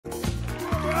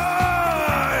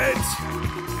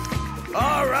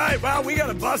right, well, we got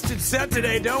a busted set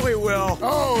today, don't we, Will?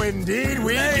 Oh, indeed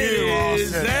we do,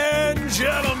 Ladies Austin. and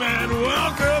gentlemen,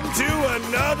 welcome to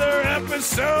another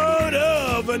episode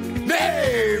of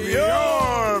Name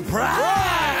Your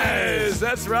Prize.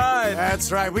 That's right.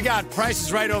 That's right. We got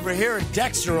Prices Right over here and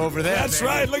Dexter over there. That's baby.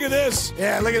 right. Look at this.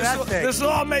 Yeah, look at that thing. This will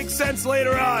all make sense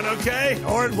later on, okay?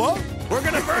 Or it won't. We're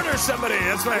going to murder somebody.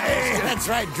 That's right. Hey, that's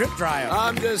right. Drip dryer.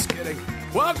 I'm just kidding.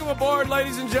 Welcome aboard,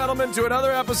 ladies and gentlemen, to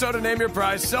another episode of Name Your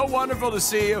Prize. So wonderful to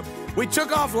see you. We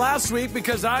took off last week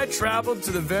because I traveled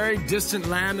to the very distant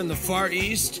land in the Far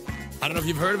East. I don't know if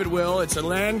you've heard of it, Will. It's a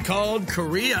land called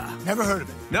Korea. Never heard of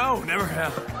it. No, never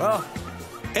have. Well,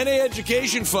 any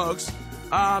education, folks.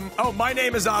 My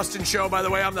name is Austin Cho, by the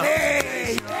way. I'm the host.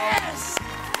 Hey, yes!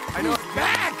 I know I'm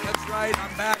back. That's right.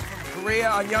 I'm back from Korea.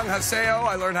 Annyeonghaseyo.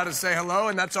 I learned how to say hello,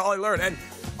 and that's all I learned. And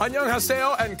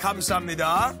annyeonghaseyo and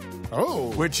kamsahamnida.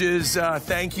 Oh. Which is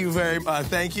thank you very much.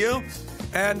 Thank you.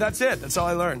 And that's it. That's all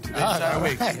I learned the entire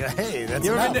week. Right. Hey, that's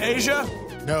You ever been to Asia?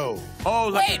 No.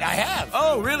 Oh, Wait, I have.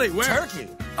 Oh, really? Where? Turkey.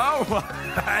 Oh,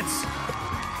 that's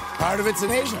Part of it's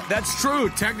in Asia. true.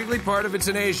 Technically, part of it's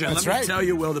in Asia. That's Let me right. tell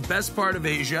you, Will, the best part of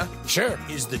Asia Sure.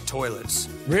 is the toilets.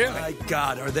 Really? My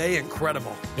God, are they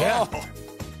incredible? Yeah. Oh,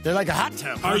 They're like a hot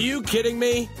tub. are you kidding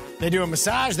me? They do a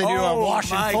massage, they do a Oh,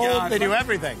 wash my and fold, God. they do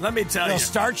everything. Let me tell They'll you.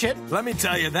 starch it. Let me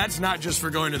tell you, that's not just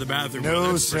for going to the bathroom.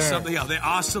 No, That's for sir. something else. They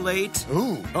oscillate.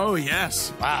 Ooh. Oh,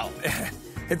 yes. Wow.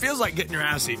 It feels like getting your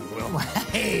ass eaten, Will.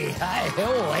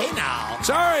 Hey, now.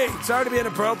 Sorry to be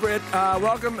inappropriate.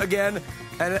 Welcome again,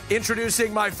 and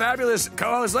introducing my fabulous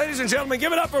co-host, ladies and gentlemen.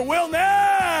 Give it up for Will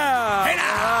now. Hey,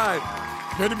 now. All right.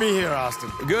 Good to be here, Austin.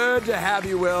 Good to have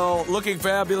you, Will. Looking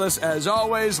fabulous as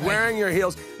always. Wearing your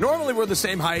heels. Normally we're the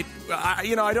same height.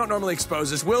 I don't normally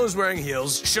expose this. Will is wearing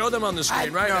heels. Show them on the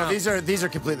screen right now. No, these are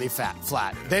completely flat.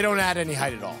 They don't add any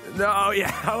height at all. No,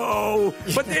 yeah. Oh,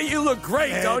 but you look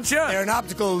great, don't you? They're an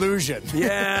optical illusion.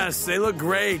 Yes, they look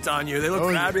great on you. They look Oh,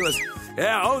 yeah. fabulous.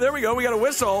 Yeah. Oh, there we go. We got a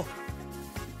whistle.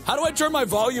 How do I turn my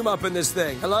volume up in this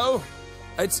thing? Hello?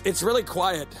 It's really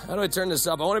quiet. How do I turn this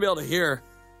up? I want to be able to hear.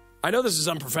 I know this is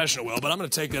unprofessional, Will, but I'm going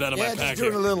to take that out of my Yeah, pack just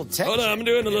doing here. a little tech. Hold on, I'm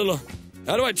doing a little.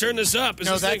 How do I turn this up? Is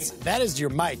No, this that is your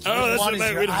mic. Oh, that's one what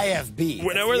is your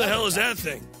IFB. Now, where the hell is that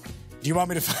thing? Do you want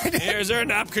me to find it? Here, is there a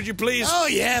knob? Could you please? Oh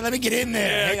yeah, let me get in there.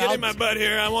 Yeah, Hey, get I'll- in my butt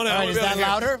here. I want to. All right, is that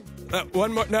louder?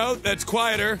 One more. No, that's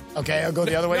quieter. Okay, I'll go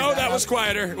the other way. No, Is that was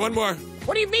louder? quieter. One more.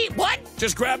 What do you mean? What?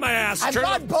 Just grab my ass. I've Turn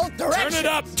gone it, both directions. Turn it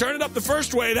up. Turn it up the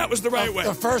first way. That was the right way.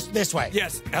 The first this way.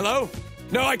 Yes. Hello?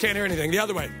 No, I can't hear anything. The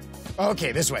other way.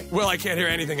 Okay, this way. Will, I can't hear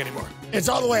anything anymore. It's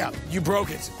all the way up. You broke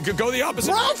it. Go the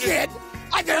opposite Broke direction.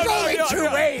 it? There's No, only two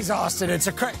no. ways, Austin. It's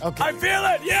a okay. I feel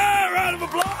it. Yeah, round of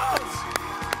applause.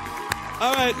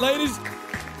 All right,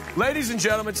 ladies and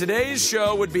gentlemen, today's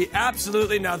show would be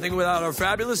absolutely nothing without our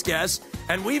fabulous guests.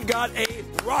 And we've got a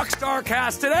rock star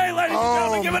cast today, ladies and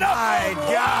gentlemen. Give it up. My Oh,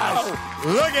 gosh.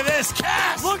 wow. Look at this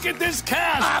cast. Look at this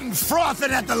cast. I'm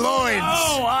frothing at the loins.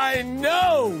 Oh, I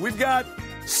know. We've got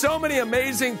so many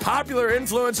amazing popular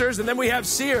influencers, and then we have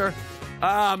Cyr.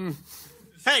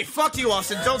 Hey, fuck you,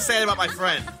 Austin. Don't say it about my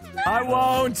friend. I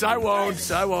won't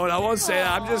say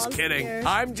that. I'm just kidding.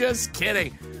 I'm just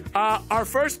kidding. Our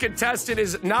first contestant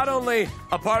is not only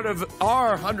a part of our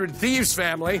 100 Thieves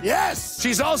family. Yes.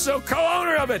 She's also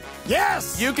co-owner of it.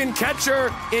 Yes. You can catch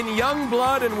her in Young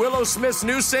Blood and Willow Smith's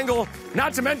new single.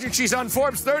 Not to mention she's on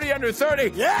Forbes 30 Under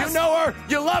 30. Yes. You know her.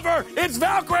 You love her. It's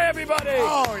Valkyrae, everybody.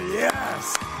 Oh,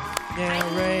 yes.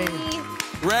 Yeah, Ray.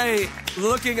 Ray,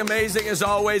 looking amazing as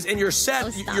always. And your set, Oh,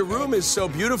 stop your room is so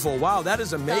beautiful. Wow, that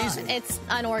is amazing. It's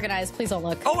unorganized. Please don't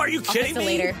look. Oh, are you I'll kidding fix it me?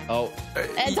 later. Oh.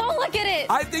 Don't look at it.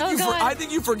 I think I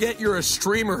think you forget you're a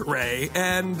streamer, Ray.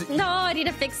 And No, I need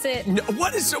to fix it.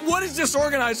 what is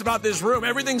disorganized about this room?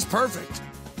 Everything's perfect.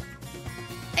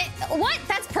 What?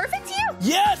 That's perfect to you?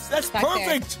 Yes, that's Back there.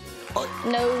 perfect.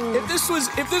 No. If this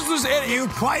was any, You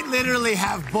quite literally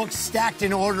have books stacked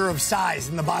in order of size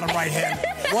in the bottom right hand.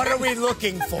 What are we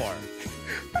looking for?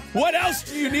 what else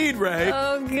do you need, Ray?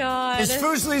 Oh, God. Is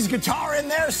Fuseli's guitar in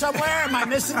there somewhere? Am I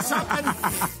missing something?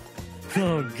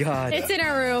 Oh, God. It's in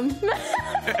our room.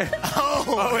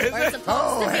 Oh, is We're it? supposed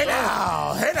Oh, to be. hey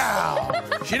now, hey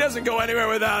now. She doesn't go anywhere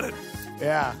without it.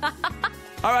 Yeah.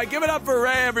 All right, give it up for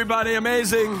Ray, everybody.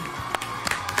 Amazing.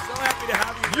 So happy to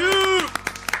have you.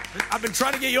 I've been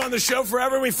trying to get you on the show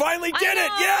forever, and we finally did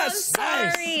it. Yes.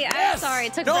 I'm sorry. Yes. I'm sorry.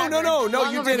 It took No, forever. no,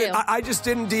 Long you did it. overdue. I just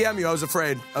didn't DM you. I was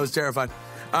afraid. I was terrified.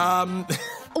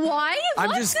 Why? I'm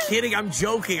What? just kidding. I'm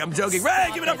joking. Ray,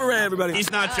 give it up for Ray, everybody.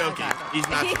 He's not joking. He's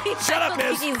not. Shut up, I don't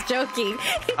Miz. think He's joking.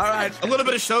 All right. A little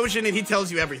bit of Shojin and he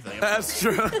tells you everything. That's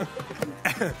true.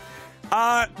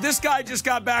 This guy just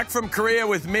got back from Korea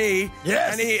with me.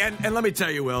 Yes. And let me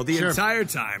tell you, Will, the entire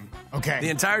time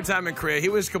in Korea, he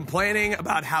was complaining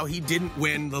about how he didn't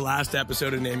win the last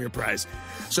episode of Name Your Prize.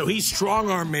 So he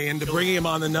strong-armed me into bringing him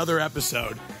on another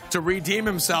episode to redeem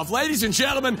himself. Ladies and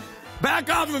gentlemen, back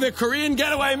off of the Korean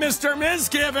getaway, Mr.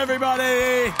 Mizkif,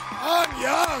 everybody. I'm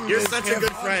young. You're such a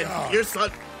good friend. You're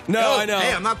such... No, I know.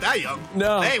 Hey, I'm not that young.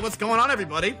 No. Hey, what's going on,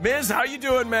 everybody? Miz, how you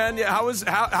doing, man? Yeah,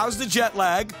 how's the jet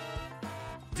lag?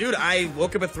 Dude, I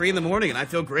woke up at 3 in the morning and I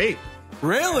feel great.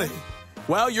 Really?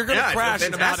 Well, you're going to crash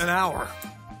in about fantastic. an hour.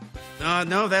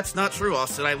 No, that's not true,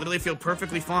 Austin. I literally feel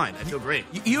perfectly fine. I feel great.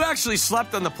 You actually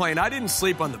slept on the plane. I didn't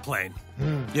sleep on the plane.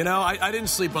 You know, I didn't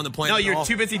sleep on the plane. No, at you're all.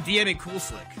 too busy DMing Cool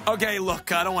Slick. Okay,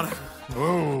 look, I don't want to...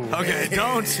 Ooh. Okay,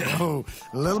 don't. Ooh,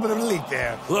 a little bit of a leak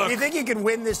there. Look. Do you think you can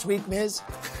win this week, Miz?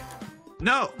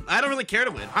 No, I don't really care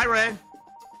to win. Hi, Ray.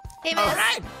 Hey, All Miz.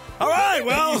 right. All right,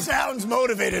 well... He sounds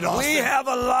motivated, Austin. We have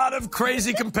a lot of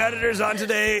crazy competitors on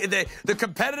today. The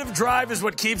competitive drive is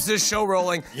what keeps this show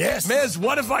rolling. Yes. Miz,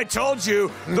 what if I told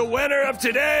you the winner of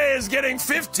today is getting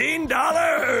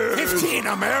 $15? 15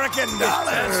 American dollars.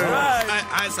 That's right.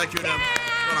 Hi, Sykkuno.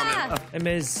 What's going on, man? Hey,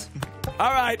 Miz.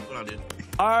 All right. What's going on, dude?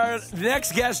 Our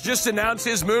next guest just announced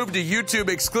his move to YouTube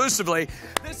exclusively.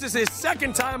 This is his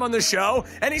second time on the show,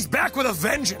 and he's back with a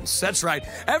vengeance. That's right.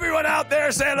 Everyone out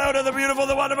there, say hello to the beautiful,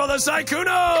 the wonderful, the Sykkuno!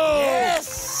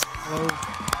 Yes.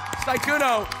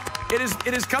 Sykkuno,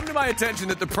 it has come to my attention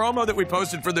that the promo that we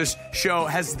posted for this show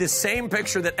has the same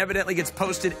picture that evidently gets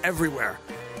posted everywhere.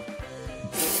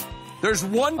 There's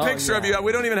one picture of you,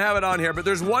 we don't even have it on here, but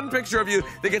there's one picture of you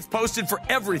that gets posted for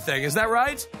everything. Is that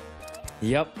right?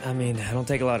 Yep. I mean, I don't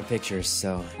take a lot of pictures,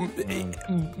 so...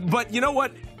 But you know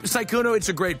what, Sykkuno, it's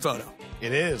a great photo.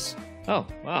 It is. Oh,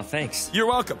 wow, thanks. You're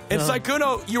welcome. And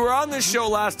Sykkuno, you were on this show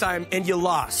last time and you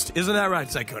lost. Isn't that right,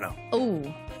 Sykkuno?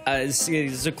 Ooh.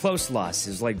 It's a close loss.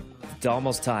 It was like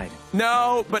almost tied.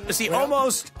 No, but see,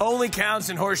 almost only counts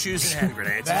in horseshoes and hand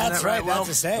grenades. That's Isn't that right. Will? That's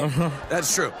the same.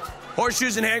 That's true.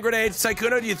 Horseshoes and hand grenades.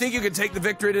 Sykkuno, do you think you could take the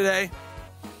victory today?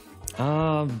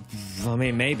 I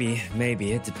mean, maybe.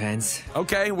 It depends.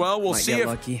 Okay, well, we'll Might see get if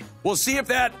lucky. we'll see if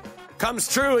that comes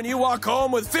true and you walk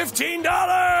home with $15.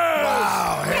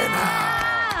 Wow. Hey,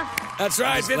 now. That's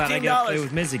right, Glad I get to play $15.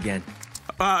 with Miz again.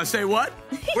 Say what?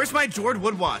 Where's my Jord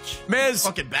Wood watch? Miz.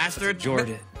 Fucking bastard.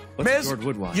 Jordan. What's Miz, a Jordan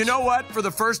Wood watch? you know what? For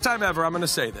the first time ever, I'm going to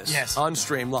say this. Yes. On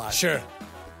stream live. Sure.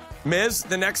 Miz,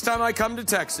 the next time I come to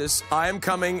Texas, I am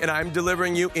coming and I'm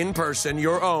delivering you in person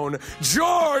your own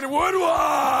Jordan Wood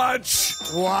watch.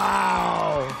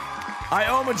 Wow. I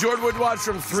owe him a Jordan Wood watch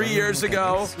from 3 years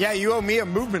ago. Yeah, you owe me a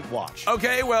movement watch.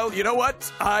 Okay, well, you know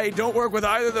what? I don't work with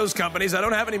either of those companies. I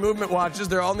don't have any movement watches.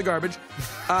 They're all in the garbage.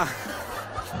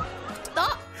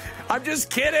 Stop. I'm just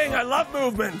kidding. I love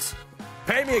movement.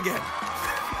 Pay me again.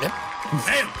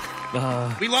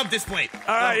 Damn. We love this plate.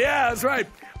 All right, yeah, that's right.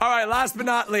 All right, last but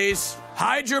not least,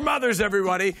 hide your mothers,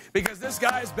 everybody, because this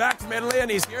guy is back from Italy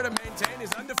and he's here to maintain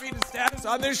his undefeated status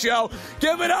on this show.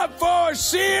 Give it up for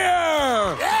Cyr!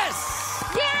 Yes.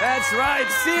 Yeah. That's right,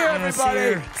 Cyr,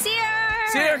 everybody. Cyr.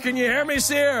 Cyr, can you hear me,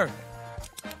 Cyr?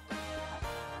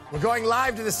 We're going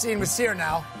live to the scene with Cyr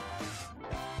now.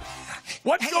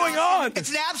 What's going on?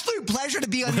 It's an absolute pleasure to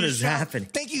be on What your has show.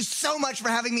 happened? Thank you so much for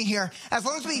having me here. As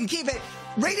long as we can keep it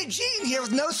rated G in here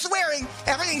with no swearing,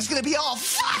 everything's gonna be all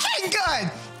fucking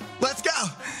good. Let's go.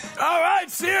 All right,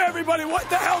 Cyr, everybody, what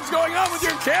the hell's going on with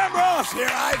your camera? Cyr,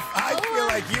 I feel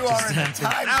like you are in a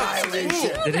time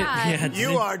violation. Did it? God. Yeah, did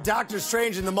You it- are Doctor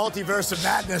Strange in the multiverse of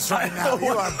madness right now. You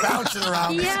are bouncing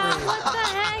around the Yeah, screen. what the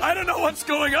heck? I don't know what's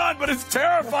going on, but it's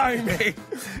terrifying me.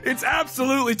 It's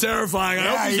absolutely terrifying. I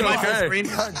hope he's you are. okay. You're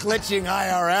glitching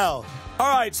IRL.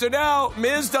 All right, so now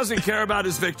Miz doesn't care about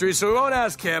his victory, so we won't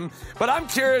ask him. But I'm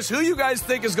curious who you guys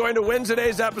think is going to win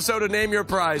today's episode of Name Your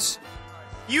Prize.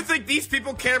 You think these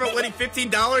people care about winning $15? Do you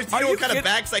Are know you what kind kidding? of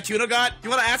bag Sykkuno got? You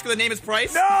want to ask her the name is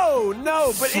price? No,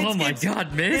 but Oh my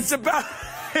God, Miz. It's about.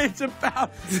 It's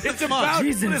about. Jesus. What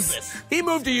is this? He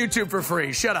moved to YouTube for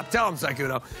free. Shut up. Tell him,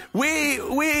 Sykkuno.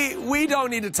 We don't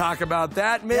need to talk about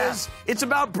that, Miz. Yeah. It's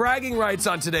about bragging rights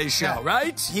on today's show, Yeah.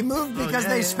 right? He moved because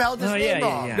they spelled his Oh, name yeah,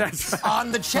 wrong yeah. That's right.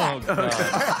 on the check.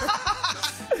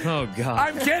 Oh, God.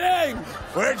 I'm kidding.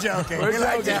 We're joking. We're we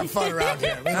like to joking. have fun around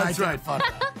here. We That's like right. to have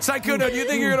fun. Sykkuno, do you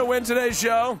think you're going to win today's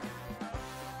show?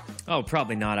 Oh,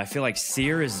 probably not. I feel like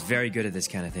Cyr is very good at this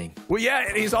kind of thing. Well, yeah,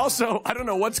 and he's also, I don't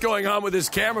know what's going on with his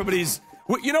camera, but he's,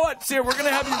 well, you know what, Cyr, we're going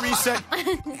to have you reset.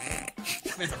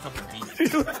 man's a fucking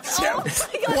demon.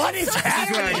 What is I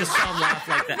happening? just saw him laugh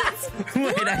like that.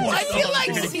 Wait, I feel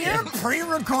like Cyr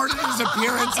pre-recorded his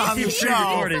appearance on the show.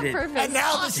 pre-recorded it. Perfect. And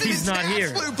now Austin, He's it's not an here.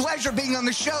 absolute pleasure being on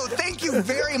the show. Thank you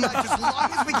very much. As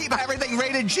long as we keep everything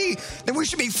rated G, then we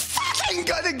should be fucking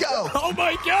good to go. Oh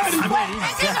my God! He's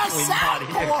definitely not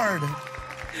here. board.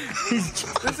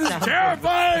 This is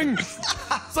terrifying.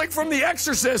 It's like from The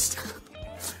Exorcist.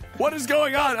 What is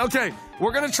going on? Okay,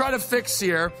 we're gonna try to fix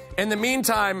Cyr. In the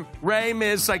meantime, Ray,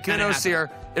 Miz, Sykkuno, Cyr,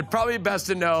 it'd probably be best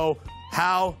to know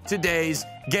how today's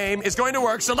game is going to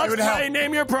work. So let's would play help.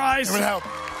 Name Your Prize. It would help.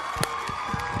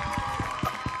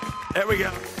 There we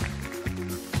go.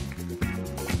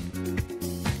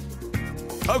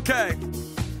 Okay.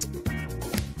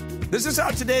 This is how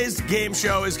today's game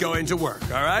show is going to work,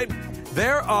 all right?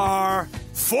 There are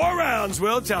 4 rounds,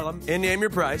 we'll tell them, in Name Your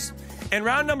Price. In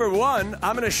round number 1,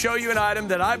 I'm going to show you an item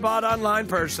that I bought online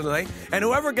personally, and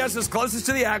whoever gets as closest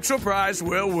to the actual prize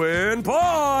will win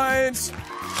points.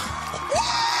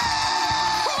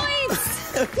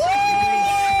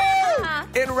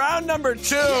 In round number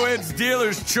 2, it's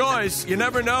dealer's choice. You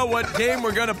never know what game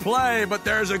we're going to play, but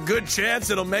there's a good chance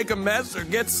it'll make a mess or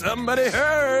get somebody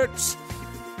hurt.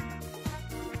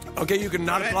 Okay, you can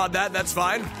not applaud that. That's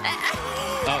fine.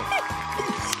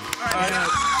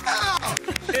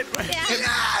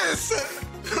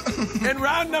 In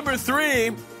round number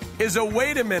 3 is a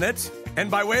wait a minute. And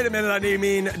by wait a minute, I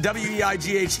mean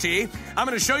W-E-I-G-H-T. I'm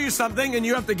going to show you something, and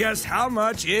you have to guess how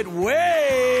much it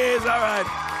weighs. All right.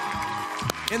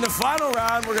 In the final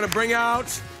round, we're going to bring out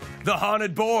the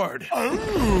haunted board.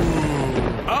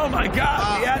 Oh, my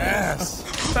God. Yes.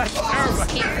 That's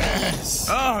terrible. Yes.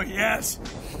 Oh, yes.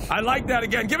 I like that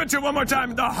again. Give it to him one more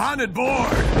time. The haunted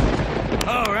board.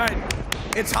 All right.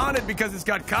 It's haunted because it's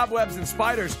got cobwebs and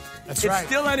spiders. That's it's right.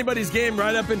 still anybody's game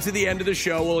right up into the end of the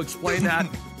show. We'll explain that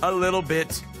a little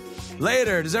bit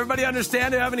later. Does everybody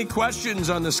understand? Do you have any questions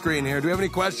on the screen here? Do we have any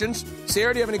questions?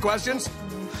 Cyr, do you have any questions?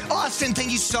 Austin,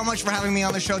 thank you so much for having me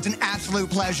on the show. It's an absolute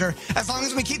pleasure. As long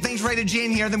as we keep things rated G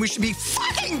in here, then we should be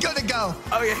fucking good to go.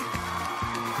 Oh, yeah.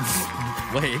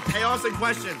 Wait. Hey, Austin,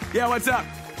 question. Yeah, what's up?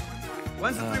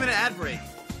 When's the 3-minute ad break?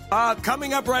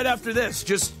 Coming up right after this.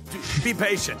 Just be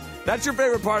patient. That's your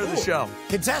favorite part of the show.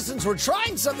 Contestants, we're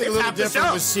trying something a It's little half the different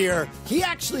show. with Cyr. He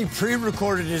actually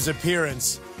pre-recorded his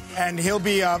appearance, and he'll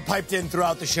be piped in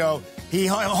throughout the show. He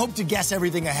hoped to guess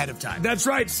everything ahead of time. That's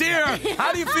right. Cyr,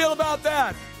 how do you feel about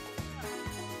that?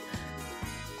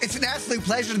 It's an absolute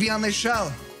pleasure to be on this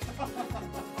show.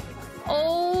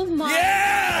 Oh my.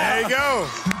 Yeah! There you go.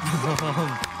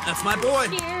 That's my boy.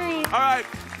 Scary. All right,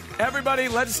 everybody,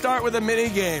 let's start with a mini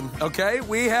game, okay?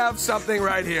 We have something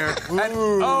right here. And,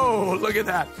 oh, look at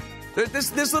that.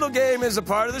 This little game is a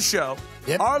part of the show.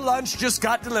 Yep. Our lunch just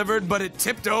got delivered, but it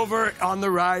tipped over on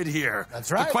the ride here.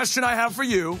 That's right. The question I have for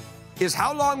you is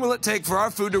how long will it take for our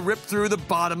food to rip through the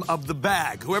bottom of the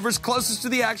bag? Whoever's closest to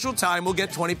the actual time will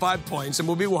get 25 points, and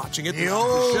we'll be watching it The throughout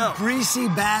the old show. greasy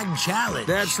bag challenge.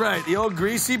 That's right, the old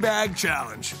greasy bag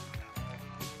challenge.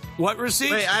 What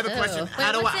receipt? Wait, I have a question. Wait,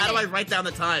 How do what's in I it? write down the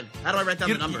time? How do I write down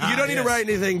the number? You don't need to yes. write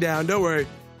anything down. Don't worry.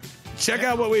 Check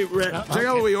out what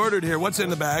we ordered here. What's in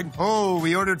the bag? Oh,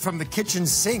 we ordered from the kitchen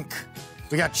sink.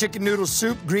 We got chicken noodle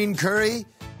soup, green curry,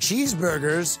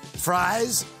 cheeseburgers,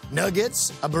 fries,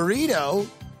 nuggets, a burrito,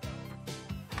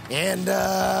 and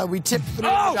we tipped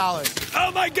 $300.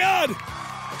 Oh my God!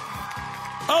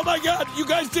 Oh my God! You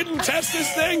guys didn't test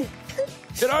this thing?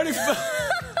 It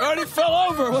already fell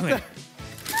over. What the?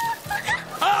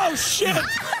 Oh shit!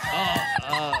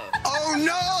 Oh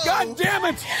no! God damn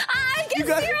it! I You get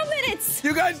got- 0 minutes.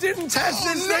 You guys didn't test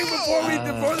this thing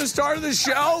before the start of the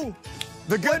show.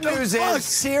 The good news fuck? is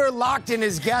Cyr locked in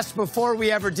his guess before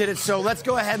we ever did it, so let's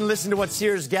go ahead and listen to what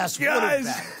Cyr's guess would have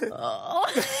Guys, been.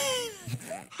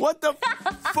 what the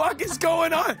fuck is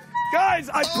going on? Guys,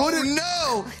 I put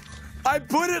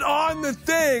it on the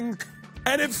thing,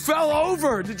 and it fell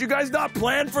over. Did you guys not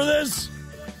plan for this?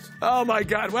 Oh my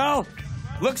God! Well,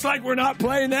 looks like we're not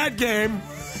playing that game.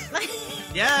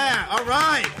 Yeah, all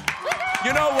right.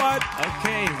 You know what,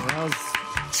 Okay, well,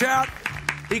 chat?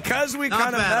 Because we Not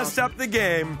kind of bad. messed up the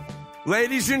game,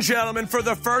 ladies and gentlemen, for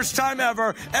the first time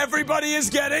ever, everybody is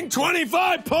getting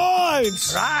 25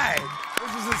 points. Right.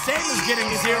 Which is the same as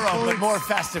getting 0, but more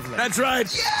festively. That's right.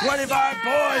 25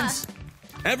 points.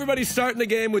 Everybody's starting the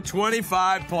game with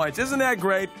 25 points. Isn't that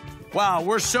great? Wow,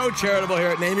 we're so charitable here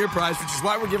at Name Your Prize, which is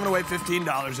why we're giving away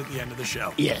 $15 at the end of the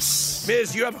show. Yes.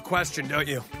 Miz, you have a question, don't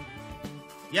you?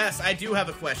 Yes, I do have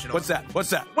a question. What's that? What's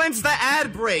that? When's the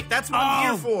ad break? That's what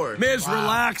I'm here for. Miz,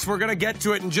 relax. We're going to get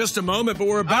to it in just a moment, but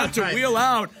we're about to All right. wheel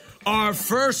out our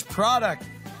first product.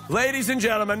 Ladies and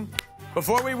gentlemen,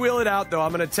 Before we wheel it out, though,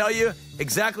 I'm going to tell you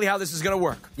exactly how this is going to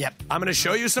work. Yep. I'm going to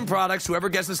show you some products. Whoever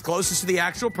gets us closest to the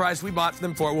actual price we bought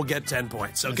them for will get 10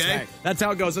 points, okay? That's right. That's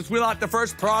how it goes. Let's wheel out the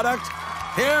first product.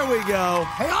 Here we go.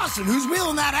 Hey, Austin, who's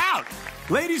wheeling that out?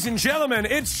 Ladies and gentlemen,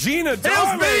 it's Gina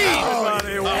Darling.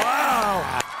 Everybody.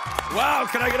 Wow. Wow,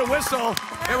 can I get a whistle?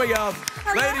 Here we go.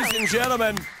 Ladies and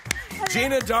gentlemen,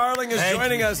 Gina Darling is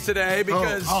joining us today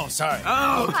because... Oh, sorry.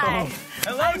 Hi.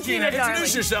 Hello, I'm Gina. Gina Darling.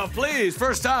 Introduce yourself, please.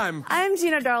 First time. I'm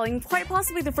Gina Darling, quite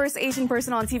possibly the first Asian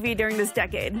person on TV during this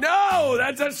decade. No,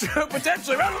 that's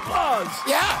potentially. Round of applause.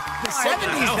 Yeah, the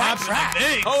 70s, that track.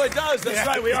 Oh, it does. That's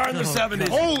right. We are in the 70s.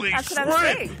 Holy That's what I was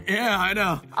saying. Yeah, I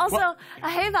know. Also,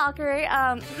 hey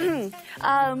Valkyrae,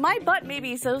 my butt may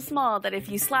be so small that if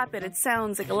you slap it, it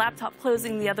sounds like a laptop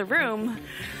closing the other room,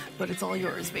 but it's all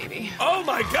yours, baby. Oh,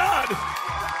 my God.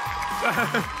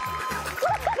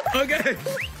 Okay.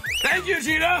 Thank you,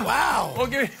 Gina. Wow.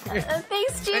 Okay.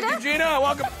 Thanks, Gina. Thank you, Gina.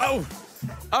 Welcome. Oh.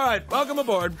 All right. Welcome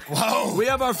aboard. Whoa. We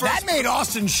have our first. That made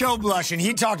Austin show blush, and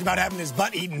he talked about having his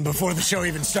butt eaten before the show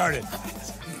even started.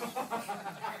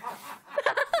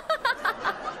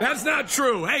 That's not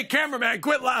true. Hey, cameraman,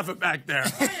 quit laughing back there.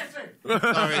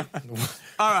 Sorry.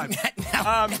 All right.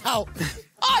 Now,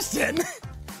 Austin,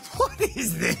 what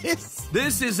is this?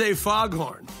 This is a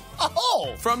foghorn.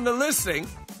 Oh. From the listing,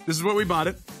 this is where we bought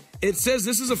it. It says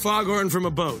this is a foghorn from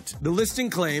a boat. The listing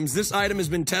claims this item has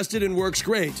been tested and works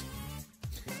great.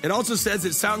 It also says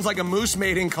it sounds like a moose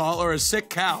mating call or a sick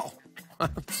cow.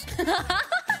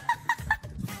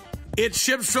 It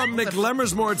ships from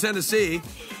McLemersmore, Tennessee.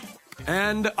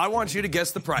 And I want you to guess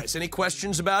the price. Any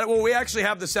questions about it? Well, we actually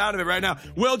have the sound of it right now.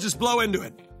 We'll just blow into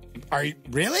it. Are you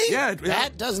really? Yeah.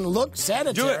 That doesn't look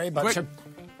sanitary, but... Quick.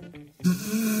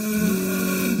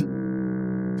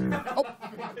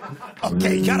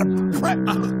 Okay, you gotta prep.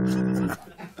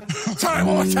 Sorry,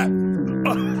 one more time.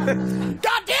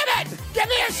 God damn it! Give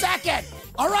me a second!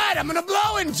 All right, I'm gonna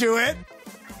blow into it.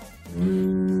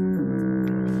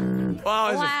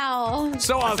 Wow. Wow.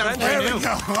 So authentic. There we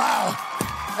go. Wow.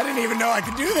 I didn't even know I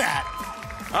could do that.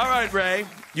 All right, Ray.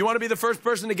 You want to be the first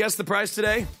person to guess the price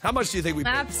today? How much do you think we paid?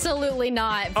 Absolutely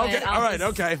not. But Okay, all right,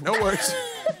 okay. No worries.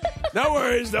 No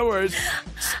worries, no worries.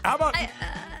 How about...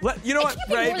 you know what, can't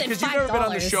be Ray, more than because you've never been on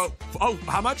the $5. show. Oh,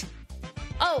 how much?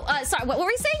 Oh, sorry. What were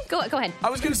we saying? Go ahead.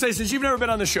 I was going to say, since you've never been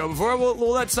on the show before, we'll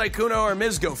let Sykkuno or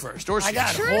Miz go first. Or I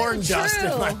got True, horn dust in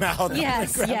true. my mouth.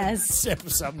 Yes, I'm gonna grab a yes. sip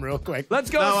of something real quick.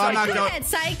 Let's go, No, I'm not Sykkuno. Go ahead,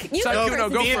 Psych. You Sykkuno, go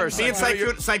go first. first. Me and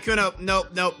Sykkuno, no,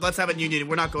 let's have it union.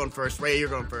 We're not going first. Ray, you're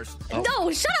going first.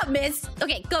 No, shut up, Miz.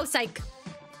 Okay, go, Psych.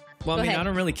 Well, Go I mean, ahead. I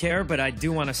don't really care, but I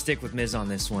do want to stick with Miz on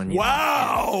this one. you know?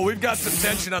 Wow, we've got some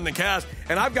tension on the cast,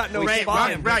 and I've got no Ray,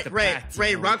 spine.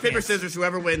 Ray, rock, paper, scissors,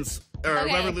 whoever wins. Or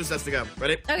Okay. whoever loses has to go.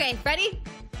 Ready? Okay, ready?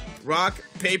 Rock,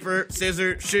 paper,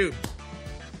 scissors, shoot.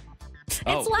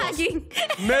 It's lagging.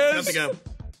 You have Miz, to go.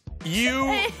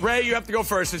 Ray, you have to go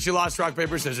first since you lost rock,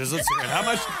 paper, scissors. Let's hear it. How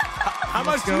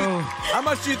much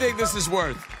do you think this is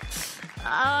worth?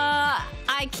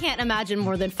 I can't imagine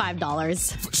more than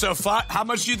 $5. So, how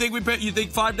much do you think we pay? You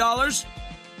think $5?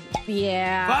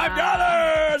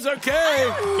 Yeah. $5.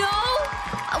 Okay. No.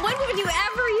 When would you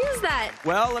ever use that?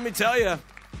 Well, let me tell you.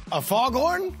 A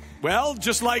foghorn? Well,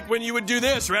 just like when you would do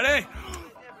this. Ready?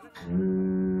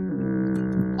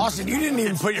 Austin, you didn't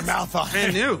even put your mouth on Man,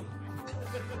 it. new.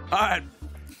 All right.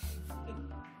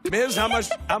 Miz, how much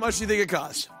do you think it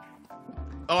costs?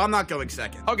 Oh, I'm not going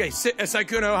second. Okay,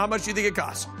 Sykkuno, how much do you think it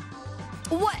costs?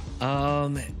 What?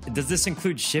 Does this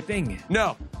include shipping?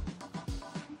 No.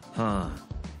 Huh.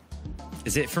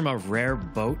 Is it from a rare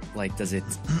boat? Like, does it...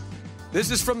 This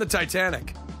is from the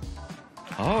Titanic.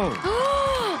 Oh.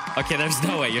 Okay, there's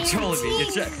no way. You're trolling me.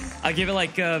 I'll give it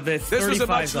like the $35. This was a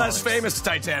much less famous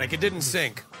Titanic. It didn't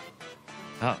sink.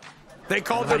 Oh. They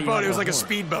called How their do you boat, know it was like a more?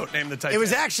 speedboat named the Titanic. It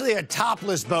was actually a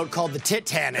topless boat called the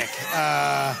Titanic.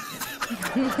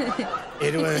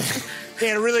 They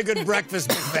had a really good breakfast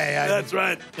buffet. That's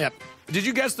right. Yep. Did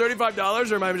you guess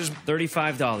 $35 or am I just...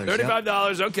 $35. yep.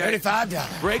 $35, okay.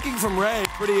 $35. Breaking from Ray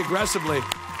pretty aggressively.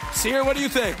 Cyr, what do you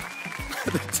think?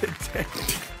 The Titanic.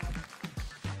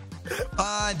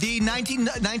 The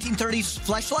 1930s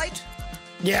fleshlight?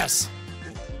 Yes.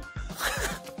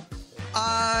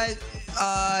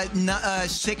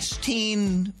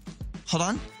 16. Hold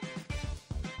on.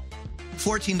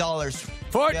 $14.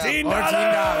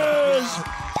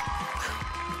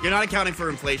 $14. You're not accounting for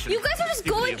inflation. You guys are just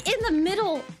Stupid going you. in the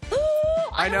middle.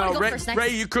 I don't wanna know. go first next. Ray,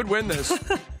 you could win this. I'm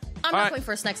all not right. going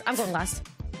first next. I'm going last.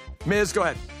 Miz, go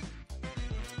ahead.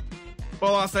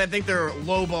 Well, Austin, I think they're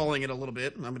lowballing it a little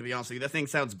bit. I'm going to be honest with you. That thing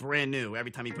sounds brand new every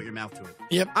time you put your mouth to it.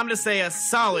 Yep. I'm going to say a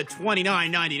solid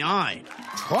 $29.99.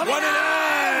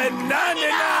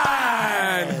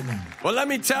 $29.99. Well, let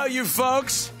me tell you,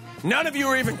 folks, none of you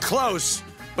are even close.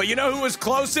 But you know who was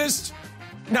closest?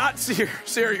 Not Cyr.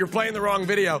 Cyr, you're playing the wrong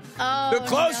video. Oh, the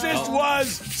closest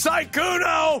was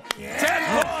Sykkuno.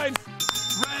 10 points.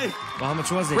 Ray, Well, how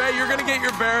much was it? Ray, you're going to get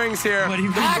your bearings here. What do you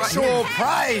mean? Actual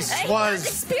price was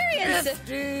Experience.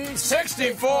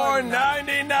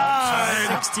 $64.99.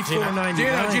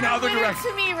 $64.99. Gina, other Give it direction.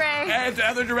 to me, Ray. And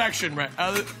other direction, Ray.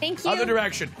 Thank you. Other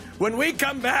direction. When we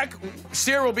come back,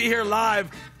 Cyr will be here live.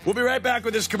 We'll be right back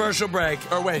with this commercial break.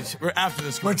 Or wait, we're after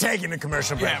this. we're taking a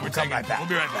commercial break. Yeah, we'll come take right it. back. We'll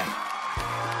be right back.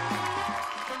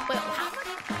 Wait, how much?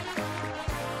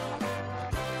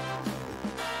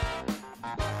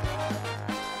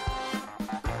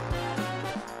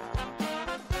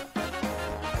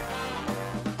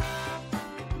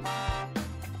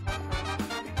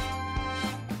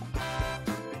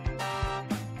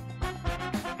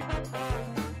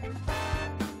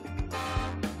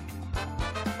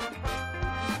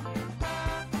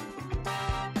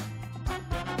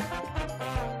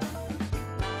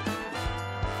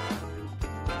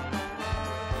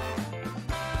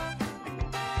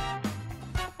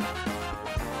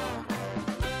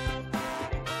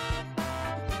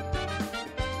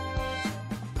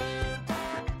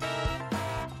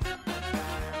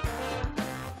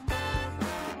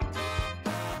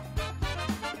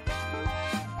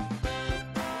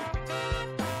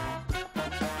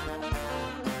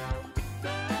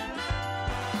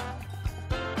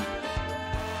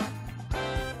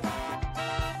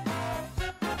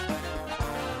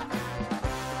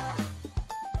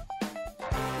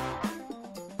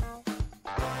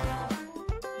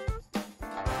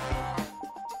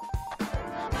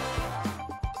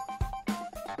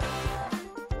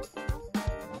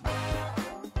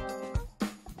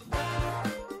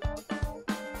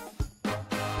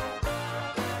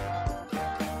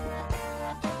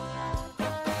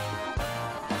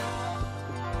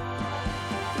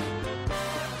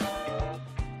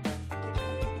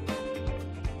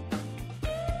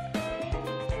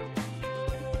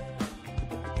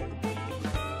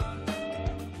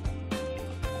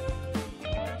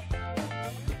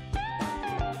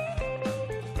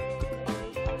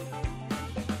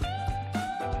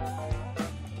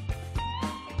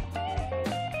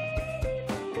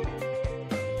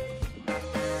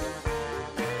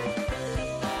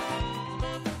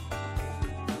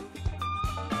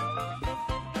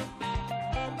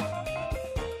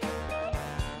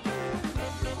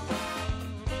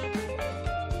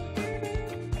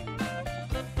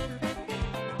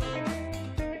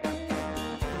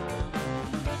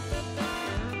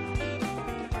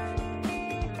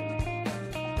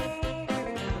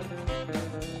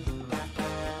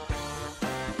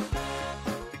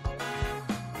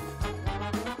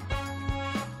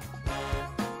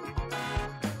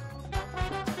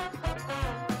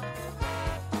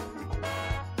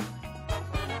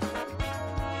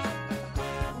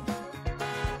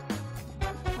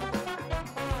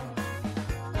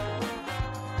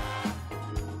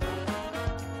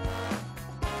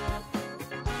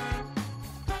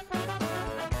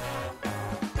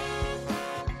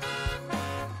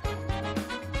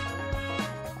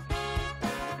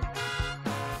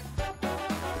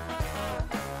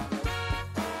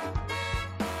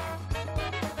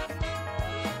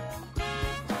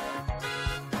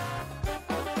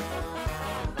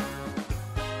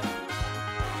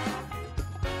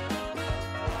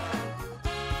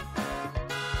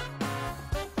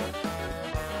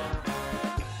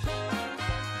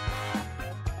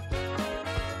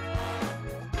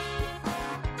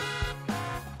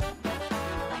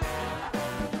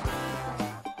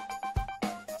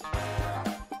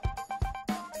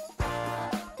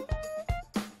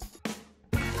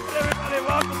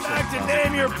 Welcome back to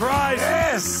Name Your Price.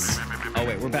 Yes. Oh,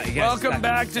 wait, we're back. You guys Welcome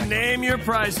back to Name Your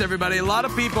Price, everybody. A lot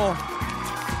of people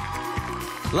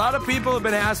have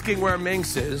been asking where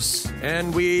Minx is,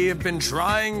 and we have been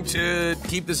trying to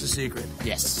keep this a secret.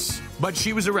 Yes. But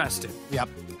she was arrested. Yep.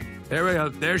 There we go.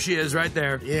 There she is, right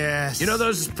there. Yes. You know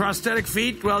those prosthetic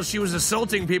feet? Well, she was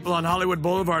assaulting people on Hollywood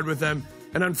Boulevard with them.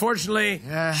 And unfortunately,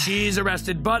 she's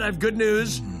arrested. But I have good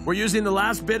news. We're using the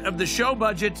last bit of the show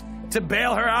budget to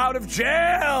bail her out of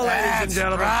jail, ladies and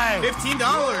gentlemen. Right.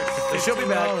 $15. She'll be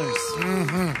back.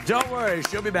 Mm-hmm. Don't worry,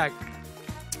 she'll be back.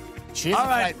 She's All a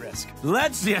right. flight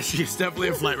risk. She's definitely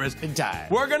a flight risk. Big time.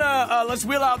 We're gonna, let's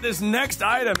wheel out this next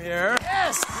item here.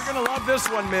 Yes. You're gonna love this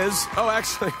one, Miz. Oh,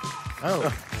 actually.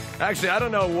 Oh. Actually, I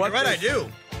don't know what You're right, this- I do.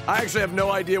 I actually have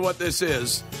no idea what this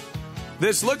is.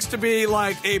 This looks to be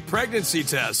like a pregnancy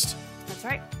test. That's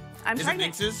right. I'm Is it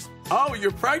pregnant. Minx's? Oh,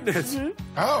 you're pregnant.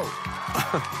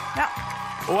 Oh. Yeah.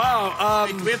 Wow.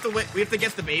 Wait, we have to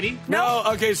guess the baby? No.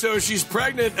 Okay, so she's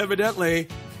pregnant, evidently.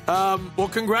 Well,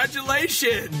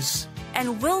 congratulations.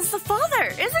 And Will's the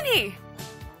father, isn't he?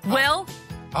 Will?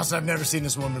 Also, I've never seen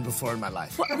this woman before in my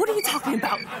life. What are you talking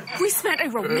about? We spent a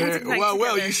romantic night Well,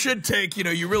 together. you should take,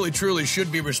 you really truly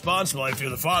should be responsible if you're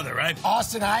the father, right?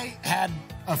 Austin, I had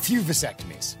a few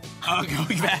vasectomies.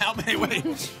 Okay, how many? Wait.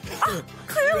 You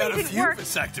Clearly had it a didn't few work.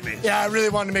 vasectomies. Yeah, I really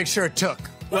wanted to make sure it took.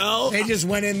 Well, They just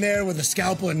went in there with a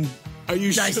scalpel and are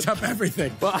you diced up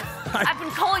everything. Well, I've been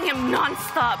calling him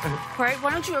nonstop. Right?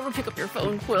 Why don't you ever pick up your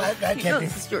phone, Will? That can't be.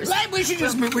 This is yours. We should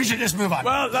just move. We should just move on.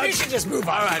 Well, we should just move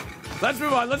on. All right, let's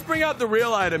move on. Let's bring out the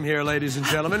real item here, ladies and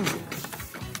gentlemen.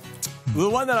 The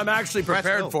one that I'm actually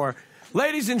prepared for.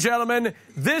 Ladies and gentlemen,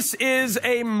 this is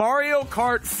a Mario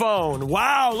Kart phone.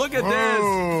 Wow, look at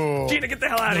Whoa. this. Gina, get the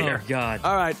hell out of Oh, here. God.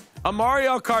 All right, a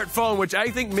Mario Kart phone, which I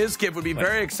think Mizkif would be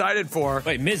very excited for.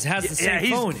 Wait, Miz has the same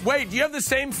he's- phone. Wait, do you have the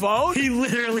same phone? He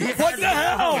literally What the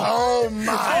hell? Oh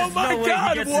my! Oh my no way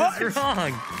God, he gets what? this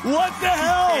wrong. What the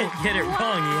hell? Can't get it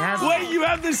wrong. He has Wait, you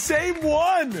have the same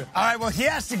one. All right, well, he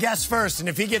has to guess first, and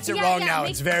if he gets it Yeah, wrong yeah, now,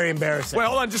 make- it's very embarrassing. Wait,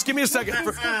 hold on. Just give me a second.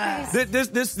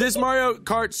 This Mario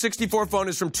Kart 64 phone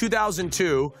is from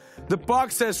 2002. The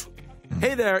box says,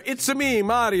 "Hey there, it's me,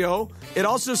 Mario." It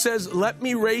also says, "Let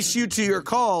me race you to your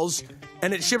calls,"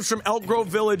 and it ships from Elk Grove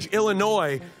Village,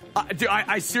 Illinois.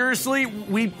 I seriously,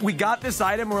 we got this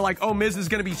item. We're like, oh, Miz is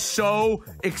going to be so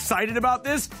excited about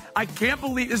this. I can't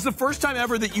believe this is the first time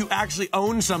ever that you actually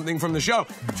own something from the show.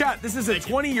 Chat, this is a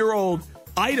 20-year-old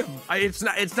item. It's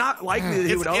not likely that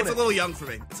he would own It's it. a little young for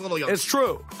me. It's a little young. It's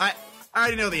true. I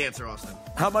already know the answer, Austin.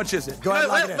 How much is it? Go ahead,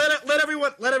 lock it in. Let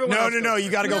everyone. no, else no, go. you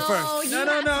got to go No, first. you No,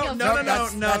 have no, to go no,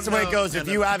 first. That's the way it goes. no, If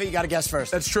no. you have it, you got to guess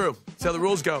first. That's true. That's how the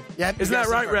rules go. Yep, Isn't that yes,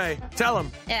 right, sir. Ray? Tell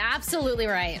him. Yeah, absolutely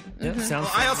right. Yep, sounds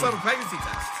Well, I also have a pregnancy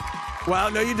test.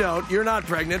 Well, no, you don't. You're not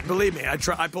pregnant. Believe me. I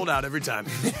pulled out every time.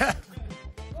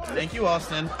 Thank you,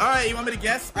 Austin. All right, you want me to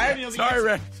guess? I already know the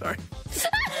Sorry, answer. Ray.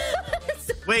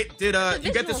 Sorry. Wait, did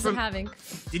you get this Visuals from? I'm having.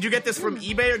 Did you get this from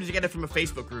eBay or did you get it from a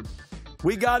Facebook group?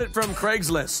 We got it from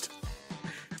Craigslist.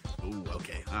 Ooh,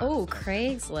 okay. Oh,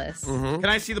 Craigslist. Can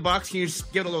I see the box? Can you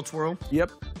just give it a little twirl?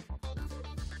 Yep.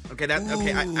 Okay,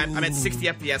 I'm at 60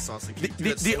 FPS, Austin. Can you do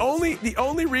that The slowly?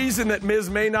 only reason that Miz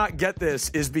may not get this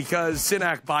is because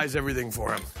Sinak buys everything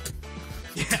for him.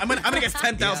 I'm gonna guess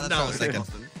 $10,000. Yeah,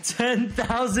 Austin.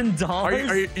 $10,000.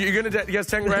 Are you gonna guess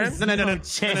 10 grand?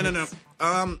 No.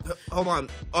 Hold on.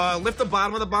 Lift the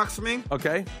bottom of the box for me.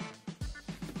 Okay.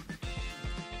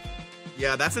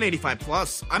 Yeah, that's an 85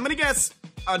 plus. I'm gonna guess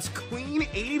a clean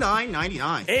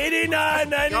 89.99.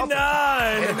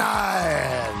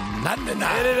 $89.99.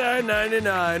 99.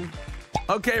 $89.99.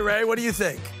 Okay, Ray, what do you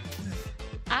think?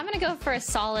 I'm gonna go for a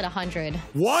solid 100.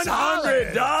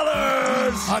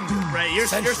 $100. Ray, you're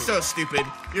so stupid.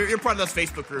 You're part of those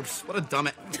Facebook groups. What a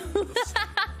dumbit.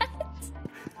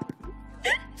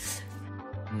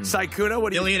 Sykkuno,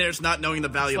 what do you think? Billionaires not knowing the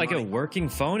value Like of a money. working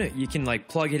phone, you can like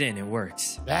plug it in. It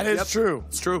works. That is true.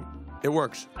 It's true. It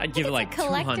works. I'd give it like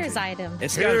collector's 200. item.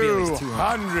 It's got to be at least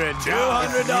 200.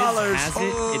 $200. $200. Has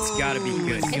it? It's got to be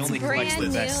good. He It's only collects the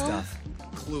brand best new. stuff.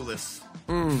 Clueless.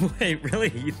 Wait, really?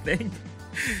 You think?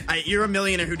 You're a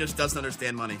millionaire who just doesn't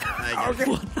understand money. I get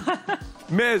it.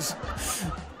 Miz.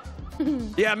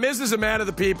 Yeah, Miz is a man of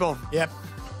the people. Yep.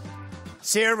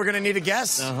 Cyr, we're going to need a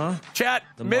guess. Uh-huh. Chat,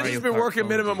 Miz Mario has been Kart working phone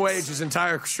minimum games. wage his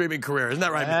entire streaming career. Isn't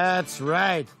that right, Miz? That's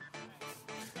right.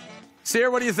 Cyr,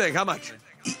 what do you think? How much?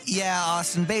 Yeah,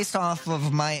 Austin, based off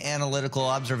of my analytical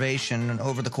observation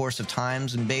over the course of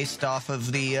times and based off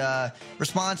of the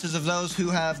responses of those who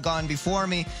have gone before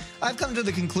me, I've come to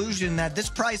the conclusion that this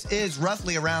price is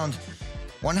roughly around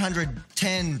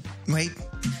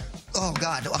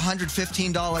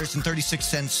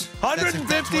 $115.36.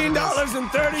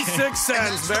 $115.36.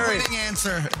 That's the Very, winning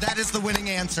answer. That is the winning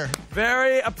answer.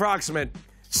 very approximate.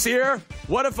 Cyr,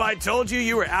 what if I told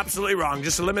you were absolutely wrong?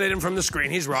 Just eliminate him from the screen.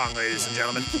 He's wrong, ladies and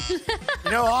gentlemen.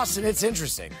 You know, Austin, it's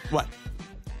interesting. What?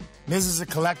 Miz is a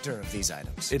collector of these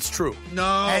items. It's true. No,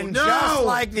 And no. just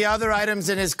like the other items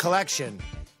in his collection,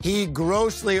 he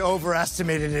grossly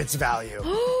overestimated its value.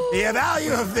 The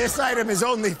value of this item is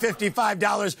only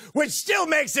 $55, which still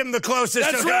makes him the closest.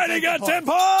 That's so he'll right. take He got the 10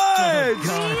 point. points.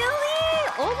 Really?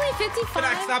 Only Can I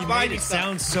 55? stop He buying made me it stuff?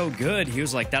 sound so good. He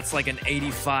was like, that's like an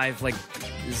 85, like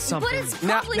something. But it's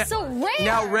probably so rare.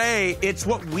 Now, Ray, it's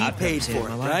what we I've paid never seen it for,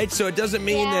 in my life. right? So it doesn't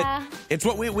mean Yeah. that it's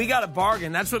what we got a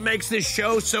bargain. That's what makes this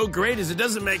show so great. Is it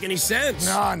doesn't make any sense.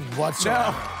 None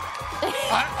whatsoever. No.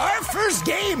 Our first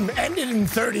game ended in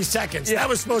 30 seconds. Yeah. That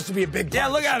was supposed to be a big Yeah,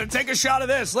 part. look at it. Take a shot of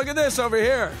this. Look at this over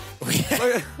here. Look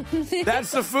at-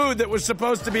 that's the food that was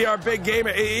supposed to be our big game.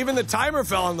 Even the timer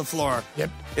fell on the floor. Yep.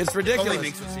 It's ridiculous.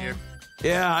 Only Mizkif Cyr.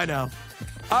 Yeah, I know.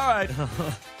 All right.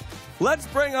 Let's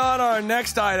bring on our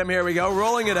next item. Here we go.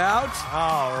 Rolling it out.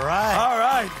 All right. All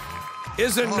right.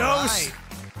 Is a All no right.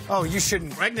 Oh, you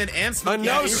shouldn't. Pregnant and smoking.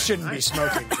 no- You shouldn't be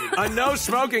smoking. a no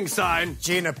smoking sign.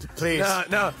 Gina, please.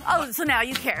 No. Oh, so now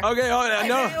you care. Okay. Oh,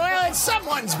 no. Well, it's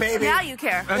someone's baby. Now you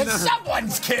care. It's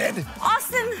someone's kid.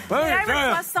 Austin, can I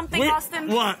request something, Austin?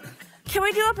 What? Can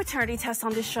we do a paternity test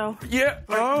on this show? Yeah.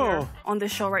 Oh. On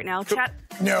this show right now. Chat.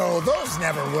 No, those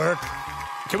never work.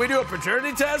 Can we do a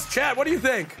paternity test? Chat, what do you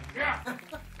think?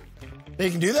 They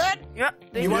can do that? Yep.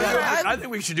 You want to do that? it? I think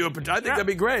we should do it. I think that'd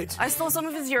be great. I stole some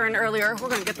of his urine earlier. We're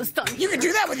gonna get this done. You can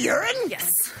do that with urine?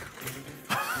 Yes.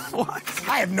 What?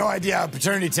 I have no idea how a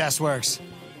paternity test works.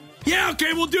 Yeah,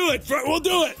 okay, we'll do it. We'll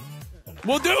do it.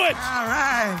 We'll do it. All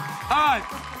right. All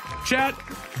right. Chat,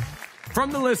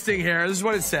 from the listing here, this is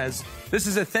what it says. This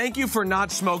is a thank you for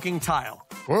not smoking tile.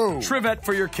 Whoa. Trivet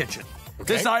for your kitchen.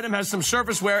 Okay. This item has some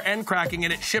surface wear and cracking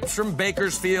in it. Ships from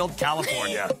Bakersfield,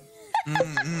 California.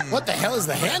 What the hell is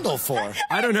the handle for?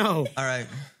 I don't know. All right.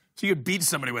 So you could beat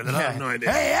somebody with it. I have no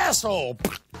idea. Hey, asshole.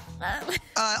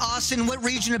 Austin, what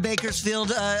region of Bakersfield,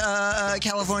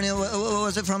 California, what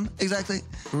was it from exactly?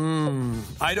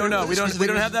 I don't know. We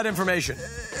don't have that information.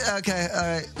 Okay, all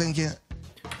right, thank you.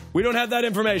 We don't have that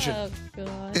information. Oh,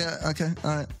 God. Yeah, okay,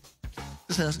 all right.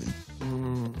 Just asking.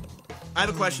 I have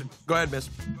a question. Go ahead, miss.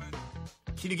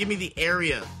 Can you give me the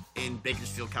area in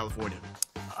Bakersfield, California?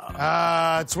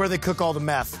 It's where they cook all the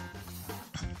meth.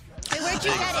 Hey, where'd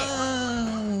you get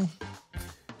it?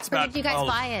 It's Where did you guys oh,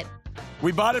 buy it?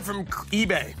 We bought it from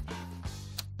eBay.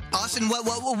 Austin,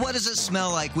 what does it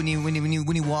smell like when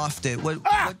you waft it? What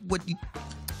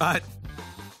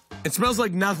It smells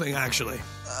like nothing, actually.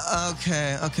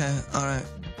 Okay, all right.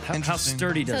 How Interesting.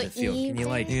 sturdy does So it feel? Can you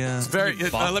like Yeah. Very.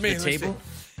 bop Let me the see. table?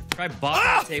 Try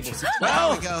bopping the table.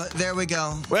 Well, There we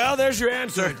go. well, there's your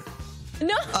answer.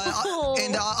 No.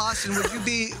 And Austin, would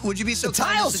you be so The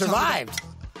kind tile as to tell me survived.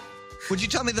 would you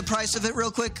tell me the price of it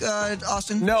real quick,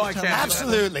 Austin? No, I Tell me can't. the-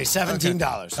 Absolutely,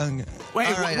 $17. Okay. Wait,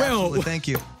 all right, Will. absolutely, thank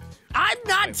you. I'm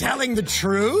not telling the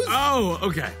truth. Oh,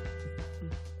 okay.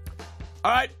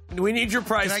 All right, we need your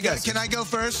price. Can I go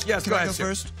first? Yes, can go I ahead, go sir.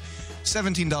 first?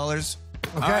 $17.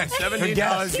 Okay, All right,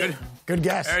 $17. Good, Good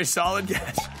guess. very solid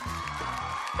guess.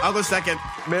 I'll go second.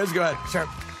 Miz, go ahead. Sure.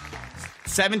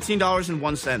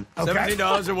 $17.01. Okay.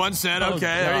 $17.01. Okay,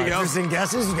 there you go. Interesting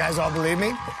guesses. You guys all believe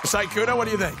me? Sykkuno, what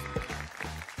do you think?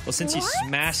 Well, since you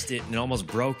smashed it and almost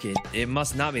broke it, it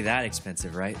must not be that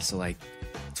expensive, right? So like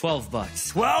 $12.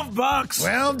 $12.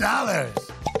 $12.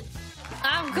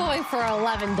 I'm going for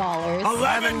 $11.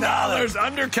 $11.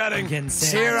 Undercutting. Again,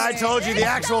 Here, I told you the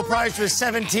actual price was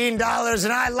 $17,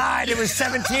 and I lied. It was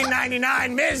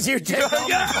 $17.99. Miz, you take home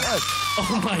the price.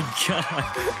 Oh my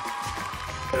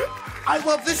god. I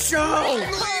love the show.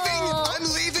 I'm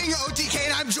leaving OTK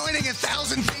and I'm joining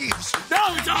 1,000 Thieves. No,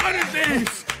 it's 100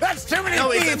 thieves. That's too many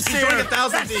No, thieves, he's joined here.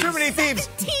 1,000 That's thieves. too many thieves.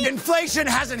 Inflation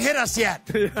hasn't hit us yet.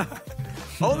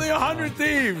 Only 100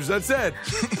 thieves. That's it.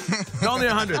 Only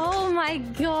 100. Oh my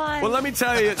God. Well, let me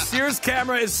tell you, Sears'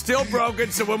 camera is still broken,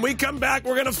 so when we come back,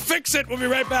 we're going to fix it. We'll be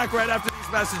right back right after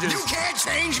these messages. You can't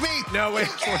change me. No, wait.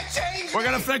 You can't change We're me.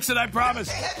 going to fix it, I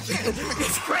promise.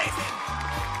 It's crazy.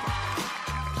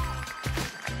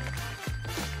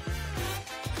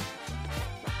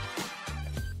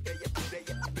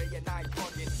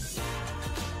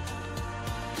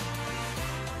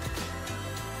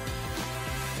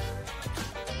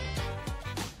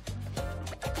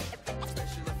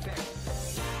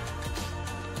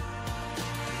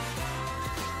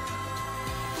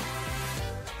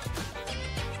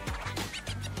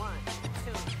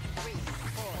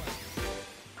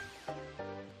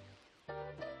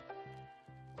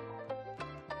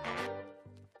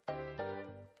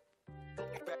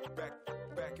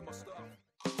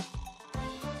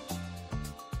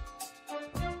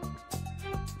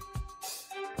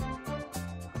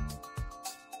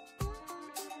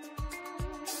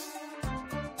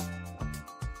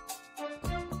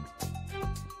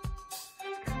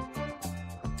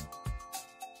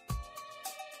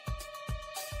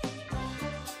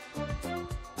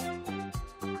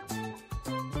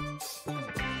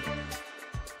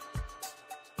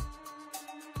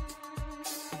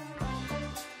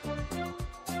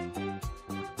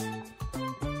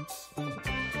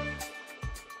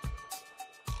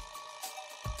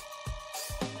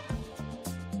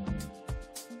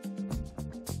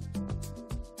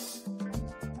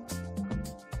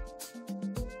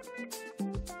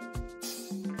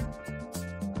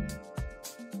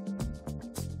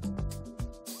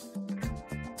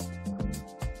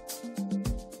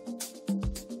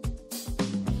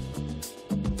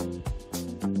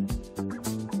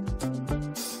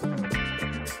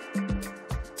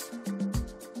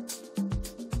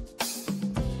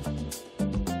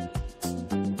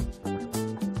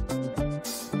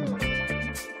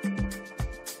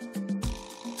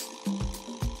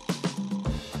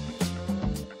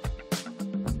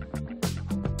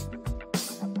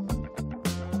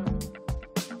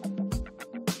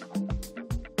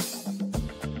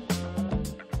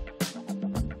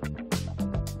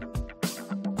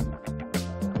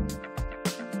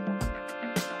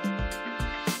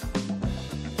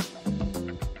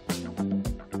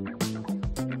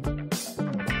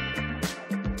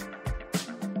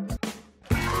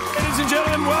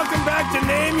 gentlemen, welcome back to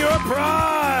Name Your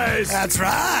Prize. That's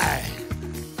right.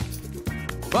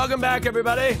 Welcome back,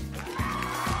 everybody.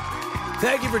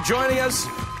 Thank you for joining us.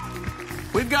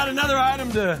 We've got another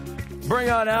item to bring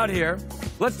on out here.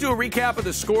 Let's do a recap of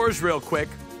the scores real quick.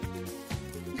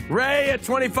 Ray at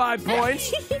 25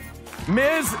 points.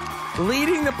 Miz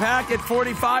leading the pack at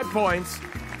 45 points.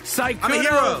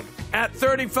 Sykkuno at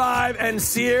 35 and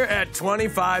Cyr at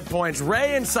 25 points.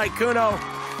 Ray and Sykkuno,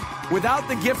 without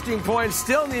the gifting points,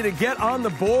 still need to get on the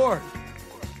board.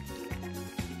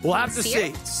 We'll have to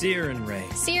see. Cyr and Ray.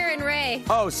 Cyr and Ray.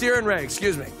 Oh, Cyr and Ray,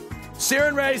 excuse me. Cyr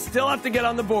and Ray still have to get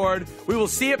on the board. We will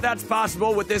see if that's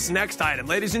possible with this next item.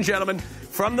 Ladies and gentlemen,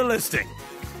 from the listing,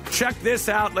 check this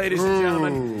out, ladies and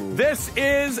gentlemen. This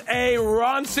is a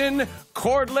Ronson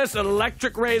cordless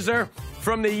electric razor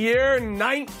from the year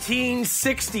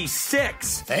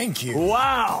 1966. Thank you.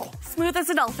 Wow. Smooth as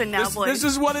a dolphin now, boys. This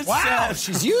is what it Wow, says.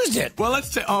 she's used it. Well,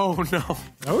 let's say, oh no.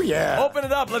 Oh, yeah. Open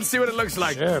it up. Let's see what it looks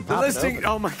like. Sure, The pop it listing. open.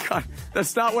 Oh my God,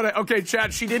 that's not what I. Okay,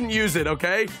 Chad, she didn't use it.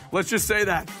 Okay, let's just say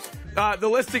that. The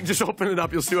listing. Just open it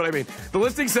up. You'll see what I mean. The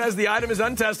listing says the item is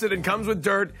untested and comes with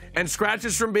dirt and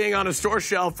scratches from being on a store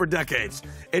shelf for decades.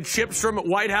 It ships from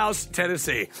White House,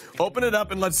 Tennessee. Open it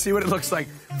up and let's see what it looks like.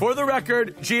 For the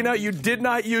record, Gina, you did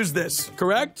not use this,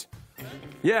 correct?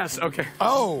 Yes. Okay.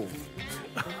 Oh.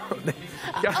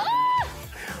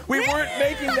 We weren't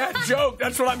making that joke.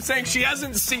 That's what I'm saying. She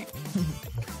hasn't seen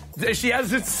this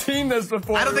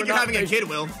before. I don't think We're you're not having a kid,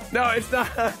 Will. No, it's not.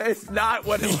 It's not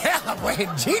what it. Yeah, wait,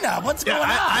 Gina, what's Yeah, going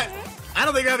on? I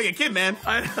don't think you're having a kid, man.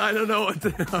 I don't know what.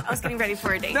 I was getting ready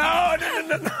for a date. No.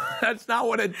 That's not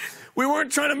what it. We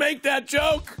weren't trying to make that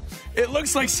joke. It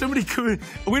looks like somebody could.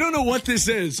 We don't know what this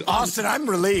is. Austin, I'm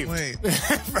relieved. Wait.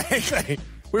 Frankly.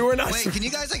 We were not. Wait, can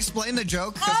you guys explain the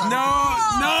joke? 'Cause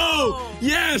No.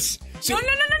 Yes. No,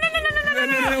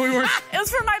 No, we weren't. It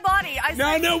was for my body. I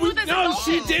said smooth as a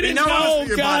dolphin. She didn't. We know it was No, for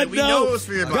your God, body. We no. know it was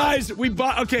for your body. Guys, we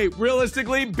bought. Okay,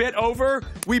 realistically, bit over.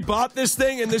 We bought this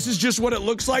thing, and this is just what it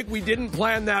looks like. We didn't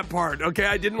plan that part. Okay,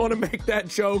 I didn't want to make that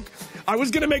joke. I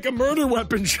was gonna make a murder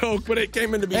weapon joke, but it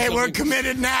came into be. Hey, we're something.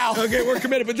 committed now. Okay, we're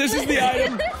committed. But this is the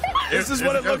item. This is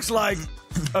what it looks like.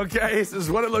 Okay, this is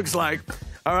what it looks like.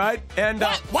 All right, and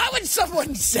Why would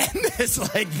someone send this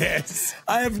like this?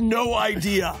 I have no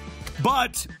idea,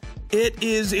 but it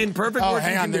is in perfect Oh, working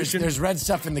hang on. condition. There's red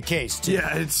stuff in the case, too.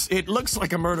 Yeah, it looks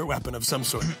like a murder weapon of some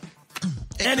sort.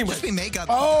 It Anyway. could just be makeup.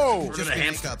 Oh. Just be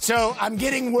makeup. So I'm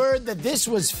getting word that this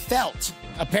was felt.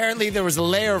 Apparently, there was a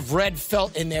layer of red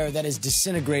felt in there that has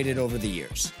disintegrated over the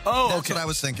years. Oh, That's okay. what I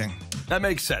was thinking. That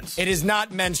makes sense. It is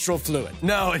not menstrual fluid.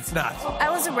 No, it's not. I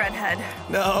was a redhead.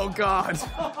 No, God.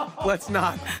 Let's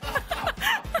not.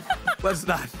 Let's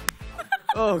not.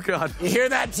 Oh, God. You hear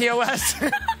that, TOS?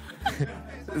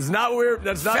 It's not weird.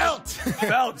 That's not. Felt.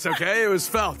 Felt, okay? It was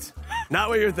felt. Not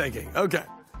what you're thinking. Okay.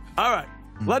 All right.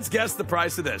 Let's guess the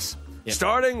price of this.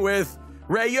 Starting with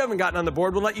Ray, you haven't gotten on the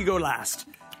board. We'll let you go last.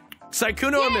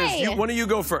 Sykkuno and Miz, Yay. one of you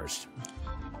go first.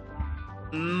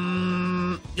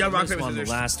 Yeah, rock, Miz paper, won the scissors.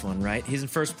 last one, right? He's in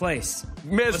first place.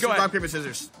 Miz, Let's go do ahead. rock, paper,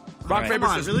 scissors. Rock, Alright. paper, Come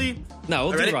on, scissors. really? No,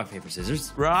 we'll Ready? do rock, paper,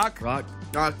 scissors. Rock. Rock,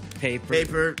 Rock, paper.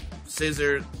 paper,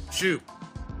 scissors, shoot.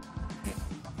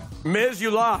 Miz, you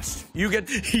lost. You get.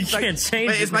 You can't change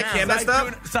Wait, it is my now. cam messed up?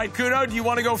 Sykkuno, do you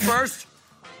want to go first?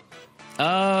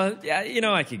 Yeah, you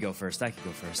know, I could go first. All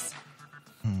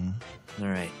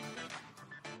right.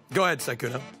 Go ahead,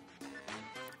 Sykkuno.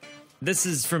 This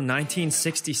is from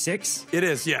 1966. It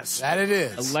is, yes. That it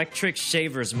is. Electric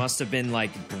shavers must have been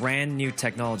like brand new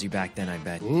technology back then, I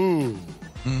bet.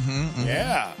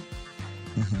 Yeah.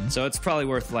 So it's probably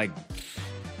worth like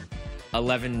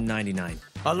 $11.99.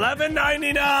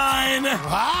 $11.99.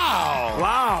 Wow.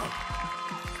 Wow.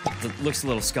 It looks a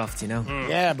little scuffed, you know?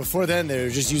 Yeah, before then, they were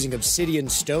just using obsidian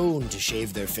stone to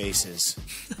shave their faces.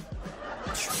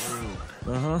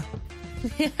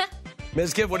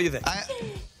 Mizkif, what do you think?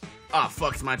 Oh,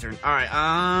 fuck, it's my turn. All right,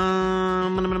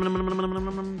 can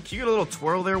you get a little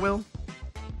twirl there, Will?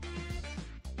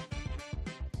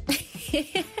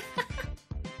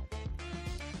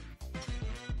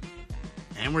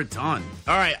 And we're done.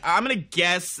 All right, I'm gonna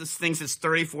guess this thing says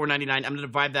 $34.99. I'm gonna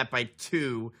divide that by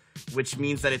 2, which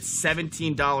means that it's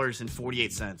 $17.48.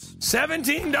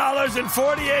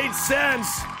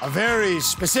 $17.48. A very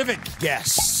specific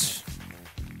guess.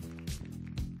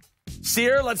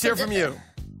 Cyr, let's hear from you.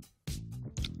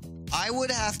 I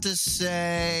would have to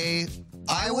say.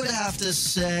 I would have to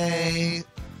say.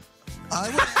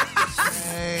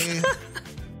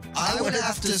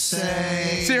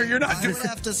 Cyr, you're not I doing would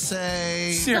have to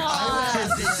say. Cyr,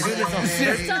 Stop!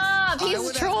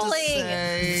 He's trolling.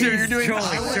 Cyr, you're doing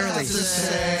I would have to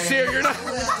say. Cyr, you're not. I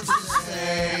would have to say.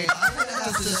 I would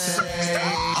have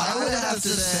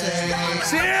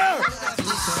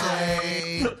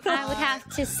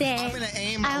to say. I'm going to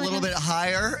aim a little bit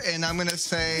higher, and I'm going to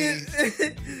say.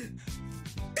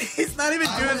 He's not even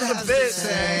doing the bit.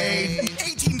 Say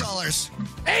 $18.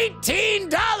 $18!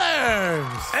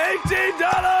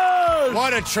 $18!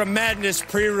 What a tremendous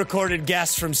pre-recorded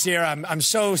guest from Cyr. I'm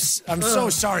so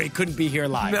sorry he couldn't be here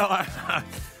live. No,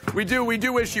 we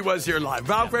do wish he was here live.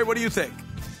 Valkyrae, what do you think?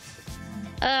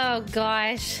 Oh,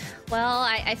 gosh. Well,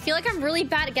 I feel like I'm really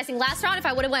bad at guessing. Last round, if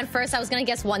I would have went first, I was going to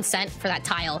guess 1 cent for that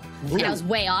tile. And I was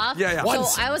way off. Yeah.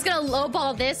 So I was going to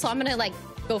lowball this, so I'm going to, like,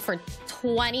 go for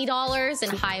 $20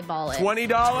 and highball it. $20?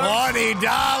 $20!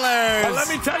 Let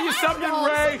me tell you something,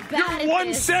 Ray. You're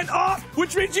 1 cent off,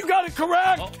 which means you got it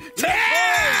correct.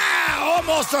 Yeah!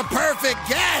 Almost a perfect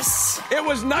guess. It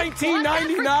was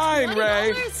 $19.99,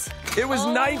 Ray. It was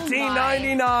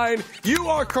 $19.99. You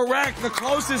are correct. The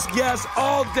closest guess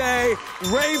all day.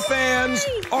 Ray fans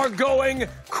are going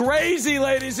crazy,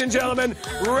 ladies and gentlemen.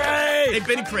 Ray! They've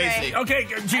been crazy. Okay,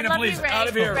 Gina, love please, you, Ray. out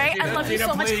of here. Ray, I love you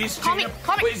so much. Please, Call me.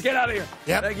 Please get out of here.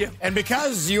 Yep. Thank you. And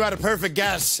because you had a perfect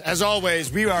guess, as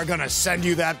always, we are going to send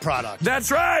you that product.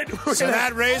 That's right. So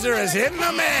that razor is in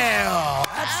the mail.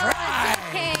 That's right.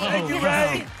 Thank you,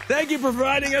 Ray. Thank you for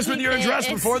providing us with your address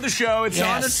before the show. It's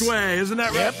on its way. Isn't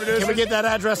that right, producer? Can we get that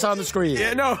address on the screen?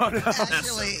 Yeah, no.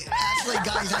 Actually,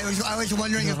 guys, I was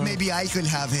wondering if maybe I could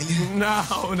have it. No,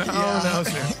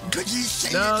 sir. Could you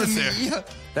say No, it to sir. me?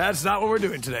 That's not what we're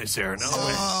doing today, sir. No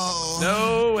way.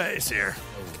 No way, sir.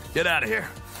 Get out of here.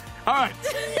 All right,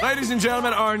 ladies and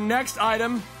gentlemen, our next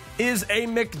item is a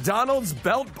McDonald's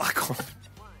belt buckle.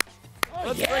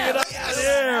 Let's bring it up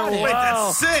here. Wait,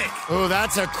 that's sick. Oh,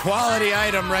 that's a quality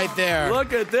item right there.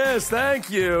 Look at this. Thank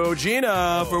you,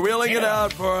 Gina, for wheeling it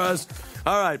out for us.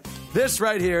 All right, this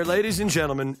right here, ladies and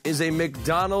gentlemen, is a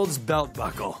McDonald's belt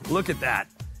buckle. Look at that.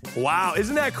 Wow,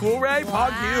 isn't that cool, Ray?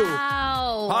 Pog you.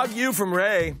 Wow. Pog you from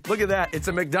Ray. Look at that. It's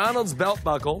a McDonald's belt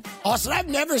buckle. Austin, I've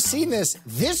never seen this.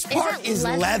 This part it is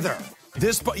leather.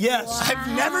 Yes. Wow. I've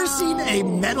never seen a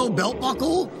metal belt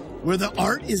buckle where the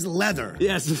art is leather.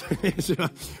 Yes.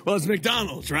 Well, it's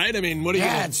McDonald's, right? I mean, what do you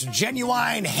Yeah, it's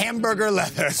genuine hamburger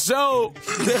leather. So,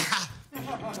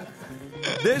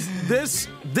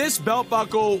 this belt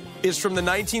buckle is from the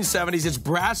 1970s. It's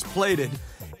brass plated,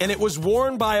 and it was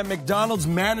worn by a McDonald's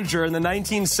manager in the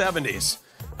 1970s.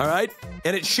 All right?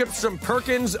 And it ships from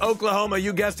Perkins, Oklahoma.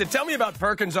 You guessed it. Tell me about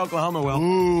Perkins, Oklahoma, Will.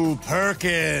 Ooh,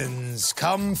 Perkins.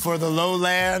 Come for the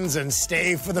lowlands and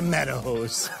stay for the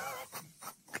meadows.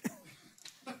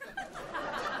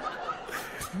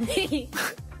 We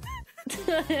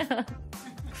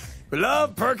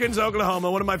love Perkins,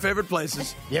 Oklahoma, one of my favorite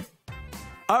places. Yep.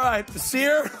 All right,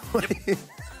 Cyr.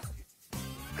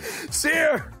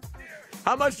 Cyr,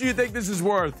 how much do you think this is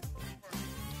worth?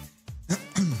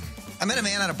 I met a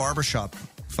man at a barbershop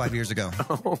 5 years ago.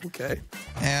 Oh, okay.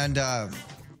 And cut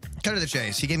to the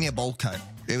chase. He gave me a bowl cut.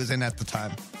 It was in at the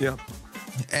time. Yeah.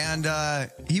 And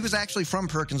he was actually from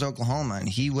Perkins, Oklahoma. And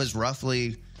he was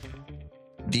roughly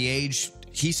the age.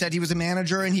 He said he was a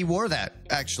manager, and he wore that,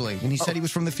 actually. And he said he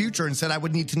was from the future and said I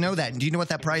would need to know that. And do you know what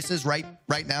that price is right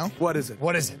now? What is it?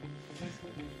 What is it?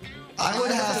 I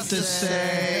would have to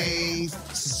say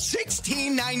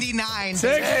 $16.99.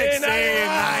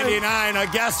 $16.99, a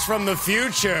guest from the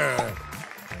future.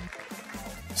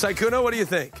 Sykkuno, what do you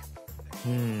think?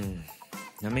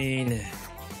 I mean,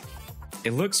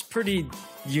 it looks pretty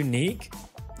unique.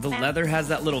 The leather has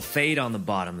that little fade on the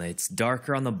bottom. It's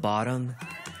darker on the bottom.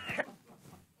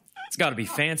 It's got to be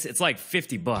fancy. It's like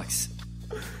 $50.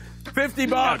 $50.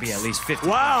 Got to be at least $50.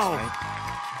 Wow.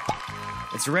 Right?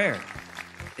 It's rare.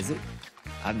 Is it?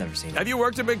 I've never seen it. Have you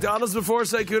worked at McDonald's before,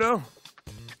 Sykkuno?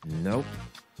 Nope.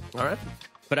 All right.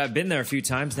 But I've been there a few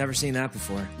times. Never seen that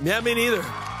before. Yeah, me neither.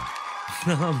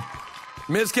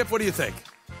 Mizkif, what do you think?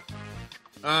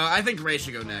 I think Ray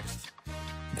should go next.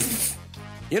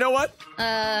 You know what?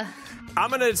 I'm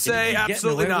going to say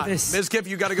absolutely not. Mizkif,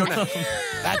 you got to go next.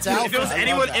 That's Alpha. If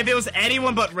it was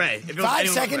anyone but Ray. If it was 5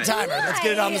 anyone second but Ray. timer. Let's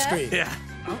get it on the screen. Yeah.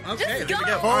 Okay, here we go.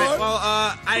 go. All right, well,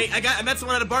 I met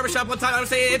someone at a barbershop one time. I would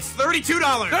say it's $32.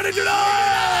 $32!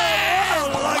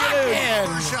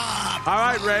 All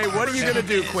right, Ray, what are you going to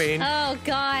do, Queen? Oh,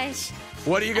 gosh.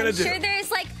 What are you going to do? Sure,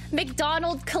 there's like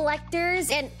McDonald's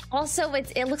collectors, and also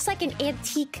it looks like an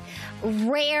antique,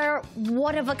 rare,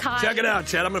 one of a kind. Check it out,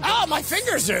 Chad. I'm going to Oh, my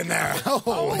fingers are in there.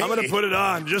 Oh, I'm going to put it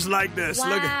on just like this.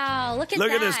 Wow, look at Look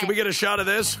that. at this. Can we get a shot of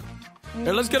this?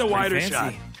 Here, let's get a wider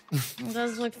shot. It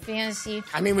does look fancy.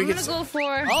 I mean, we I'm could gonna go for.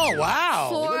 Oh, wow.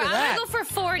 For, Look at that. I'm gonna go for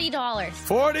 $40.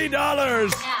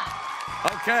 $40.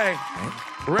 Yeah. Okay.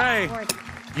 Ray,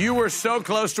 You were so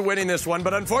close to winning this one,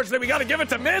 but unfortunately, we got to give it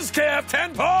to Mizkif.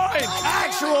 10 points.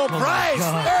 Actual price,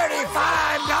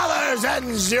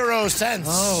 $35.00.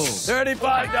 Oh.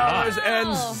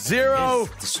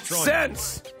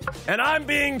 $35.00. And I'm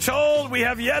being told we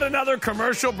have yet another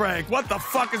commercial break. What the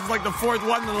fuck is like the fourth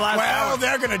one in the last hour? Well,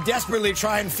 they're going to desperately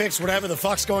try and fix whatever the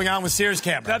fuck's going on with Cyr's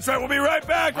camera. That's right. We'll be right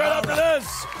back right after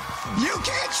this. You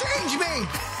can't change me!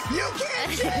 You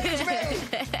can't change me!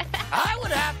 I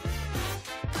would have.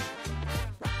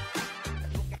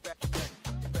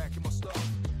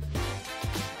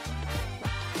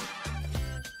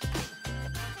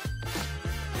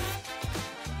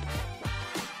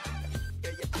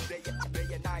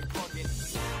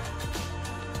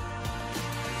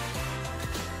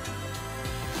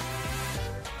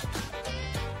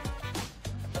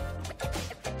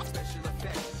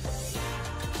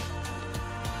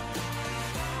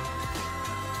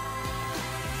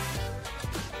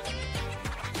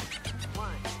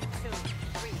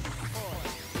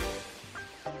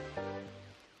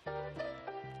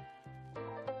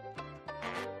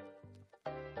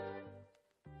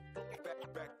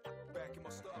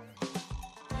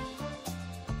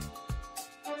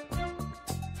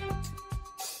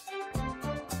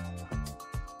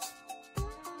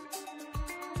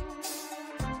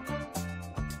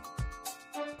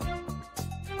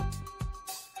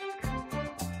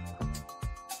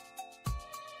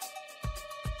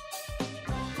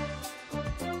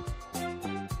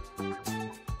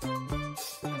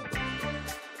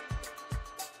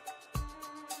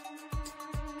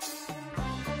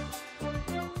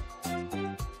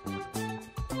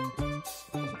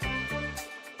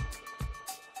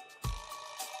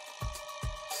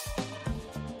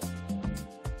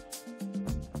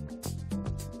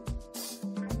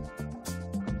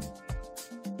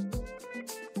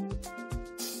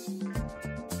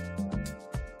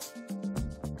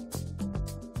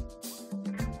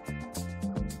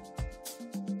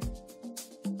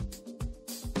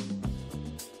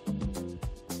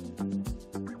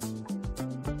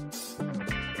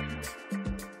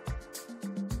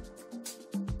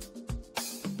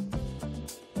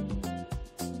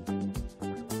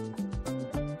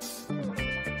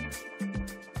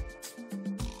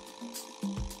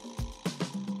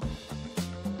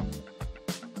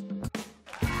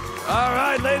 All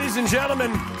right, ladies and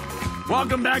gentlemen,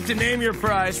 welcome back to Name Your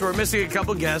Price. We're missing a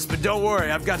couple guests, but don't worry,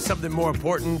 I've got something more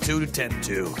important to tend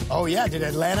to. Oh, yeah. Did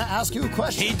Atlanta ask you a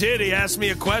question? He did. He asked me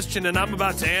a question, and I'm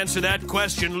about to answer that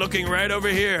question looking right over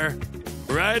here,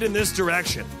 right in this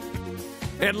direction.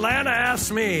 Atlanta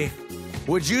asked me,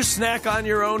 would you snack on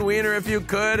your own wiener if you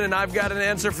could? And I've got an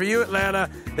answer for you, Atlanta.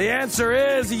 The answer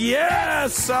is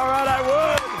yes. All right, I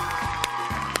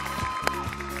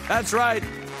would. That's right.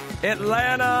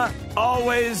 Atlanta,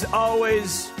 always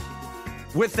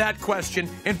with that question.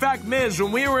 In fact, Miz,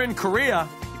 when we were in Korea,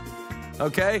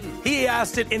 okay, he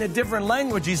asked it in a different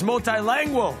language. He's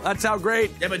multilingual. That's how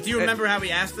great. Yeah, but do you remember how he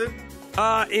asked it?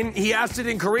 He asked it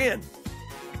in Korean.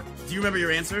 Do you remember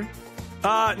your answer?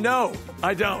 No,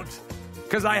 I don't.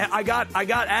 Because I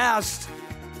got asked,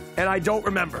 and I don't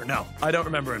remember. No, I don't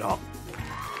remember at all.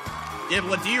 Yeah, but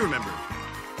what do you remember?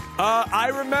 I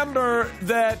remember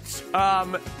that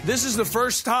this is the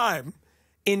first time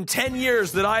in 10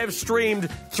 years that I have streamed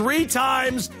 3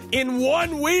 times in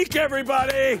 1 week,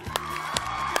 everybody.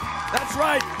 That's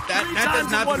right. That does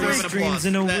not deserve an applause.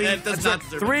 In a week. That does not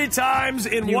deserve 3 times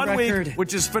in New 1 record. week,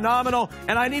 which is phenomenal.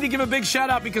 And I need to give a big shout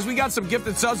out because we got some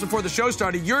gifted subs before the show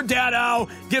started. Your dad, Al,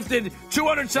 gifted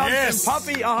 200 subs, Yes. and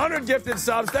Puffy, 100 gifted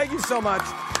subs. Thank you so much.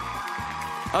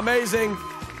 Amazing.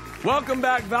 Welcome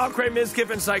back, Valkyrae,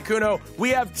 Mizkif, and Sykkuno. We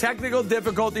have technical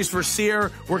difficulties for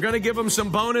Cyr. We're going to give him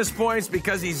some bonus points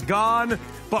because he's gone,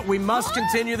 but we must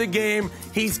continue the game.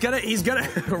 He's gonna.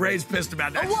 Ray's pissed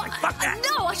about that. She's like, fuck that.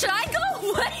 No, should I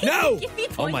go? What? No. Give me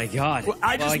Oh points. my God. Well,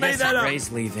 I just made guess that up.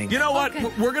 Ray's leaving. You know what?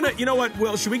 Okay. We're gonna. You know what?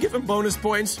 Will, should we give him bonus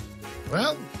points,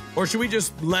 Well, or should we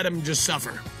just let him just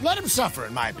suffer? let him suffer,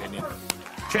 in my opinion.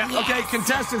 Okay,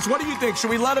 contestants, what do you think? Should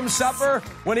we let him suffer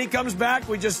when he comes back?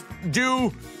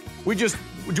 Do we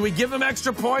give him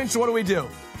extra points, or what do we do?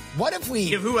 What if we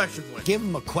Give who extra points? give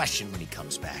him a question when he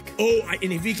comes back? Oh,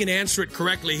 and if he can answer it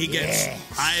correctly, he gets. Yes.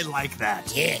 I like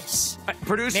that. Yes.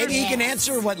 Producer? Maybe he can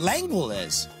answer what langual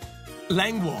is.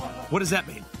 Lingual. What does that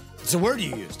mean? It's a word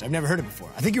you used. I've never heard it before.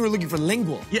 I think you were looking for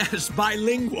lingual. Yes,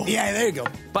 bilingual. Yeah, there you go.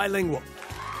 Bilingual.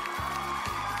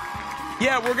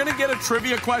 Yeah, we're going to get a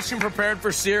trivia question prepared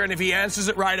for Cyr, and if he answers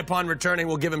it right upon returning,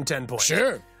 we'll give him 10 points.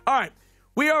 Sure. All right.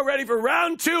 We are ready for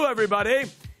round 2, everybody.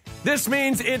 This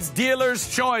means it's dealer's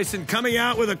choice, and coming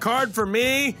out with a card for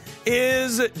me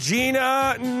is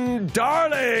Gina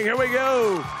Darling. Here we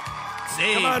go.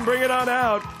 Save. Come on, bring it on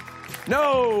out.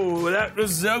 No, that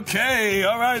was okay.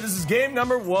 All right, this is game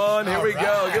number 1. Here we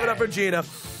go. Give it up for Gina.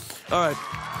 All right.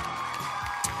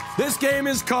 This game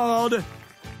is called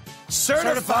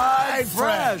Certified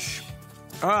Fresh.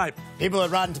 All right. People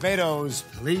at Rotten Tomatoes,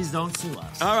 please don't sue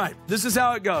us. All right, this is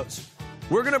how it goes.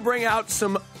 We're going to bring out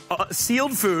some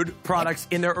sealed food products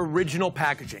in their original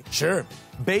packaging. Sure.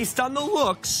 Based on the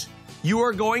looks, you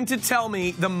are going to tell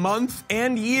me the month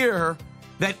and year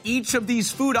that each of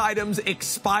these food items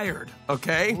expired,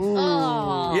 okay?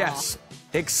 Oh. Yes,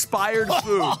 expired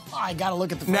food. I got to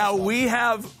look at the Now, one. we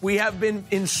have been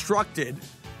instructed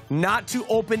not to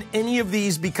open any of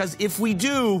these because if we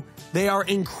do, they are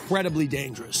incredibly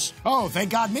dangerous. Oh,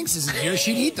 thank God Minx isn't here.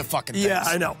 She'd eat the fucking things. Yeah,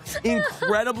 I know.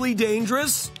 Incredibly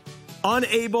dangerous,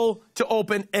 unable to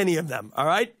open any of them, all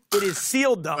right? It is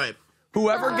sealed, though. Right.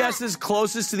 Whoever guesses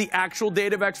closest to the actual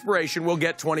date of expiration will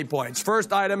get 20 points.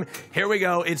 First item, here we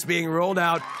go. It's being rolled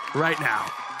out right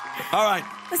now. All right.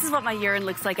 This is what my urine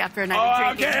looks like after a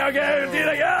night of drinking. Okay.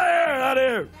 Tina, get out of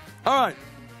here. All right.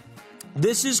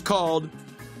 This is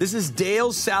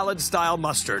Dale's salad style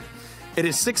mustard. It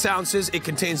is 6 ounces. It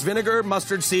contains vinegar,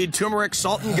 mustard seed, turmeric,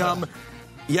 salt, and gum.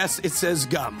 Yes, it says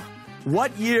gum.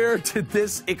 What year did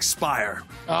this expire?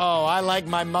 Oh, I like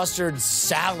my mustard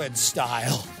salad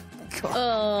style.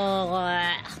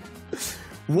 Oh.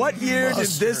 What year did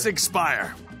this Mustard.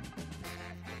 expire?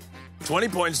 20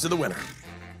 points to the winner.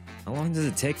 How long does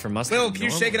it take for mustard? Will, can you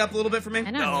shake it up a little bit for me? I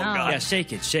don't know. God. Yeah,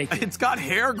 shake it, shake it. It's got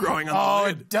hair growing on Oh, the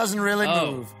lid. it doesn't really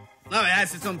move. Oh, it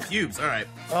has its own pubes. All right.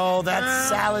 Oh, that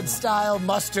salad style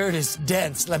mustard is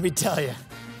dense, let me tell you.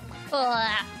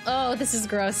 Oh, this is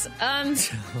gross.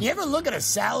 You ever look at a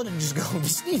salad and just go,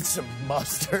 this needs some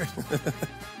mustard?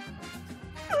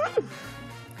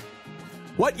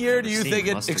 What year do you Seen think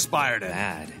it mustard expired in?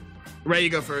 Bad. Ray, you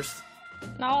go first.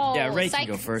 No. Yeah, Ray can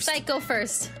go first. Psych, go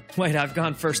first. Wait, I've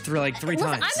gone first through like 3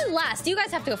 Listen, times. I'm in last. You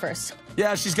guys have to go first.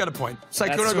 Yeah, she's got a point. That's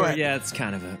Sykkuno, sort go of- ahead. Yeah, it's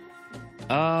kind of it.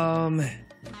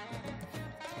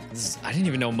 I didn't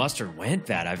even know mustard went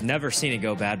bad. I've never seen it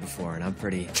go bad before, and I'm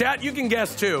pretty. Chat, you can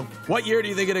guess too. What year do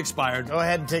you think it expired? Go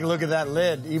ahead and take a look at that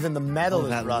lid. Even the metal Oh, is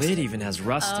that rusted. lid even has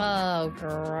rust on it. Oh,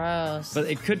 gross. But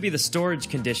it could be the storage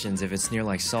conditions if it's near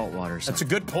like salt water. Or That's something. a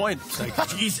good point.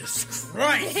 Jesus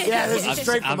Christ. Yeah, this is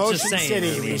straight from I'm just Ocean saying, City.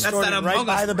 I mean- We That's stored that it right Among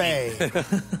by Us the bay.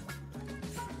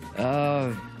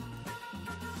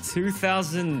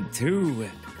 2002.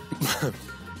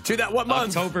 To that, what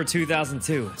month? October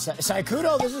 2002.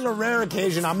 Sykkuno, this is a rare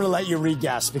occasion. I'm going to let you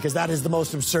re-guess because that is the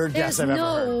most absurd There's guess I've ever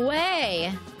heard. no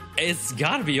way. It's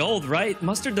got to be old, right?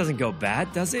 Mustard doesn't go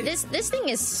bad, does it? This thing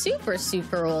is super,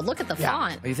 super old. Look at the Yeah.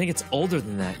 font. Oh, you think it's older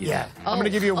than that? You Yeah, think? I'm going to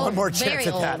give you one more very chance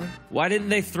at that. old. Why didn't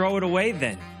they throw it away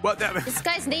then? What that? This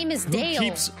guy's name is Who Dale.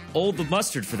 keeps old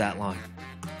mustard for that long?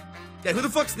 Yeah, who the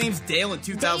fuck's name's Dale in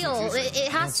 2002? Dale.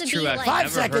 It has to true, be I've like. 5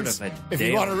 Never heard seconds of a if you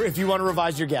Dale. want to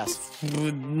revise your guess.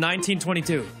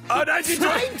 1922. Oh,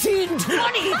 1920.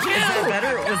 1922!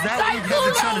 Better? Was that what you guys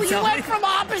were trying to you tell went me? from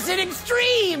opposite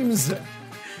extremes!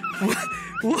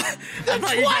 What? The I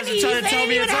thought you guys were 20s, trying to they tell didn't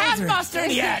me even it's have older.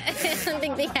 mustard yet! I don't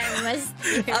think they have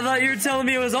mustard. I thought you were telling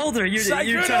me it was older. You're trying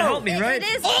to help me, right? It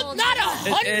is Oh, old. not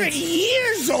 100 It's-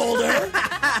 years older!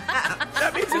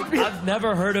 That means it'd be. I've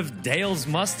never heard of Dale's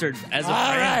mustard as a All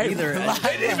brand right. either. They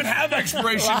didn't even have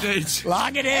expiration dates.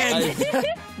 Lock it in!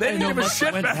 They didn't know give a mustard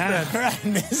shit went back bad. then. Right,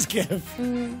 Mizkif.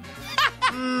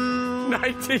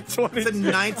 1920. It's in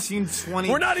 1920.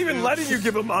 We're not even letting you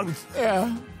give a month.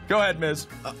 Yeah. Go ahead, Miz.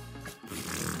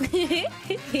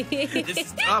 This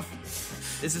is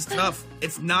tough. This is tough.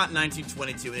 It's not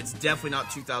 1922. It's definitely not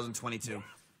 2022.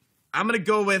 I'm gonna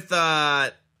go with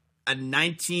a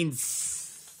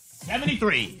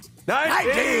 1973.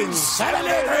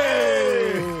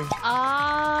 1973.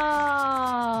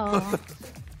 Oh.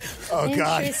 Oh,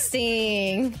 God.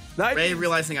 Interesting. Ray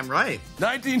realizing I'm right.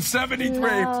 1973.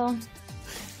 No.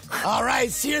 All right,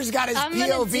 Sears got his I'm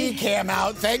gonna POV do- cam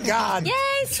out. Thank God. Yay,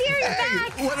 Siri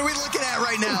back. What are we looking at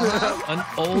right now? An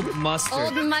old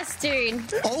mustard. Old mustard.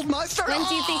 Old mustard? When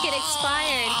do you think it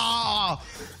expired?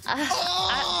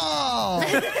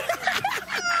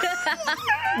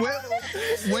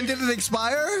 When did it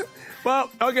expire? Well,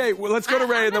 okay, well, let's go to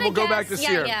Ray and then I'm we'll go gonna back to guess-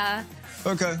 Sear. Yeah.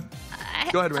 Okay.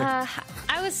 Go ahead, Ray.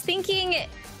 I was thinking it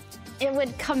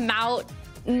would come out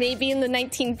maybe in the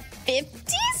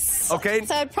 1950s. Okay.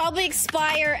 So it'd probably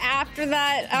expire after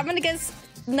that. I'm gonna guess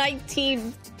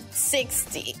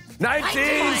 1960.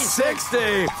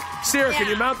 1960. Sear, can Yeah.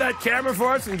 you mount that camera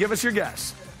for us and give us your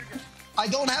guess? I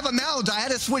don't have a mount. I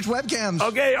had to switch webcams.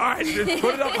 Okay, all right. Just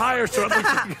put it up higher so it looks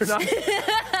like you're not.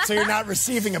 So you're not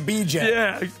receiving a BJ.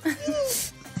 Yeah.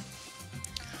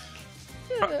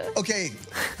 Okay,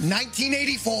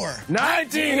 1984.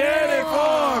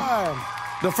 1984.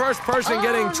 The first person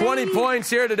getting 20 points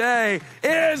here today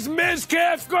is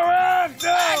Mizkif Cyr.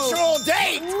 Actual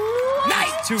date,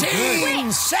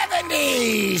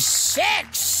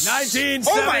 1976. 1976.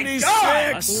 Oh my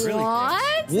God. That's really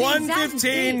What?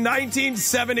 115,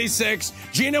 1976.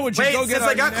 Gina, would you Wait, go get since our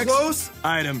I got next close.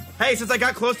 item? Hey, since I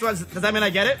got close, does that mean I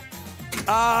get it?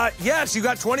 Yes, you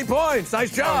got 20 points.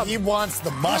 Nice Oh, job. he wants the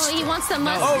Oh, mustard. he wants the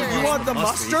mustard. Oh, you want the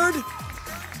mustard?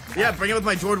 Yeah, bring it with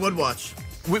my Jordan Wood watch.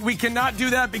 We cannot do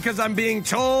that because I'm being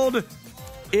told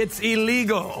it's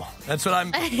illegal. That's what I'm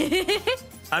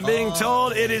being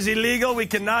told it is illegal. We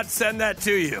cannot send that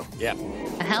to you. Yep.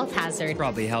 A health hazard.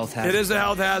 Probably health hazard. It is a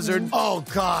health hazard. Oh,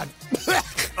 God.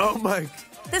 Oh, my.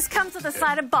 This comes with a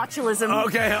side of botulism.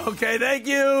 Okay. Thank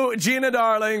you, Gina,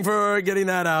 darling, for getting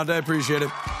that out. I appreciate it.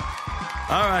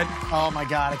 All right. Oh, my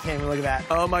God. I can't even look at that.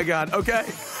 Oh, my God. Okay.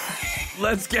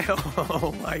 Let's go.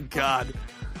 Oh, my God.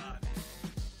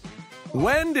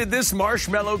 When did this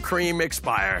marshmallow cream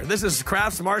expire? This is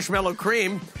Kraft's marshmallow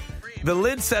cream. The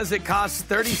lid says it costs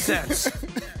 30 cents.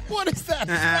 What is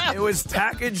that? It was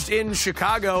packaged in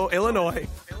Chicago, Illinois.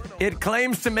 It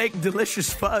claims to make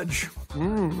delicious fudge.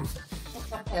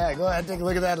 Yeah, go ahead, take a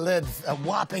look at that lid. A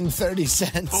whopping 30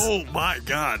 cents. Oh, my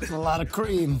God. A lot of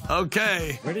cream.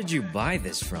 Okay. Where did you buy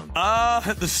this from?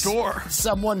 At the store.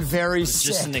 Someone very It's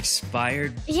just an sick.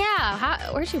 expired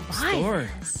Yeah, where'd you buy store.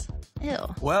 this? Ew.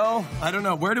 Well, I don't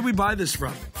know. Where did we buy this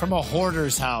from? From a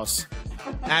hoarder's house.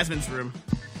 Asmon's room.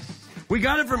 We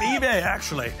got it from eBay,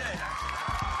 actually.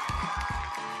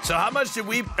 So how much did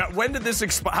we, when did this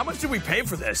expire? How much did we pay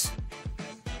for this?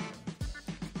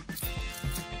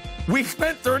 We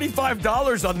spent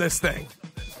 $35 on this thing.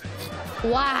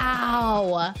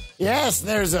 Wow. Yes,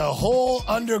 there's a whole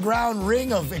underground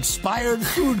ring of expired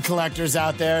food collectors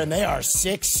out there, and they are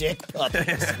sick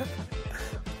puppies.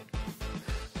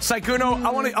 Sykkuno,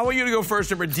 I want you to go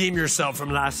first and redeem yourself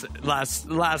from last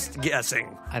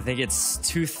guessing. I think it's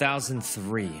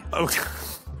 2003. Okay.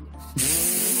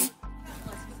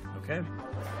 Okay.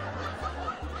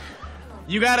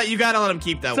 You gotta let him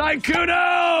keep that one.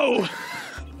 Sykkuno!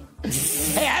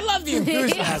 Hey, I love the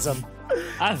enthusiasm.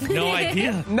 I have no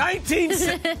idea.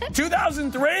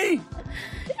 2003?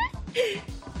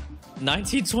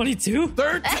 1922?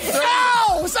 13?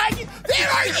 No! There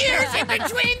are years in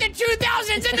between the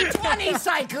 2000s and the 20s,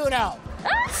 Sykkuno!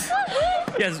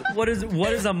 Yes, what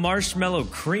is a marshmallow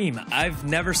cream? I've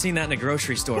never seen that in a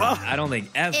grocery store. Well, I don't think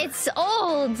ever. It's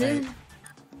old.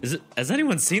 Has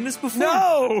anyone seen this before?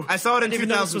 No! I saw it I in didn't even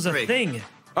know this was a 2003. thing.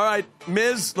 All right,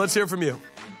 Miz, let's hear from you.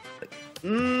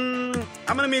 I'm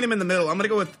gonna meet him in the middle. I'm gonna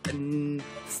go with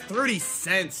 30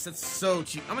 cents. That's so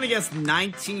cheap. I'm gonna guess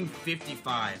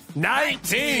 1955.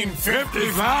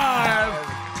 1955!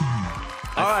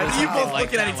 All right, You I both like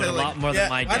looking that at each one other a lot more than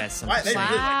my guess. Why, they really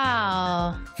like-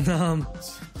 Wow.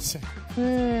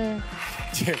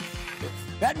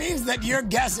 That means that you're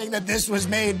guessing that this was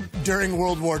made during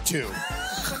World War II.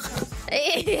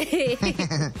 Is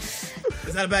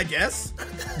that a bad guess?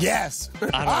 Yes. I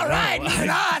don't All know. right, moving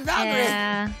on, Valkyrae.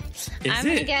 Yeah. Is I'm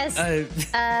gonna it? guess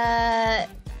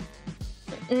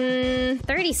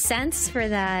 30 cents for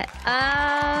that.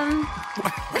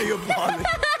 Why are you applauding?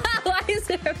 Why is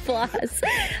there applause?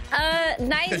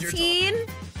 19.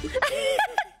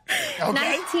 Okay.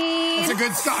 19. That's a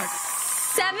good start.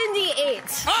 78.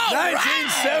 All right.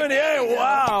 1978,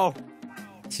 wow.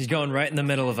 She's going right in the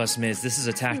middle of us, Miz. This is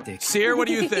a tactic. Seer, what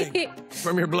do you think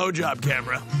from your blowjob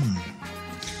camera?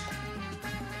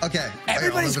 Okay.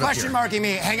 Everybody's I'll look it up question here. marking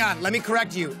me. Hang on, let me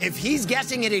correct you. If he's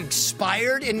guessing it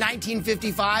expired in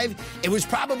 1955, it was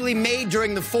probably made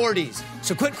during the 40s.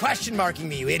 So quit question marking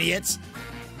me, you idiots.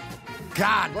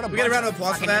 God, what a We get a bunch round of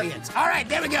applause for fucking that? idiots. All right,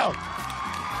 there we go.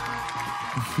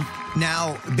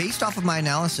 Now, based off of my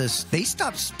analysis, they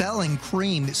stopped spelling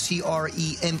cream,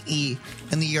 C-R-E-M-E,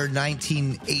 in the year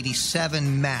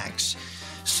 1987 max.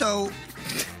 So,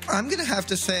 I'm going to have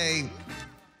to say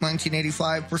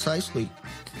 1985 precisely.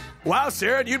 Wow,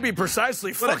 Sarah, you'd be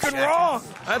precisely What a fucking jackass. wrong.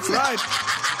 That's right.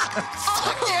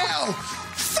 Fuck you!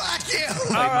 Fuck you!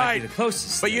 All Might right. be the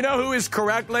closest. But you know who is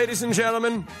correct, ladies and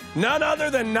gentlemen? None other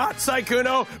than not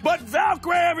Sykkuno, but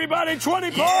Valkyrae, everybody,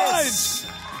 20 points!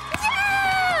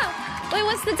 Yeah! Wait,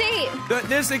 what's the date?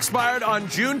 This expired on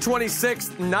June 26,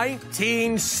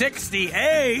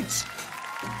 1968.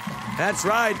 That's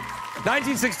right.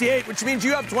 1968, which means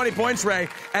you have 20 points, Ray,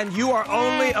 and you are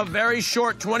only a very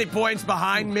short 20 points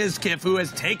behind Mizkif, who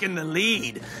has taken the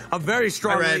lead. A very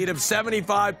strong lead of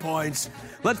 75 points.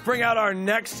 Let's bring out our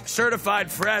next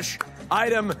certified fresh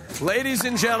item. Ladies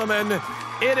and gentlemen,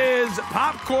 it is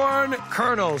popcorn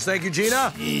kernels. Thank you,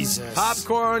 Gina. Jesus.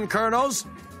 Popcorn kernels.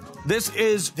 This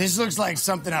looks like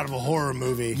something out of a horror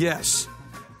movie. Yes.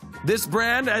 This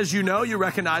brand, as you know, you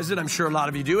recognize it, I'm sure a lot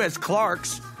of you do, as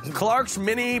Clark's. Clark's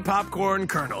mini popcorn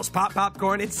kernels.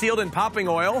 Popcorn. It's sealed in popping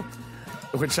oil,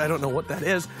 which I don't know what that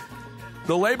is.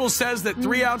 The label says that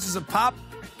 3 ounces pop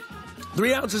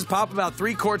about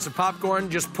 3 quarts of popcorn.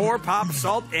 Just pour, pop,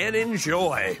 salt, and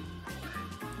enjoy.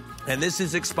 And this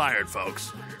is expired, folks.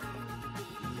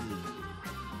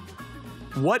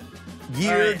 What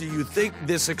year do you think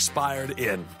this expired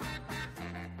in?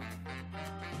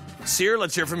 Cyr,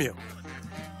 let's hear from you.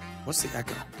 What's the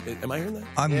echo? Am I hearing that?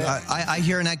 I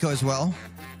hear an echo as well.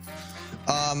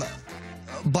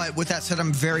 But with that said,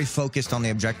 I'm very focused on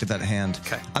the objective at hand.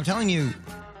 Okay. I'm telling you,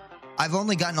 I've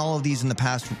only gotten all of these in the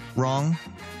past wrong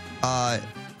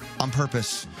on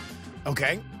purpose.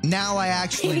 Okay. Now I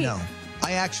actually know.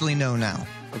 I actually know now.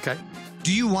 Okay.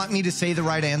 Do you want me to say the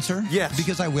right answer? Yes.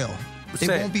 Because I will.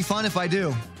 Say It won't be fun if I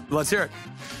do. Let's hear it.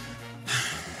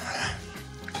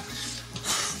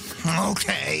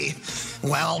 Okay.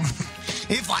 Well,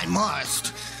 if I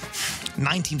must.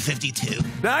 1952.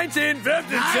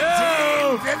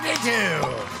 1952!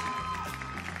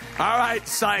 1952. All right,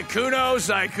 Sykkuno.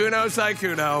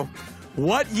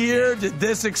 What year did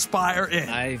this expire in?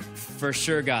 I for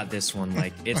sure got this one.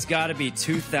 Like, it's got to be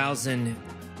 2000.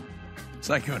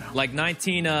 Sykkuno. Like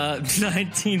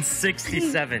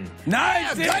 1967.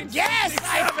 Nice! Good guess!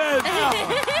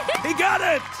 He got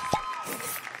it!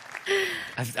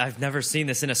 I've never seen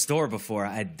this in a store before.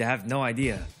 I have no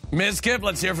idea. Mizkif,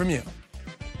 let's hear from you.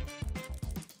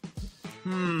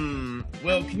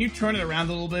 Well, can you turn it around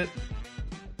a little bit?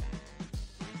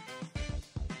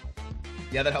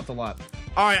 Yeah, that helped a lot.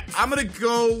 All right, I'm gonna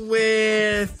go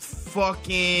with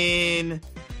fucking.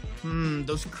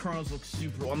 Those kernels look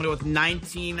super old. I'm gonna go with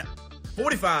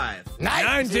 1945.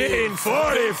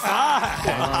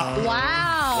 1945.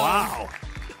 Wow.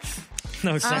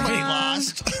 No, somebody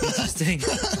Lost. interesting.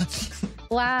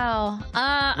 Wow. Ray,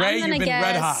 I'm gonna you've been guess.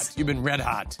 red hot. You've been red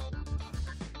hot.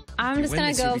 I'm just When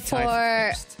gonna does he go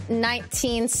retire for first?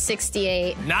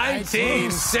 1968.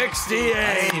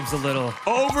 1968. Seems a little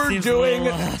Overdoing seems a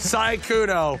little,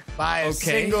 Sykkuno. By a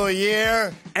single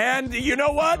year. And you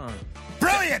know what?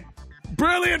 Brilliant.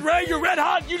 Brilliant, Ray. You're red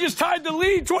hot. You just tied the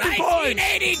lead. 20 points.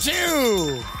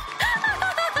 1982.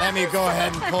 Let me go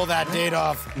ahead and pull that date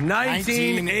off.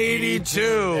 1982.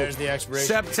 There's the expiration.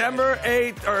 September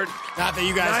 8th, or Not that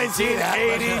you guys can see that.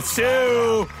 but that's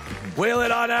 1982. Wheel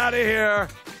it on out of here.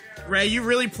 Ray, you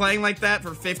really playing like that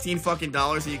for $15 fucking?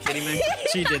 Are you kidding me?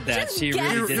 She did that. She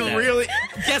guess. really did You're that. really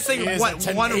guessing He is what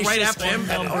a one right tenacious after him?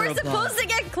 competitor. We're supposed to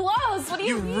get close. What do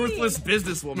you You mean? ruthless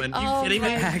businesswoman. You Oh kidding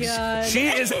me? my God. She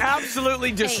is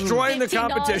absolutely destroying the $15,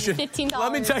 competition. $15.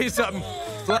 Let me tell you something.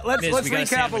 Let's Miz, we gotta recap a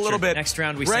sandwich little her. bit. Next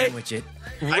round, we Ray- sandwich it.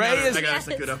 I got Ray it, is I got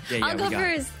it, Sykkuno. Yeah, I'll we go got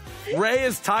it. first. Ray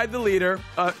has tied the leader,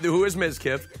 who is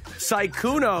Mizkif.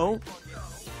 Sykkuno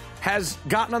has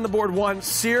gotten on the board 1.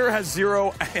 Cyr has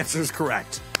 0 answers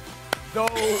correct. No,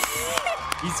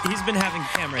 He's been having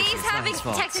camera issues. He's It's not having his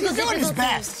fault. technical He's doing his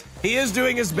difficulties. best. he is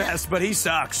doing his best, but he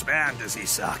sucks. Man, does he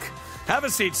suck. Have a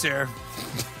seat, Cyr.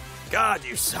 God,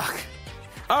 you suck.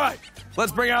 All right,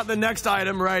 let's bring out the next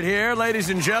item right here, ladies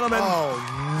and gentlemen. Oh,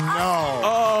 no.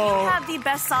 Oh, have the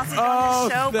best sausage on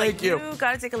the show, thank but you.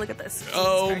 gotta take a look at this.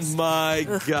 oh Jesus Christ. my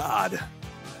God.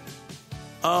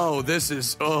 Oh, this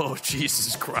is, oh,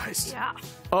 Jesus Christ. Yeah.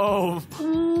 Oh,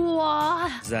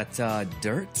 What? Is that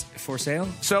dirt for sale?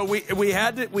 so we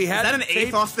had to, Is that an tape-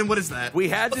 eighth, Austin? What is that? We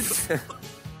had to,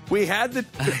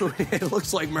 it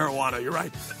looks like marijuana, you're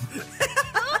right.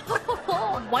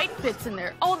 Oh, white bits in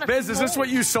there. Oh, that's Biz, is this what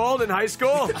you sold in high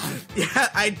school? Yeah,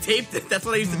 I taped it. That's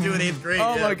what I used to do in 8th grade.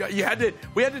 Oh yeah. my God,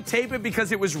 we had to tape it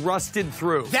because it was rusted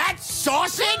through. That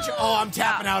sausage? Oh, I'm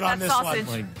tapping out on that this sausage.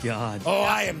 Oh my God. one. Oh,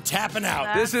 I am tapping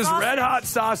out. This is sausage. Red Hot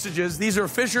sausages. These are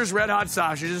Fisher's Red Hot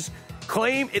sausages.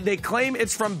 They claim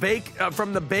it's from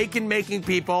the bacon making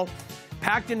people,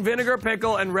 packed in vinegar,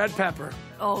 pickle, and red pepper.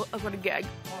 Oh, I'm gonna gag.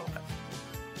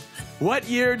 What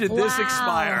year did this Wow.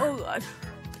 expire? Oh, God.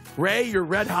 Ray, you're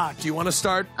red hot. Do you want to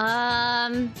start?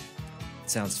 Sounds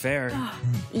fair.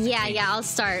 Yeah, I'll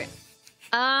start.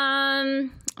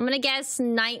 I'm gonna guess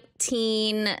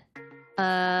 19.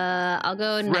 I'll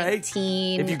go Ray,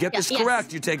 19. if you get this Yes.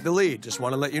 correct, you take the lead. Just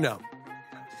want to let you know.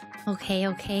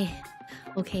 Okay.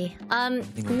 Okay.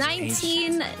 it looks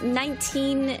 19.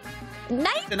 The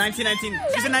 1919.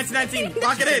 She's in 1919.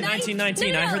 Lock it in.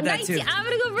 1919. I heard that too. I'm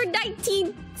gonna go for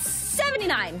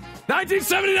 1979.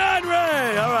 1979,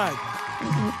 Ray. All right.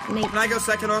 Can I go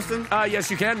second, Austin? Yes,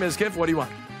 you can, Mizkif. What do you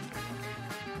want?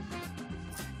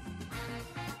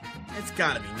 It's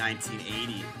gotta be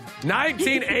 1980.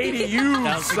 1980, you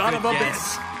That was a son good of a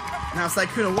guess. bitch. Now,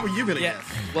 Sykkuno, what were you gonna Yeah. guess?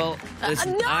 Well,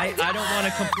 listen, No, I no. don't want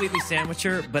to completely sandwich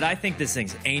her, but I think this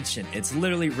thing's ancient. It's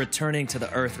literally returning to the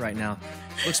earth right now.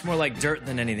 Looks more like dirt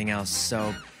than anything else.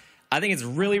 So I think it's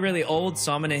really, really old.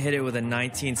 So I'm going to hit it with a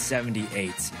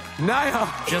 1978.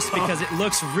 Now, Just because it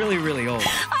looks really, really old.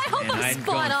 I hope And I'm I'm spot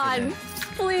going on.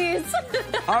 for Please.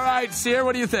 all right, Cyr,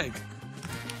 what do you think?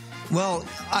 Well,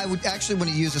 I would actually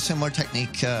want to use a similar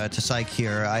technique to Psych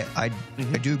here. I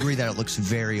do agree that it looks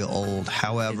very old.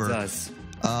 However, It does.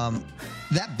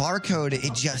 that barcode,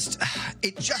 it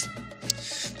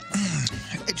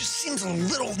just seems a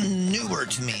little newer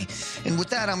to me. And with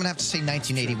that, I'm gonna have to say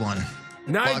 1981.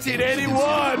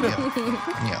 1981.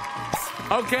 Yeah.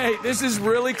 Okay, this is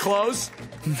really close.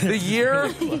 The year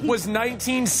was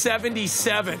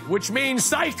 1977, which means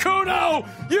Sykkuno,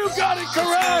 you got it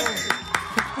correct.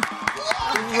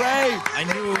 Ray, I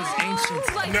knew it was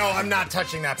ancient. No, I'm not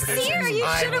touching that producer. Cyr, you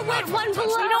I should have will not went one touch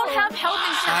below. that. We don't have health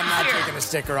I'm not insurance taking here. a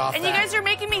sticker off And you that. guys are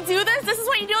making me do this? This is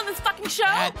what you do on this fucking show?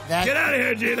 That, get out of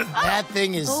here, Gina. that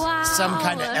thing is Wow. some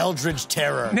kind of eldritch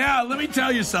terror. Now, let me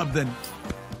tell you something.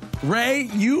 Ray,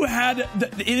 you had,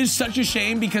 it is such a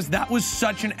shame because that was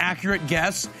such an accurate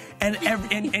guess. And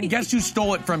guess who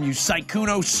stole it from you?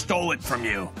 Sykkuno stole it from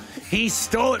you. He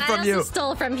stole it I from also you.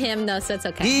 stole from him, though, so it's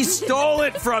okay. He stole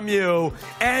it from you.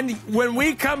 And when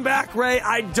we come back, Ray,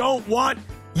 I don't want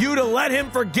you to let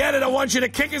him forget it. I want you to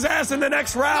kick his ass in the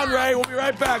next round, Ray. We'll be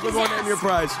right back with one Name Your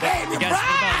Prize. You guys, what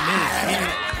about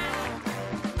Miz?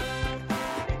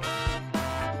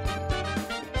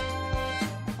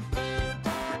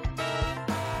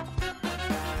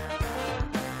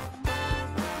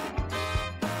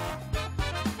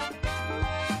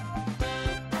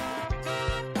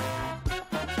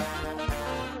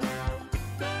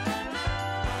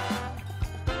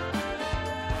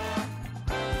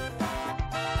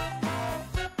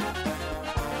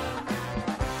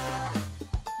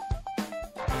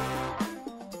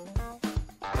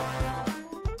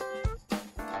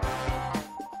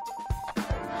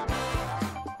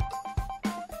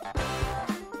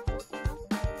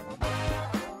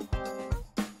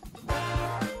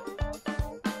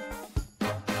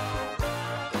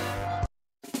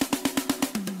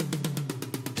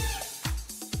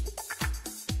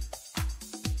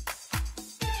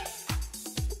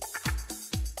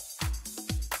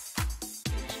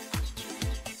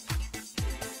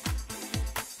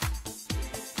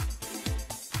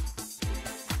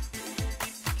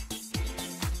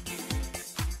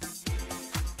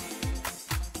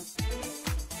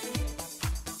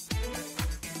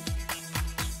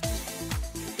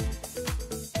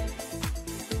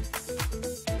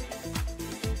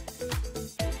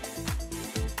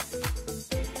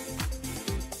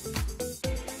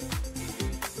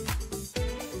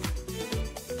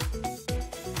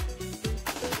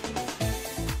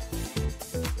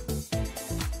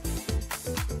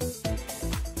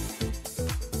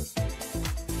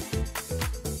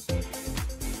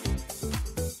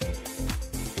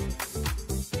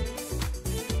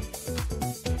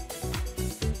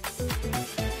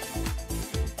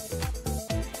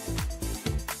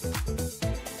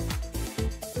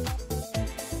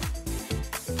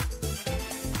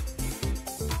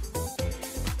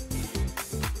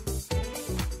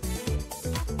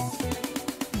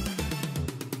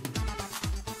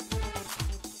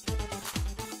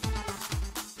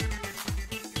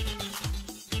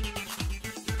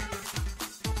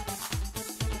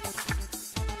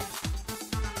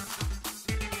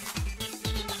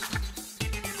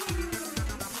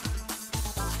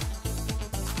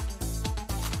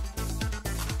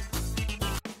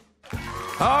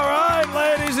 All right,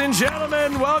 ladies and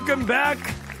gentlemen, welcome back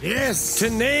Yes. to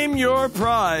Name Your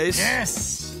Prize.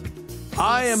 Yes.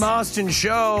 I am Austin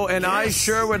Show, and I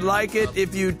sure would like it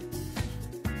if you...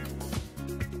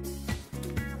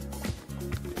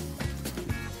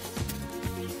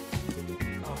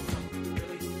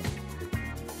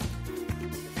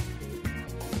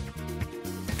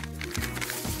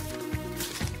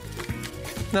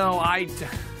 No,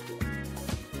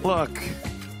 Look.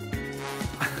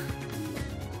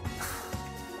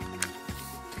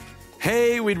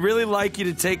 Hey, we'd really like you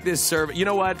to take this survey. You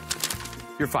know what?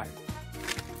 You're fired.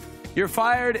 You're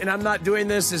fired, and I'm not doing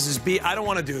this. This is I don't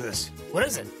want to do this. What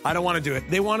is it? I don't want to do it.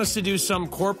 They want us to do some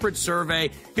corporate survey.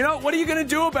 You know, what are you going to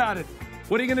do about it?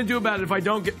 What are you going to do about it if I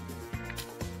don't get...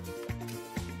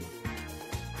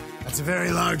 That's a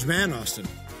very large man, Austin.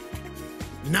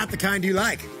 Not the kind you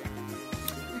like.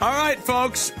 All right,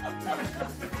 folks.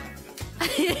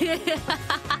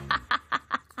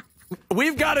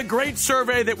 We've got a great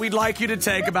survey that we'd like you to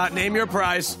take about Name Your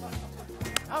Price.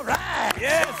 All right.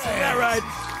 Yes, is that right?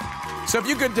 So if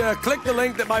you could click the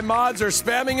link that my mods are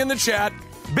spamming in the chat,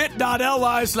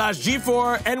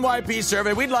 bit.ly/G4NYP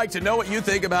survey. We'd like to know what you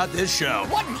think about this show.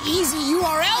 What an easy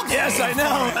URL. Yes, I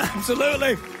know.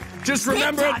 Absolutely. Just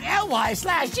remember it.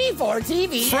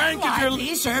 bit.ly/G4TV Frank,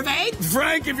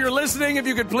 if you're listening, if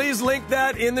you could please link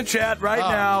that in the chat right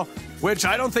now, which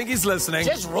I don't think he's listening.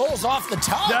 Just rolls off the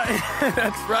tongue.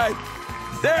 That's right.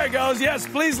 There it goes. Yes,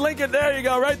 please link it. There you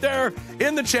go. Right there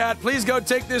in the chat. Please go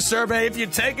take this survey. If you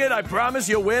take it, I promise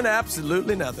you'll win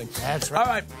absolutely nothing. That's right. All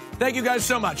right. Thank you guys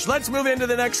so much. Let's move into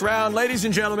the next round. Ladies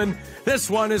and gentlemen, this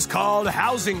one is called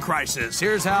Housing Crisis.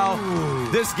 Here's how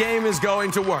this game is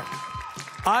going to work.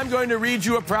 I'm going to read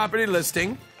you a property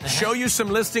listing, show you some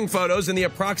listing photos and the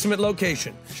approximate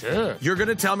location. Sure. You're going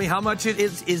to tell me how much it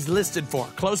is listed for.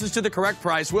 Closest to the correct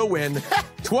price will win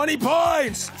 20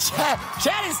 points.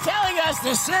 Chad is telling us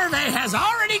the survey has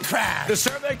already crashed. The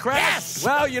survey crashed? Yes.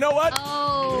 Well, you know what?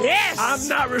 Oh. Yes. I'm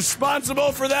not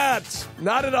responsible for that.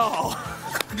 Not at all.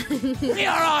 We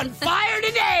are on fire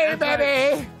today,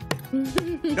 baby.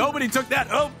 Nobody took that.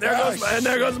 Oh,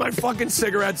 there goes my fucking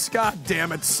cigarettes. God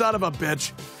damn it, son of a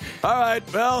bitch. All right,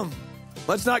 well,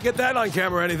 let's not get that on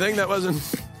camera or anything. That wasn't...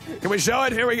 Can we show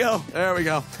it? Here we go. There we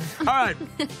go. All right,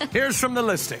 here's from the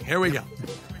listing. Here we go.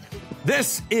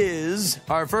 This is,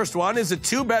 our first one, is a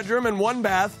 2-bedroom and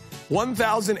 1-bath,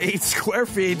 1,008 square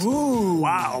feet. Ooh.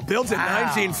 Wow, built in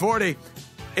 1940.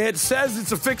 It says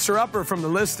it's a fixer-upper from the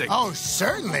listing. Oh,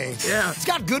 certainly. Yeah. It's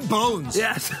got good bones.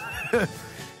 Yes.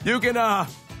 You can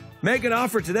make an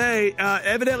offer today.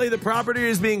 Evidently, the property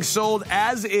is being sold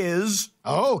as is.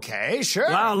 Okay, sure.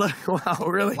 Wow, wow,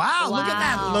 really? Wow, look at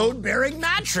that load-bearing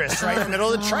mattress right in the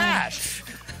middle of the trash.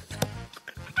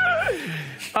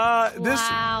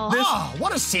 Wow.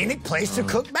 What a scenic place to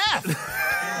cook meth.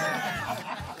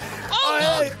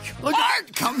 Hey, look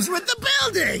Art comes with the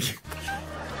building.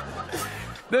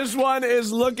 This one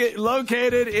is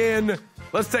located in,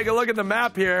 let's take a look at the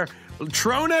map here,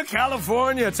 Trona,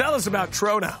 California. Tell us about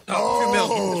Trona. $2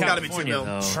 million. It's got to be $2 million.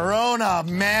 Trona,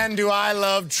 man, do I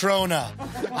love Trona.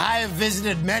 I have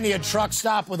visited many a truck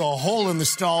stop with a hole in the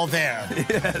stall there.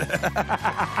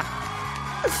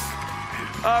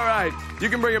 All right, you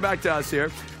can bring it back to us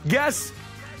here. Guess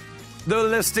the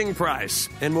listing price,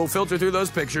 and we'll filter through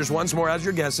those pictures once more as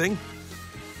you're guessing.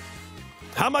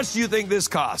 How much do you think this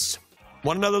costs?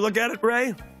 Want another look at it,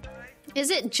 Ray? Is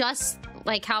it just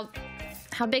like how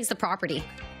big's the property?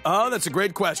 Oh, that's a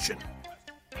great question.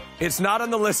 It's not on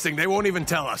the listing. They won't even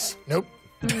tell us. Nope.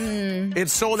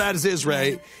 It's sold as is,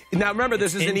 Ray. Now, remember,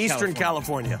 this is in Eastern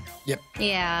California. Yep.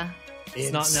 Yeah.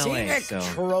 It's not in LA, Scenic so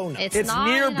Trona. It's not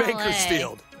near in LA.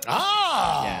 Bakersfield.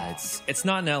 Ah! yeah, it's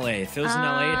not in LA. If it was in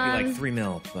LA, it'd be like $3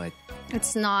 million, but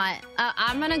It's not.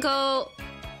 I'm gonna go.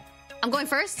 I'm going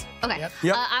first. Okay. Yep.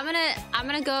 I'm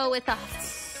gonna go with a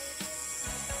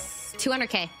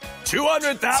 200K.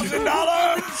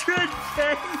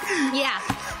 $200,000. Yeah.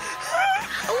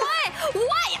 What?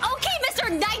 Okay, Mr.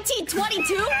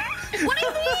 1922. What do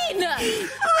you mean?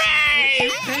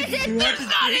 Ray! There's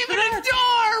not even a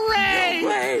door, Ray!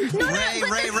 No, Ray, but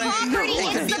Ray, the Ray, property it is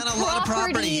could be the on a lot of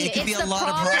property. It could be a It's the lot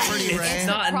of property, Ray. it's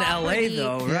not in LA property.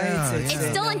 though, right? Yeah, It's It's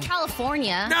still in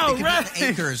California. No, It could be Ray. on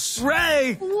acres.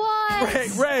 Ray.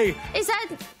 What? Ray. Is that?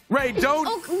 Ray, don't.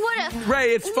 Oh, what?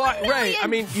 Ray, it's fine. 1 Ray, million. I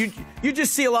mean, you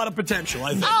just see a lot of potential,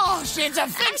 I think. Oh, shit, it's a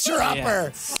fixer-upper.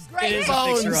 Yeah. Great It is a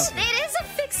bones. fixer-upper. It is a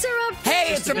fixer-upper.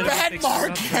 Hey, it's a bit of a bad fixer-upper.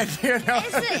 market, you know?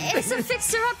 It's a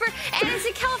fixer-upper, and it's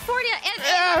in California, and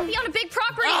it'll be on a big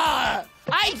property.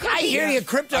 I hear you.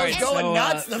 Crypto's All right, going so,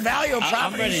 nuts. The value of I'm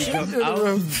property ready is to go. shooting through the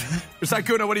roof.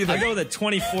 Sykkuno, what do you I'll think? go with a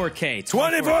 24K.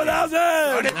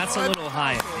 24,000. That's a little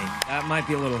high, I think. That might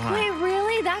be a little high. Wait,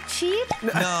 really? That cheap?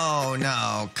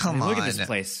 No, come on. Look at this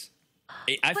place.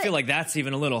 I feel like that's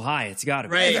even a little high. It's got to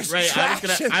be. Ray, There's I was traction.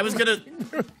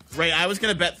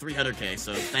 gonna bet 300K.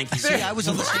 So thank you. See, I was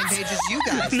on the same page as you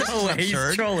guys. This is He's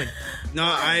absurd. trolling. No,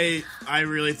 I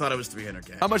really thought it was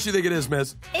 300K. How much do you think it is,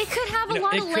 Miss? It could have a No,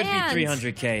 lot it of could land. be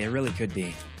 300K. It really could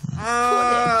be.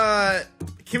 Can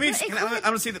we? I'm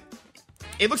gonna see the.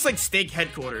 It looks like stake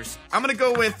headquarters. I'm gonna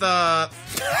go with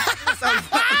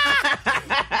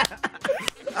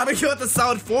I'm gonna go with a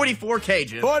solid 44K,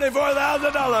 Jim.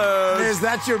 $44,000.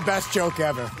 That's your best joke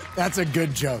ever. That's a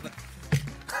good joke.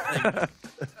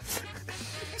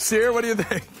 Cyr, what do you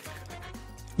think?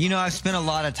 You know, I've spent a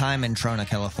lot of time in Trona,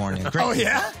 California. Great. Oh,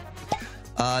 yeah?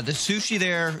 The sushi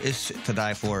there is to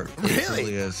die for. It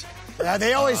Really? is.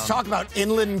 They always talk about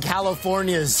inland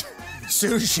California's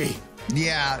sushi.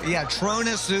 Yeah,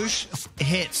 Trona sushi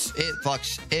hits. It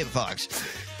fucks.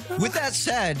 With that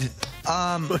said,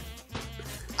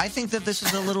 I think that this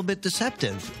is a little bit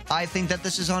deceptive. I think that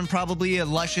this is on probably a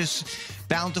luscious,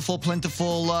 bountiful,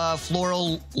 plentiful,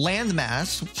 floral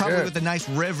landmass, probably Sure. with a nice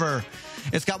river.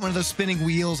 It's got one of those spinning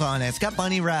wheels on it. It's got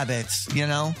bunny rabbits, you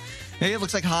know? Maybe it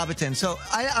looks like Hobbiton. So,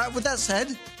 with that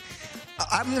said,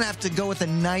 I'm going to have to go with a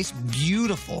nice,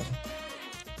 beautiful...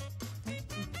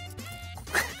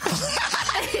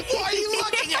 Why are you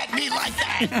looking at me like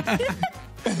that?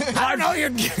 I don't know. You're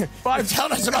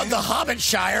telling us about the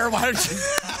Hobbitshire. Why don't you?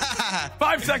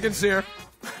 5 seconds, Cyr.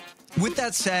 With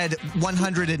that said,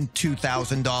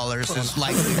 $102,000 is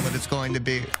likely what it's going to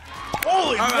be.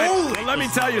 Holy All right, moly! well, let me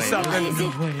tell you something.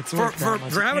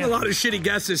 For having a lot of shitty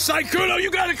guesses, Sykkuno, you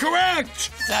got it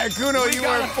correct. Sykkuno, you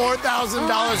were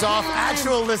 $4,000 off.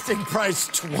 Actual listing price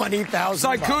 $20,000.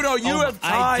 Sykkuno, you have I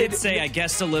tied. did say I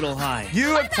guessed a little high.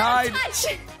 You have tied. Touch.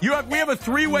 We have a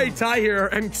 3-way tie here,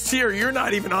 and Cyr, you're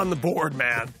not even on the board,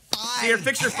 man. Here,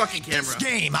 fix your fucking This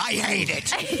camera. game, I hate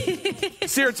it.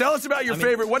 Cyr, tell us about your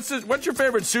favorite. What's your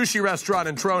favorite sushi restaurant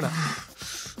in Trona?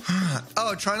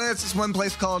 Oh, Trona, it's this one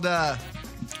place called, what's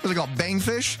it called?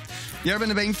 Bangfish? You ever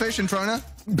been to Bangfish in Trona?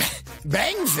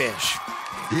 Bangfish.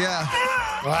 Yeah.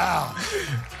 Wow.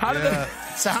 How did they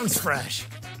Sounds fresh.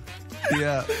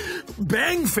 Yeah.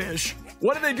 Bangfish?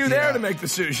 What do they do there to make the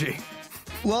sushi?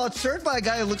 Well, it's served by a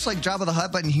guy who looks like Jabba the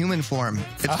Hutt, but in human form.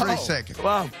 It's pretty sick.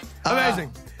 Wow,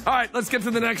 amazing. All right, let's get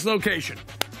to the next location.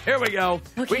 Here we go.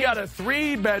 We got a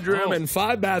 3-bedroom and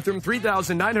 5-bathroom,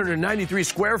 3,993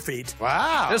 square feet.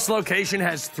 Wow. This location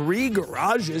has 3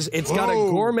 garages. It's got a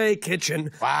gourmet kitchen.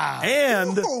 Wow.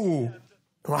 And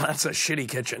well, that's a shitty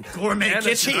kitchen. Gourmet And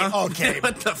kitchen. Huh? Okay.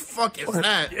 What the fuck is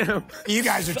that? You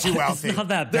guys are too wealthy. It's not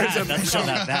that bad. That's not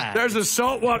that bad. There's a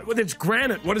saltwater. It's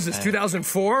granite. What is this?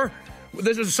 2004.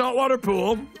 There's a saltwater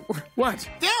pool. What?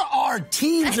 There are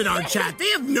teens in our chat. They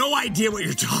have no idea what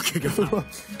you're talking about.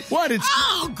 What? It's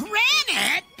Oh,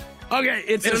 granite! okay.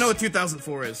 It's They don't know what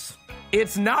 2004 is.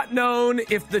 It's not known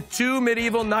if the 2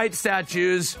 medieval knight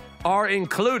statues are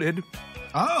included.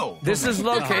 Oh. This is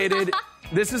located.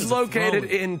 This is located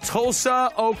in Tulsa,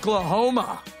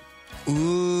 Oklahoma.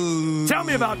 Ooh. Tell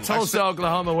me about Tulsa,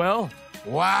 Oklahoma, Will.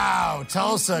 Wow,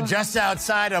 Tulsa, just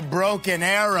outside of Broken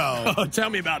Arrow. Oh, tell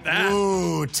me about that.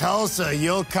 Ooh, Tulsa,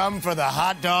 you'll come for the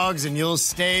hot dogs and you'll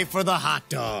stay for the hot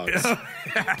dogs.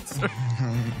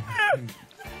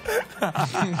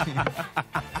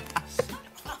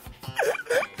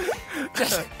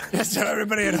 Just so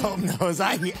everybody at home knows,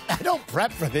 I don't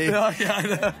prep for these. Oh, yeah, I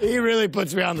know. He really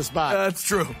puts me on the spot. That's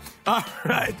true. All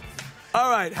right.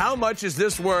 All right. How much is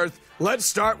this worth? Let's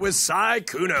start with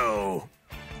Sykkuno.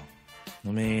 I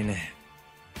mean,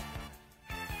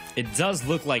 it does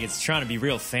look like it's trying to be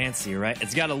real fancy, right?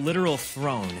 It's got a literal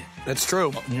throne. That's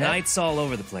true. Knights all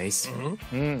over the place. How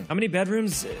many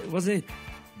bedrooms was it?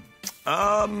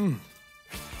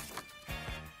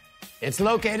 It's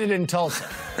located in Tulsa.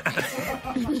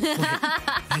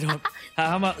 I don't.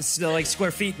 How much? Like square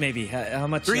feet, maybe. How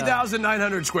much?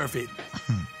 3,900 square feet.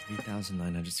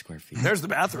 3,900 square feet. There's the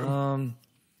bathroom.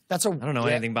 That's a. I don't know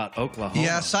anything about Oklahoma.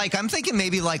 Yeah, Psych, I'm thinking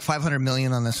maybe like 500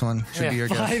 million on this one. Should be your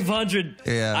guess. 500.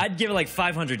 Yeah. I'd give it like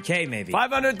 500K maybe.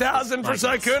 500,000 for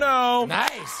Sykkuno.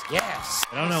 Nice. Yes.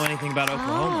 I don't know anything about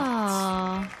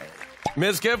Oklahoma.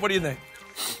 Mizkif, what do you think?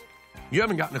 You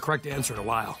haven't gotten a correct answer in a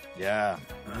while. Yeah.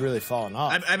 Really falling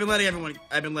off. I've been letting everyone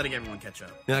catch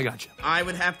up. Yeah, I got you. I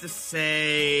would have to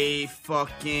say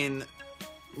fucking.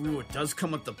 Ooh, it does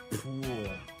come with the pool.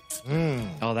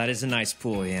 Oh, that is a nice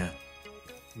pool, yeah.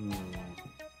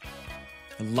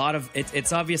 A lot of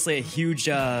it's obviously a huge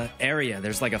area.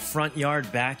 There's like a front yard,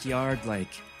 backyard, like.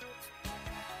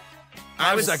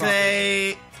 I would Second.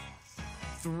 say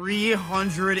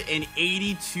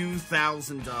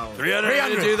 $382,000.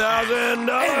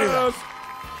 $382,000.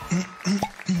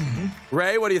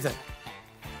 Ray, what do you think?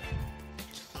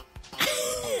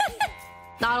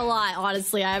 Not a lot,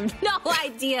 honestly. I have no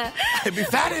idea.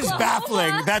 That is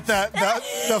baffling that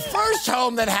the first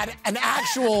home that had an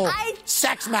actual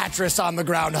sex mattress on the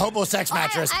ground, hobo sex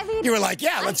mattress, I mean, you were like,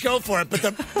 yeah, let's go for it. But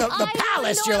the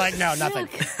palace, you're like, no, nothing.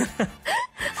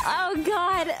 Oh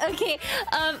God. Okay.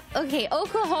 Okay.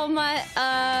 Oklahoma.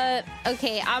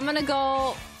 Okay. I'm gonna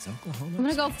go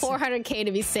 400K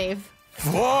to be safe.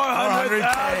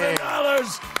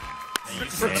 $400,000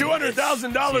 for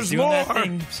 $200,000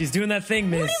 more. She's doing that thing,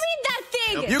 Miss. What do you mean that thing?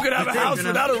 thing. You could have a house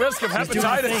without a risk of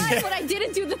hepatitis. Why would I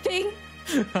didn't do the thing?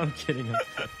 I'm kidding.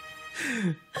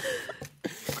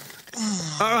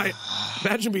 All right.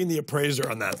 Imagine being the appraiser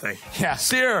on that thing. Yeah.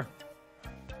 Cyr.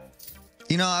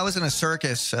 You know, I was in a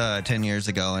circus 10 years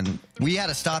ago, and we had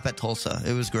to stop at Tulsa.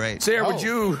 It was great. Cyr, would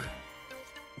you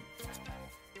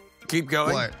keep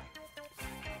going? What?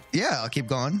 Yeah, I'll keep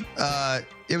going.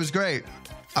 It was great.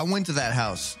 I went to that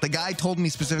house. The guy told me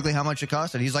specifically how much it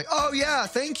cost, and he's like, "Oh yeah,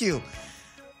 thank you."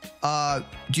 Do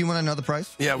you want to know the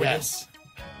price? Yeah, we Yes.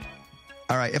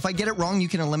 All right. If I get it wrong, you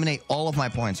can eliminate all of my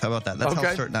points. How about that? That's Okay.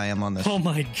 how certain I am on this. Oh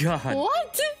my god.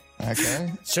 What?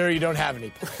 Okay. Sure, you don't have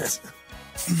any points.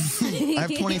 I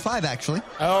have 25 actually.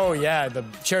 Oh, yeah, the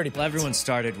charity Well, everyone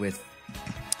started with.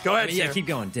 Go ahead, Yeah, Cyr. keep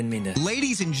going. Didn't mean to.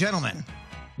 Ladies and gentlemen,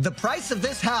 the price of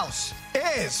this house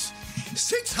is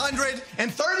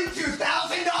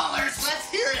 $632,000.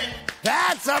 Let's hear it.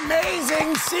 That's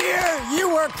amazing, Cyr. You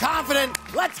were confident.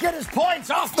 Let's get his points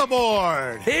off the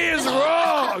board. He is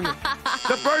wrong.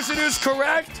 The person who's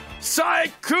correct,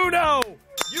 Sykkuno.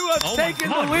 You have taken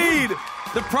the lead.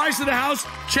 The price of the house,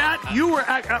 chat. You were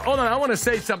hold on. I want to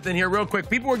say something here real quick.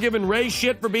 People were giving Ray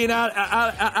shit for being out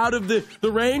of the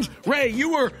range. Ray, you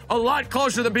were a lot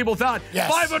closer than people thought.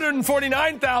 Yes.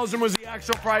 $549,000 was the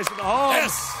actual price of the home.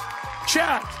 Yes.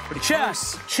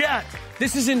 Chat.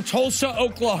 This is in Tulsa,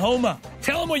 Oklahoma.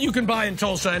 Tell them what you can buy in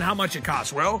Tulsa and how much it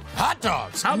costs, Will. Hot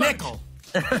dogs. How much? Nickel.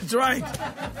 That's right.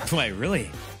 Wait,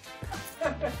 really?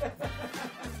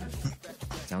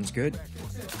 Sounds good.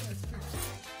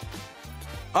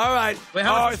 All right. Wait,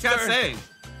 how much does this guy say?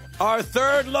 Our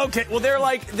third location. Well, they're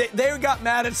like, they got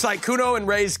mad at Sykkuno and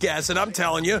Ray's guess, and I'm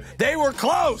telling you, they were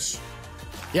close.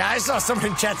 Yeah, I saw someone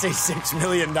in chat say $6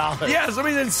 million. Yeah,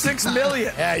 somebody said $6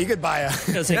 million. Yeah, you could buy a.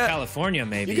 It's in California,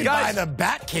 maybe. You could Guys- buy the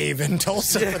Bat Cave in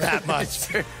Tulsa for that much.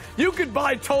 You could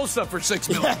buy Tulsa for $6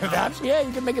 million.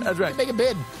 You can make it. That's right. You can make a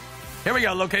bid. Here we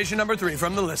go. Location number 3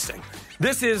 from the listing.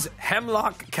 This is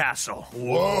Hemlock Castle.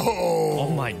 Oh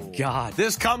my god.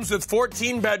 This comes with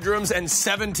 14 bedrooms and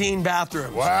 17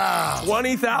 bathrooms. Wow.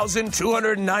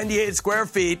 20,298 square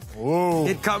feet. Whoa.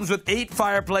 It comes with 8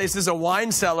 fireplaces, a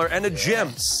wine cellar, and a gym.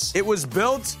 It was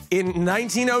built in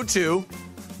 1902,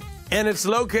 and it's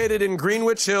located in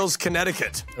Greenwich Hills,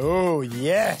 Connecticut. Oh,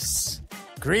 yes.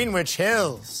 Greenwich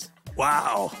Hills.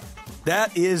 Wow.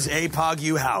 That is a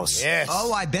Pogu house. Yes.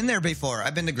 Oh, I've been there before.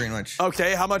 I've been to Greenwich.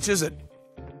 Okay, how much is it?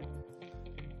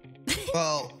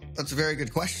 Well, that's a very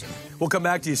good question. We'll come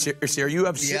back to you, Cyr. You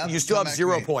have Yeah, you still come have back to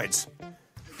 0 me. points.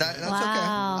 That's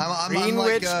Wow. okay. I'm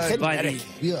Greenwich, like, By the-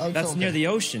 Yeah, that's okay. near the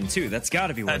ocean, too. That's got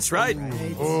to be worth That's right.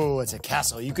 Oh, it's a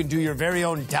castle. You can do your very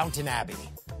own Downton Abbey.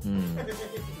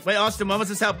 Wait, Austin, when was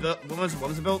this house built? When was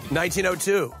it built?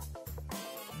 1902.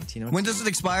 when does it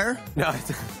expire? No,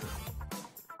 it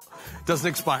doesn't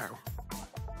expire.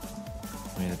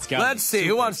 I mean, it's got Let's see.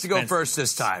 Who wants to go first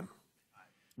this time?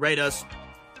 Ray does.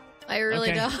 I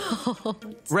really Okay.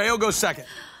 don't. Ray will go second.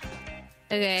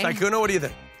 Okay. Sykkuno, what do you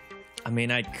think? I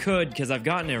mean, I could because I've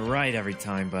gotten it right every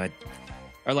time,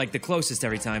 or like the closest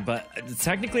every time, but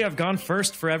technically I've gone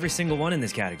first for every single one in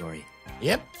this category.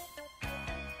 Yep.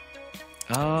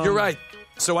 You're right.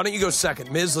 So why don't you go second?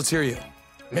 Miz, let's hear you.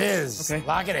 Miz, Okay.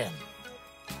 lock it in.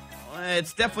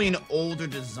 It's definitely an older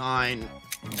design.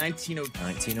 1902.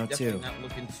 1902. Definitely not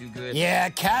looking too good. Yeah,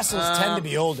 castles tend to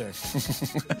be older.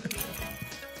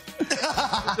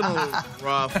 Looking a little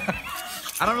rough.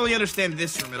 I don't really understand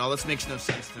this room at all. This makes no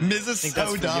sense to me. Miz is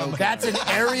so dumb. That's an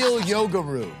aerial yoga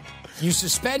room. You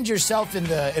suspend yourself in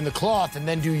the cloth and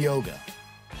then do yoga.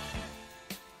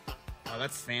 Oh,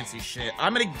 that's fancy shit.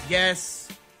 I'm gonna guess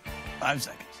 5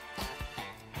 seconds.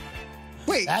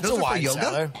 Wait, That's those a are for wine yoga?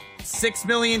 cellar.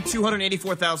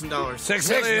 $6,284,000.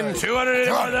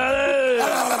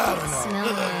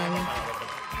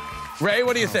 $6,284,000. Ray,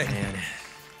 what do you think?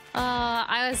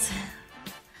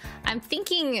 I'm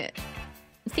thinking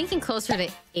closer to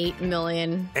 8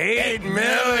 million. $8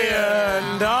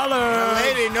 million. The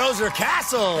lady knows her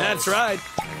castle. That's right.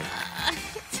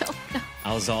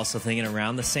 I was also thinking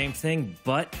around the same thing,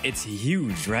 but it's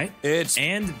huge, right? It's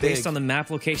and big. based on the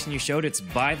map location you showed, it's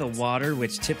by the water,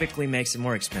 which typically makes it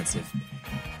more expensive.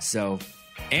 So,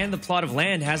 and the plot of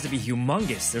land has to be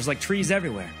humongous. There's like trees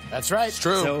everywhere. That's right. It's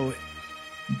true. So,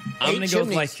 I'm gonna go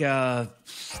with like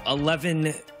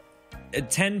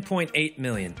 10.8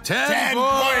 million.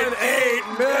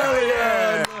 $10.8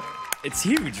 million. It's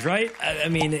huge, right? I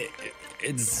mean,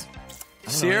 it's.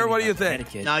 Cyr, what do you think?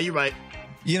 Connecticut. Nah, you're right.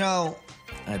 You know,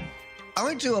 I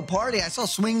went to a party. I saw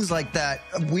swings like that.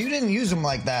 We didn't use them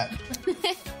like that.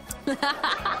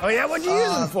 Oh, yeah? What'd you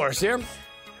use them for, Cyr?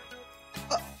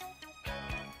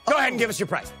 Go ahead and give us your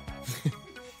price.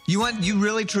 You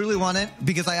really truly want it?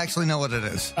 Because I actually know what it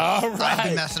is. All I've been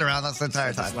right. messing around this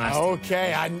entire time.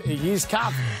 Okay, he's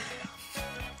confident.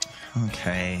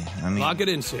 Okay, I mean, Lock it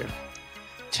in, Cyr.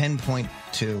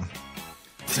 10.2.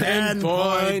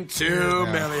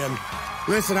 10.2 million.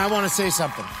 Listen, I want to say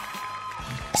something.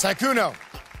 Sykkuno,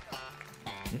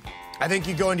 I think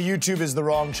you going to YouTube is the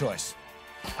wrong choice.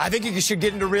 I think you should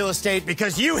get into real estate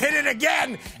because you hit it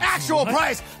again. Actual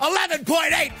price, $11.8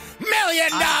 million.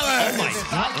 Oh my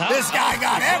God. This guy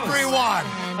got everyone.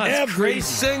 Every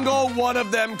single one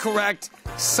of them correct.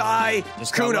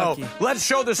 Sykkuno. Let's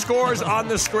show the scores on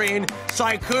the screen.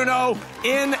 Sykkuno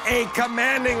in a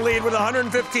commanding lead with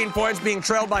 115 points, being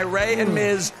trailed by Ray and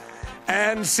Miz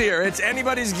and Cyr. It's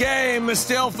anybody's game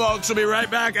still, folks. We'll be right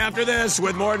back after this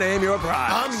with more Name Your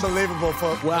Prize. Unbelievable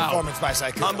performance by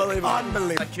Sykkuno. Unbelievable.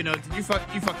 Unbelievable. But, you know, you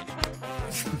fucking.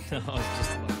 No, it's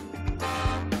just.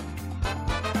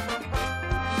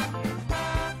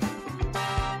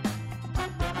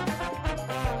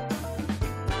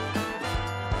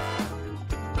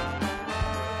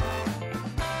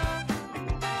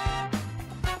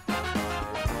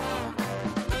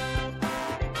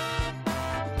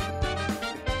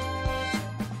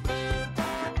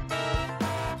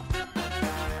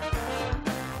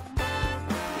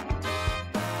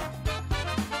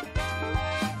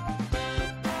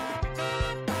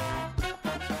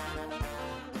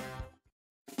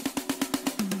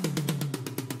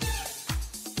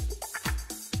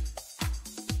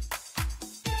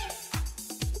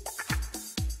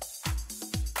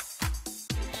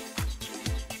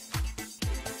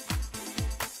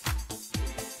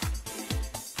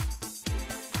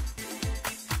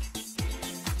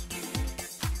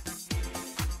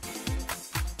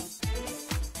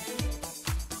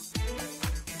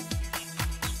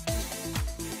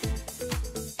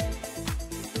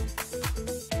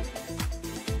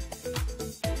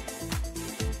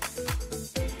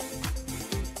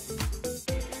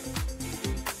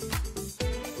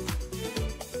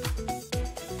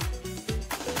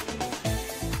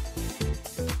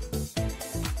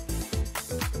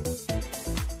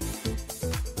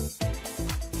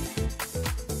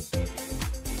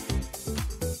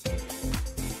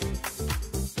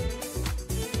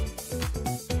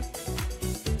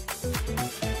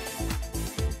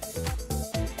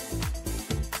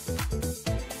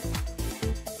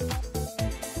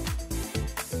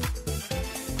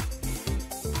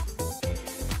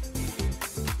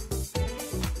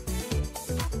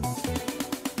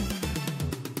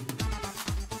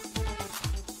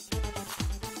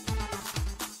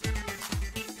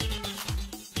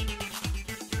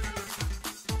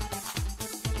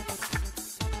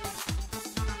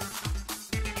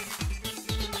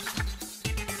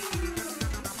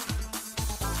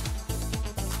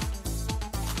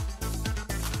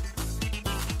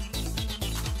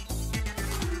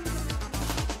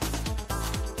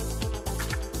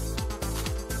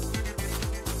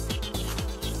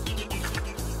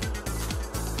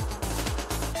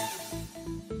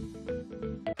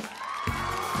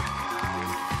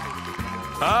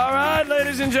 All right,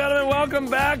 ladies and gentlemen, welcome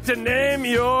back to Name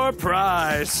Your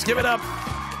Prize. Give it up.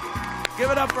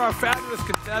 Give it up for our fabulous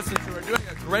contestants who are doing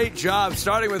a great job,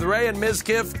 starting with Ray and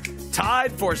Mizkif,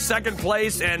 tied for second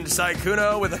place, and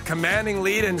Sykkuno with a commanding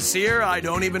lead. And Cyr, I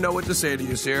don't even know what to say to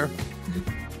you, Cyr.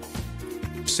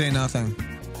 Say nothing.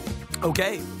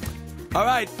 Okay. All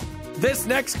right. This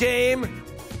next game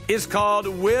is called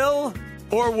Will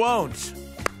or Won't.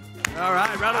 All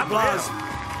right, round of applause.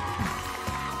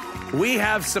 We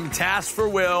have some tasks for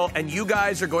Will, and you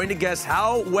guys are going to guess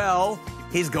how well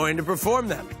he's going to perform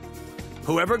them.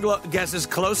 Whoever guesses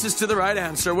closest to the right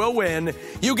answer will win.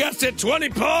 You guessed it, 20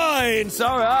 points.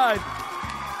 All right.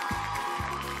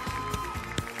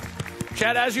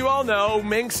 Chad, as you all know,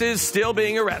 Minx is still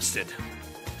being arrested.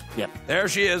 Yep. There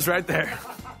she is right there.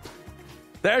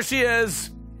 There she is.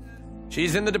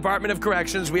 She's in the Department of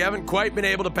Corrections. We haven't quite been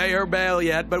able to pay her bail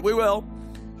yet, but we will.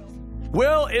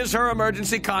 Will is her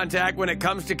emergency contact when it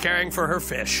comes to caring for her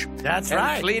fish. That's and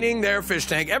right. Cleaning their fish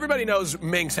tank. Everybody knows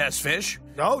Minx has fish.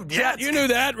 Oh, yeah. Chet, you knew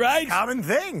that, right? Common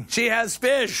thing. She has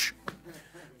fish.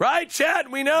 Right, Chet?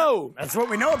 We know. That's what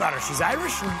we know about her. She's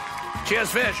Irish. She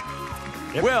has fish.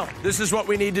 Yep. Will, this is what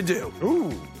we need to do.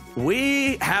 Ooh.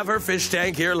 We have her fish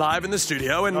tank here live in the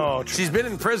studio, and she's been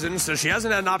in prison, so she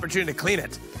hasn't had an opportunity to clean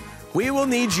it. We will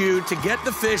need you to get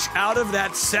the fish out of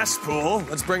that cesspool.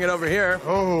 Let's bring it over here.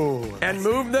 Oh. And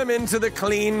move them into the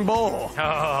clean bowl.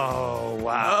 Oh,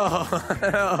 wow.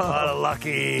 What a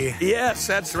lucky. Yes,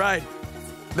 that's right.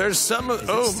 There's some of...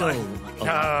 Oh, my.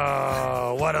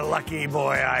 Oh, what a lucky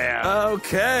boy I am.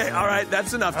 Okay. All right.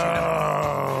 That's enough.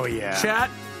 Oh, yeah. Chat.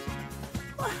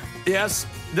 Yes,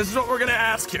 this is what we're going to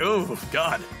ask you. Oh,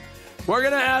 God. We're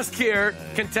going to ask here,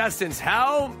 contestants,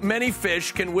 how many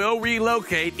fish can Will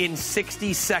relocate in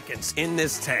 60 seconds in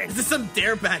this tank? This is some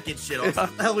dare package shit. What the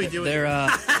hell are we doing? They're,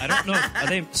 I don't know. Are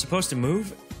they supposed to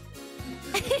move?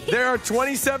 There are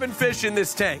 27 fish in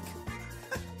this tank.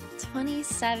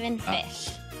 27 fish.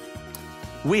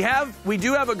 We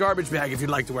do have a garbage bag if you'd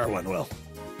like to wear one, Will.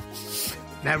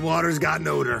 That water's got an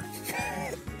odor.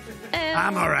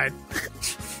 I'm all right.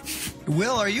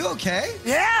 Will, are you okay?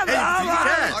 Yeah, Hey, I'm all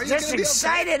right. Are you Just gonna be okay?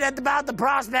 excited about the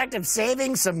prospect of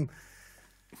saving some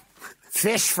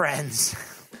fish friends.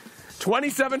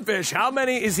 27 fish. How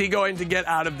many is he going to get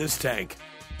out of this tank?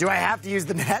 Do I have to use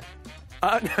the net?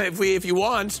 If you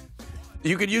want,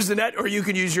 you could use the net or you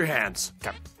could use your hands.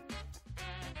 Okay.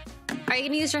 Are you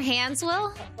gonna use your hands, Will?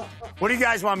 What do you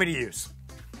guys want me to use?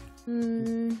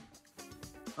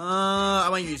 I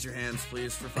want you to use your hands,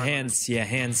 please, for fun. Hands, yeah,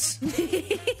 hands.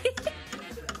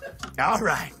 All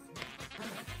right.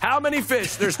 How many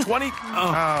fish? There's 20. Sorry.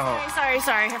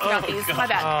 I forgot these. My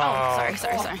bad.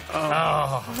 Sorry.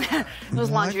 It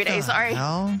was laundry day. Sorry.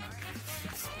 No.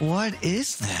 What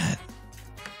is that?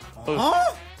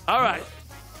 Huh? All right.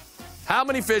 How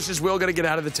many fish is Will going to get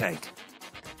out of the tank?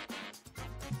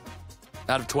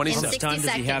 Out of 27. How much 60 time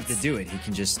does he have to seconds. do it? He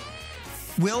can just...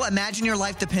 Will, imagine your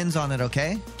life depends on it,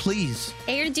 okay? Please.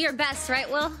 Hey, you're gonna do your best, right,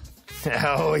 Will?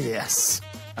 Oh, yes.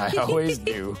 I always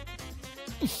do.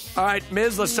 All right,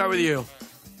 Miz, let's start with you.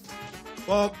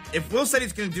 Well, if Will said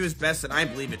he's going to do his best, then I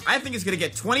believe it. I think he's going to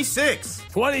get 26.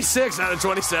 26 out of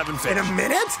 27 fish. In a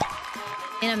minute?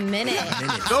 In a minute.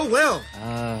 Go, Will.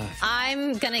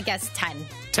 I'm gonna guess 10.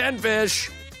 10 fish.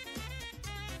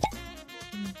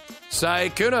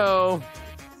 Sykkuno.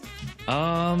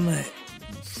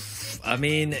 I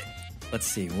mean, let's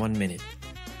see, 1 minute.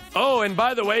 Oh, and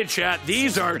by the way, chat,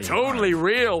 these are pretty totally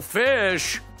real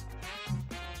fish.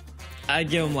 I'd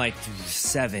give him like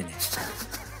 7.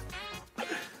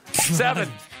 7.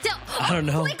 I don't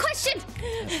know. Wait, question.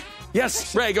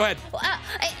 Yes, Ray, go ahead.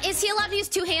 Is he allowed to use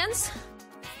 2 hands?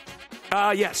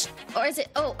 Yes. Or is it?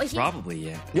 Oh, Probably,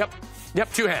 yeah.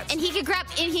 Yep, 2 hands. And he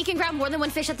can grab more than 1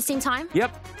 fish at the same time.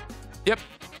 Yep.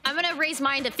 I'm gonna raise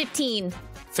mine to 15.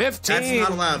 15. That's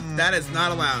not allowed. That is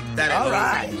not allowed. That is All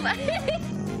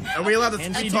right. Are we allowed to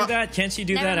Can she talk? do that? Can't she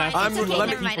do Never that mind. after? It's okay,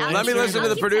 never mind. Let me listen to the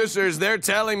I'll keep producers. They're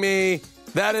telling me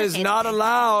that is okay. not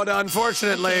allowed,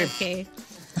 unfortunately. Okay.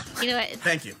 You know what?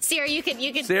 Thank you. Cyr, you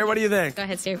can. Sarah, what do you think? Go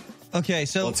ahead, Cyr. Okay,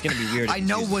 so Well, it's gonna be weird if I you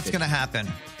know choose what's 50. gonna happen.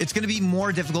 It's gonna be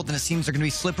more difficult than it seems. They're gonna be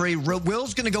slippery.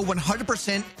 Will's gonna go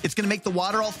 100%. It's gonna make the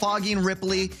water all foggy and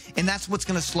ripply, and that's what's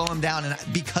gonna slow him down. And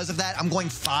because of that, I'm going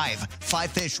 5.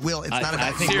 5 fish. Will, it's not I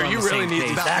about think Cyr, we're on you the really same need page.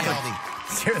 these about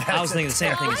points. penalty. I was thinking the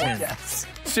same thing as him.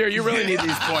 Sarah, you really need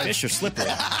these points. Fish are slippery.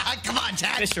 Come on,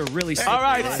 Chad. Fish are really slippery. All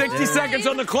right, 60 seconds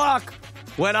on the clock.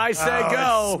 When I say Oh, it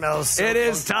go, smells so it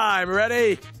is time.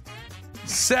 Ready,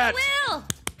 set, Will.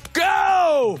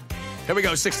 go! Here we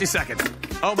go, 60 seconds.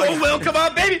 Oh my Go, God. Will. Come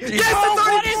on, baby. Yes, Oh, that's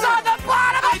what is already. on the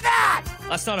bottom of that?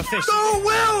 That's not a fish. Go,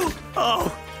 Will.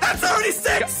 Oh, That's already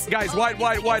 6. guys, wide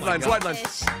lines.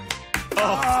 Fish.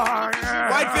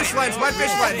 Wide fish lines. Wide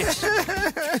fish lines.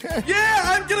 Yeah,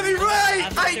 I'm gonna be right.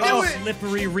 I They knew were it.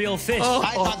 slippery, real fish.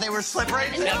 I thought they were slippery.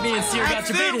 That me and Cyr got That's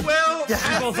it, debated. Will.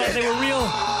 We both thought they were real.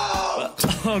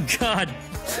 Oh, God.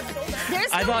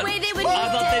 There's I no thought, way they would.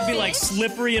 I thought they'd be like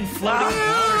slippery and floating in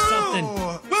water or something.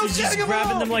 Will's You're just getting 'em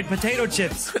grabbing all. them like potato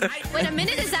chips. Wait, a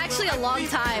minute is actually a long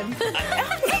time.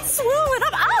 It's swollen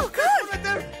up. Oh, good. Right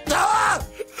there. Ah!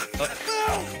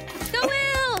 Go,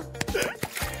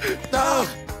 Will.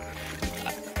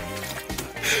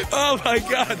 Oh my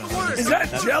God! Is that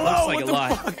Jello? Looks like a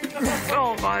lot.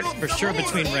 Oh my! For sure What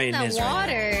is between Ray in and the Miz right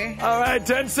water. All right,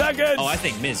 10 seconds. Oh, I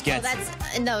think Miz gets it.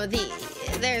 That's no.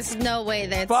 There's no way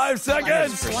that's 5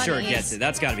 seconds. For sure gets it.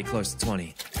 That's got to be close to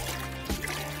 20.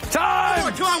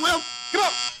 Time. Come on, Will. Come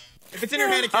on. If it's in your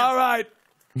hand, it All counts. right,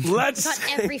 let's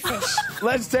Got every fish.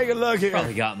 let's take a look here.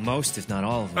 Probably got most, if not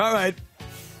all of them. All right,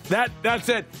 that's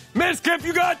it. Mizkif,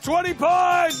 you got 20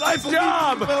 points. Nice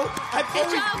job. Will, Good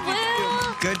job,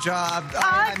 Will. Good job.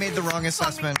 I made the wrong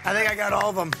assessment. I think I got all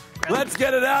of them. Let's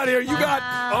get it out here. You got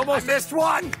I almost. missed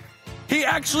one. He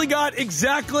actually got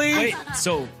exactly. Wait,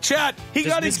 so Chat. He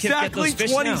Does got Mizkif get exactly those fish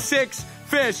now? 26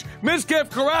 fish. Mizkif,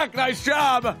 correct. Nice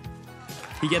job.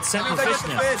 he gets sent for I fish got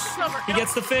the now. fish. He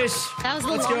gets the fish. That was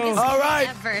the Let's go. longest All right.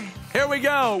 ever. Here we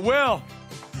go.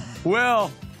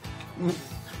 Will.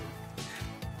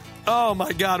 Oh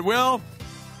my God, Will.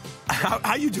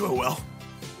 How you doing, Will?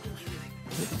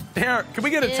 Here, can we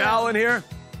get a Ew. towel in here?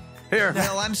 Here.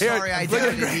 Will, I'm Here, sorry I look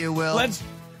at- doubted you, Will.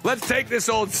 Let's take this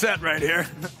old set right here.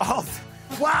 Oh,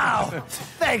 Wow.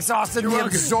 Thanks, Austin. The welcome.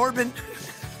 absorbent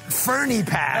Fernie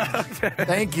pad. Okay.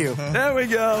 Thank you. There we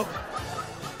go.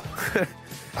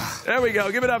 There we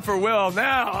go. Give it up for Will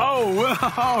now. Oh, Will.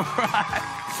 All right.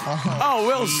 Oh,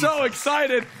 Will's so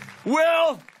excited.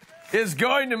 Will is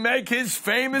going to make his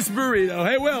famous burrito.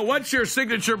 Hey, Will, what's your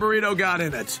signature burrito got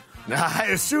in it? I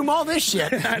assume all this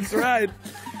shit. That's right.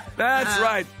 That's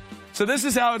right. So this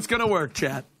is how it's going to work,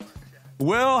 chat.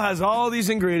 Will has all these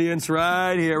ingredients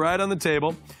right here, right on the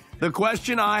table. The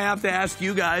question I have to ask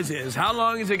you guys is, how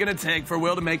long is it going to take for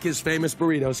Will to make his famous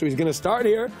burrito? So he's going to start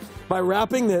here by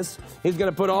wrapping this. He's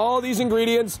going to put all these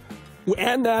ingredients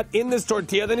and that in this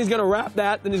tortilla. Then he's going to wrap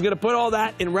that. Then he's going to put all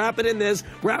that and wrap it in this,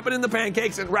 wrap it in the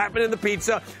pancakes, and wrap it in the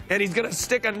pizza. And he's going to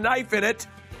stick a knife in it.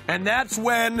 And that's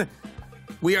when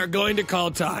we are going to call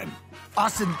time.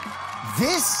 Austin,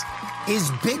 this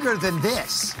is bigger than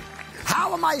this.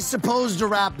 How am I supposed to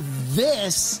wrap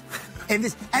this in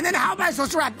this? And then how am I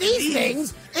supposed to wrap these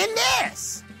things in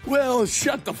this? Will,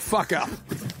 shut the fuck up.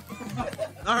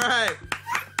 All right.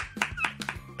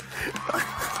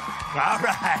 All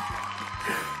right.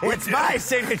 It's my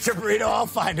signature burrito. I'll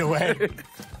find a way.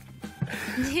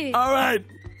 All right.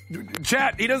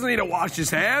 Chat, he doesn't need to wash his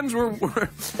hands. We're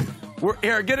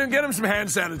here, get him some hand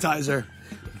sanitizer.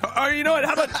 Or you know what?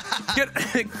 How about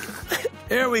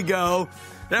Here we go.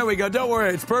 There we go. Don't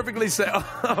worry. It's perfectly safe.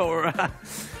 All right.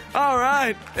 All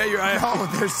right. There you're right.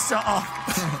 Oh, they're soft.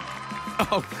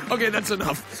 Oh, okay, that's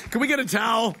enough. Can we get a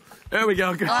towel? There we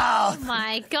go. Oh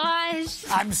my gosh.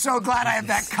 I'm so glad I have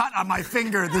that cut on my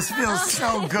finger. This feels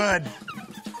so good.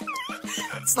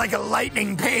 It's like a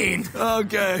lightning pain.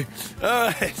 Okay. All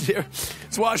right. Here.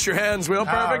 Let's wash your hands, Will.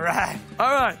 Perfect. All right.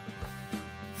 All right.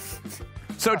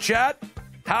 So, chat,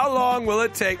 how long will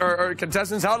it take, or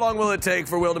contestants, how long will it take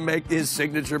for Will to make his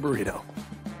signature burrito?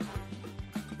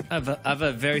 I have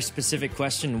a very specific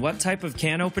question. What type of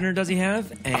can opener does he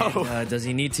have? And does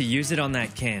he need to use it on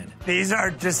that can? These are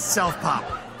just self-pop.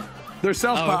 They're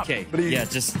self-pop. Okay. But Yeah,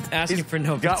 just asking for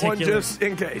no got particular... one just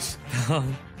in case. So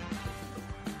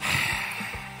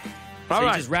All he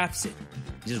right. just wraps it.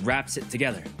 He just wraps it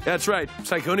together. That's right.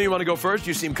 Sykkuno, you want to go first?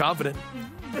 You seem confident.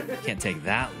 Can't take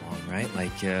that long, right?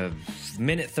 Like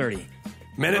minute 30.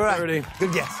 Minute All right. 30.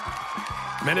 Good guess.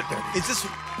 Minute 30. Is this?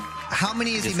 How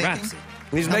many is Just he making? wraps it.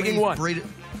 He's How making many one. burrito-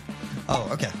 Oh,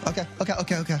 okay.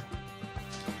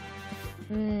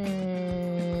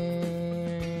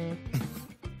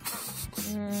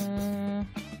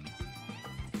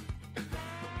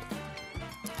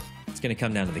 It's going to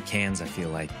come down to the cans, I feel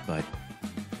like, but...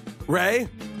 Ray,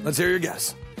 let's hear your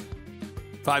guess.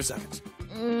 5 seconds.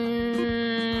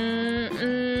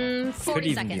 40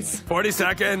 even be seconds. 40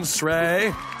 seconds, Ray.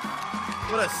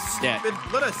 What a stupid.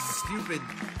 What a stupid.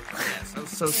 Yes, that was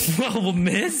so stupid. Well,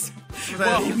 miss?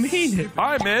 What do you mean?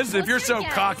 All right, Miz, if What's you're your so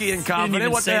guess? cocky and Didn't confident,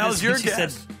 even what the say hell's this, your but you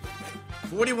guess? said-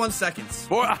 41 seconds.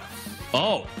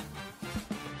 Oh.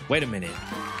 Wait a minute.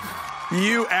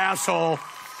 You asshole.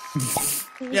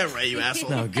 Yeah, right, you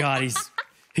asshole. Oh, God, he's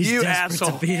You desperate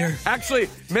asshole. to beat her. Actually,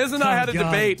 Miz and I Oh, had a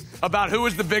God. debate about who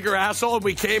was the bigger asshole, and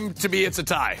we came to be it's a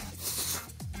tie.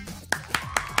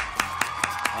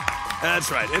 That's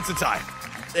right, it's a tie.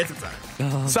 It's a time.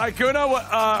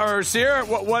 Sykkuno or Cyr,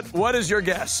 what is your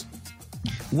guess?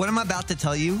 What I'm about to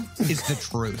tell you is the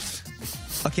truth.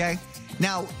 Okay?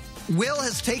 Now, Will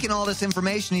has taken all this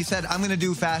information. He said, I'm going to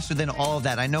do faster than all of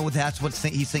that. I know that's what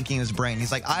he's thinking in his brain.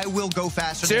 He's like, I will go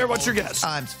faster Cyr, than what's all your of guess? these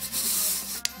times.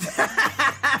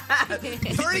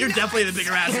 You're definitely the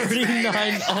bigger asshole.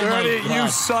 39. Oh, 30, my you God.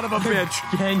 son of a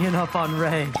bitch. Ganging up on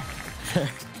Ray.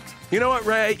 You know what,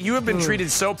 Ray? You have been treated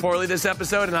so poorly this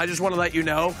episode, and I just want to let you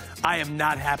know I am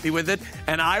not happy with it,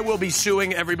 and I will be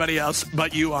suing everybody else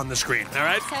but you on the screen, all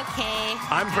right? It's okay.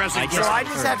 I'm pressing. So I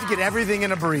just have to get everything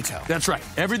in a burrito. That's right.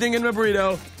 Everything in the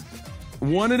burrito,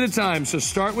 one at a time. So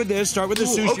start with this. Start with the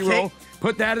sushi okay. roll.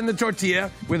 Put that in the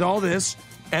tortilla with all this,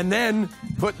 and then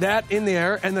put that in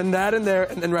there, and then that in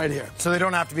there, and then right here. So they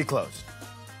don't have to be closed.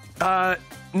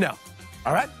 No.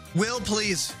 All right? Will,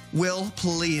 please. Will,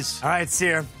 please. All right,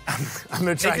 Cyr. I'm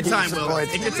going to try Take and your give time, you some Will.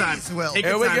 points. Take your time. Please, Will. Take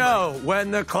Here your we time, go.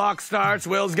 When the clock starts,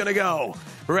 Will's gonna go.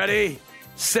 Ready,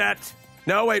 set.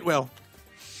 No, wait, Will.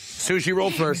 Sushi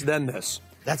roll first, then this.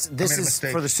 This made a is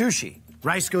mistake. for the sushi.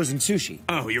 Rice goes in sushi.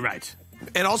 Oh, you're right.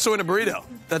 And also in a burrito.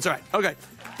 That's right. Okay.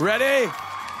 Ready,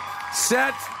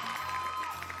 set,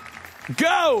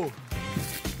 go.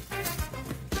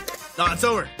 No, it's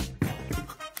over.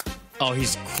 Oh,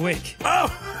 he's quick. Oh,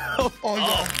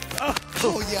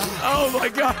 yeah. Oh my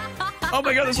god. Oh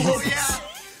my god. There's, a little,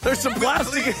 there's some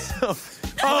plastic.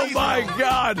 Oh my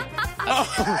god. Oh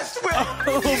my.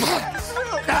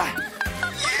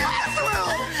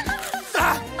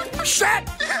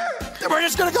 we're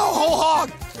just gonna go whole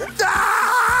hog.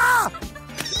 Ah!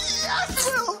 Yes,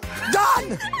 Will.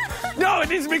 Done. No, it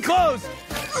needs to be close.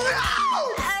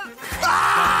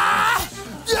 Ah!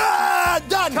 Yeah,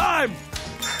 done. Time.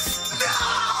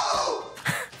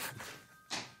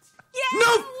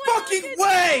 No fucking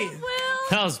way!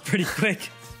 That was pretty quick.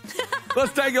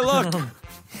 Let's take a look.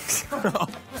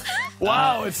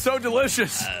 Wow, it's so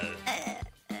delicious.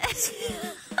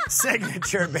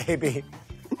 Signature, baby.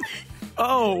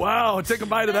 Oh, wow. Take a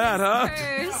bite of that, huh?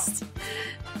 First.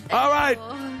 All right.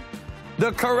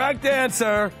 The correct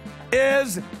answer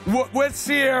is with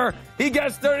Cyr. He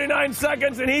gets 39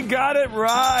 seconds, and he got it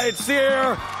right.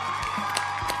 Cyr.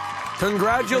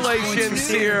 Congratulations,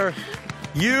 Cyr.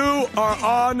 You are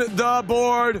on the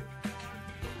board.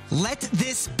 Let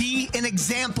this be an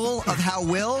example of how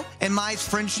Will and my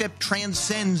friendship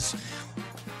transcends.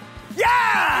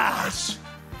 Yes.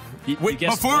 You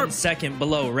guessed 1 second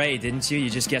below Ray, didn't you? You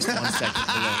just guessed 1 second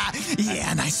below.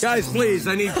 Yeah, nice. Guys, please,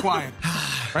 I need quiet.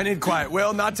 I need quiet.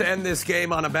 Well, not to end this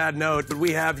game on a bad note, but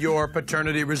we have your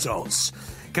paternity results.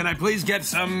 Can I please get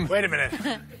some... Wait a minute.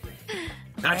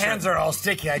 My hands are all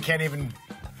sticky. I can't even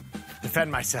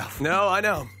defend myself. No, I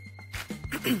know.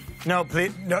 No,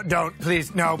 please. No, don't.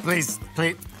 Please. No, please.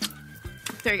 Please.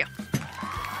 There you go.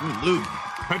 Lube.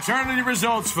 Paternity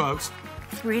results, folks.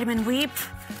 Read 'em and weep.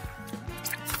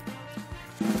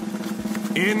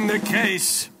 In the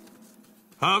case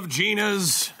of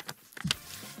Gina's...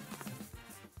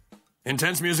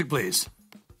 Intense music, please.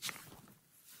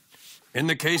 In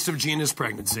the case of Gina's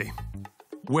pregnancy,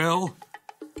 Will,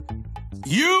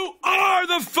 you are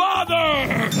the father!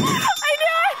 I knew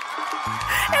it!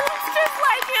 It looks just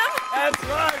like him. That's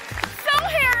right. So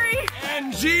hairy.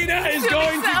 And Gina is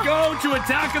going to go to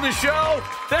Attack of the Show.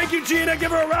 Thank you, Gina.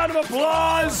 Give her a round of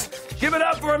applause. Give it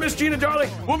up for our Miss Gina,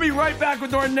 darling. We'll be right back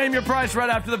with Norton Name Your Price right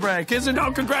after the break. Isn't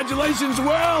it? Congratulations,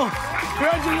 Will.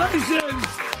 Congratulations.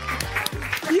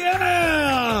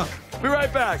 Yeah. Be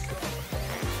right back.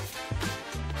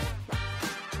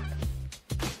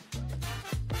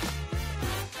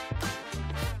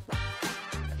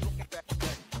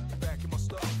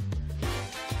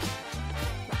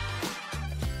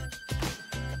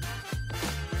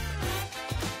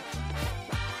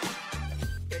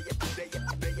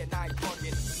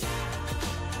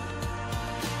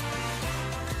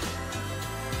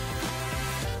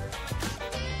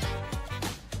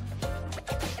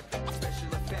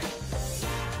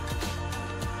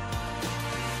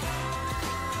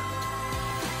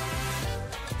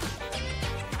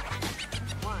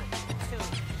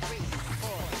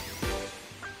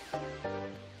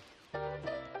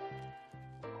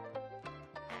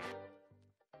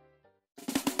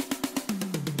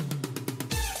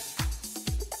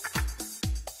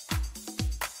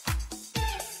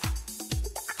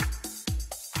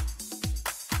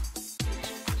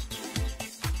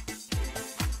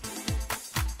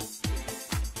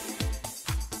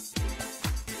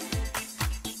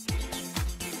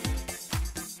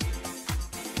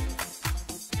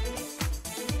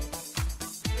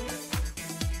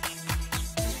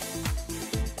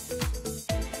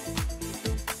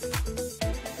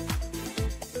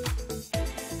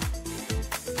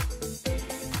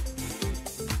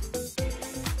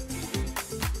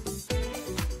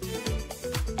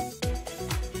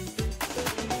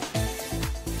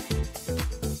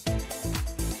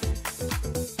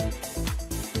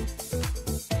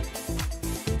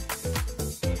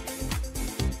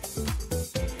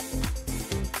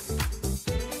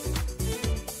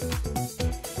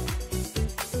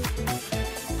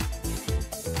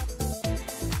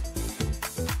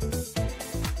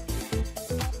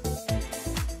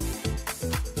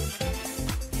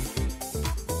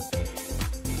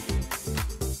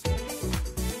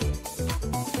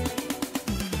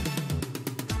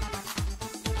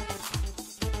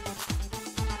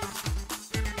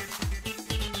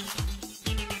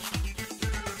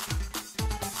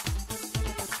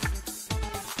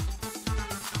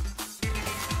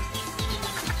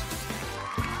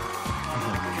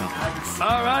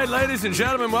 All right, ladies and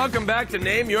gentlemen, welcome back to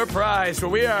Name Your Prize,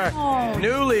 where we are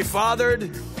newly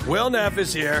fathered. Will Neff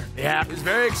is here. Yeah. He's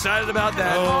very excited about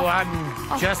that. Oh,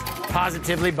 I'm just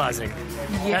positively buzzing.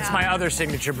 That's my other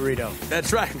signature burrito.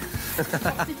 That's right.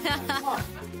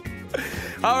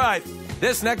 All right,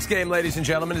 this next game, ladies and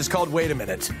gentlemen, is called Wait a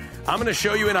Minute. I'm going to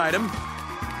show you an item,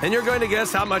 and you're going to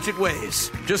guess how much it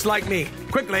weighs, just like me.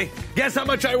 Quickly, guess how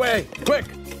much I weigh. Quick.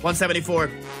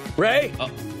 174. Ray?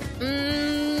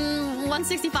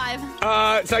 165.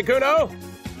 Sykkuno?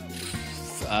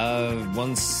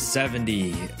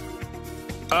 170.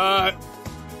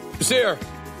 Cyr?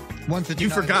 159. You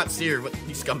forgot Cyr,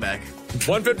 you scumbag.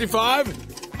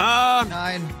 155?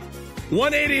 9.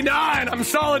 189. I'm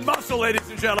solid muscle, ladies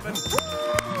and gentlemen.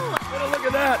 Get a look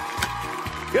at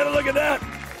that. Get a look at that.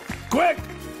 Quick.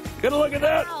 Get a look at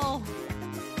that. Oh.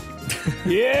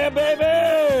 Yeah,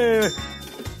 baby.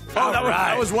 Oh, that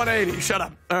right. was 180. Shut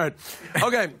up. All right.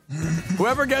 Okay.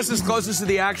 Whoever guesses closest to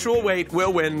the actual weight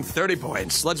will win 30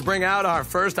 points. Let's bring out our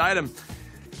first item.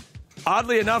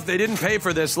 Oddly enough, they didn't pay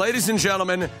for this. Ladies and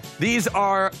gentlemen, these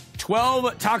are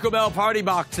 12 Taco Bell party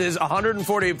boxes,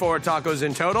 144 tacos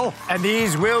in total. And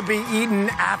these will be eaten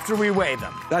after we weigh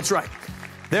them. That's right.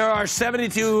 There are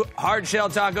 72 hard shell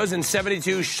tacos and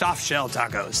 72 soft shell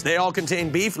tacos. They all contain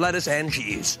beef, lettuce, and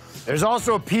cheese. There's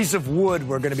also a piece of wood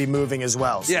we're going to be moving as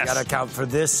well. So Yes. you got to account for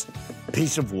this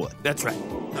piece of wood. That's right.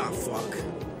 Oh,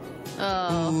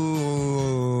 fuck.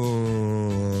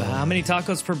 Ooh. How many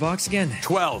tacos per box again?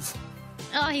 12.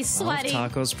 Oh, he's 12 sweaty.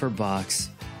 tacos per box.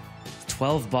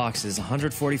 12 boxes,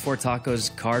 144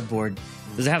 tacos, cardboard.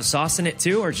 Does it have sauce in it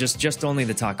too, or just only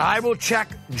the tacos? I will check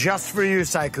just for you,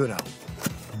 Sykkuno.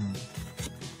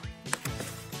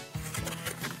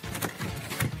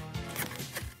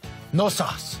 No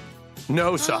sauce.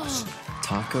 No sauce.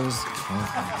 Tacos,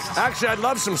 12 boxes. Actually, I'd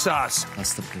love some sauce.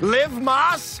 That's the Live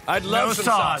Moss? I'd love No some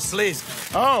sauce. sauce, please.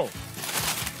 Oh.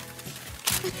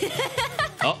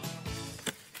 Oh.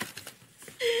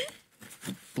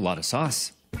 A lot of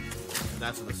sauce.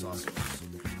 That's what the sauce is.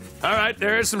 All right,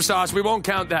 there is some sauce. We won't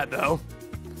count that, though.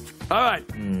 All right.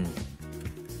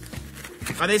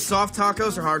 Are they soft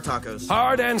tacos or hard tacos?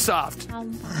 Hard and soft. I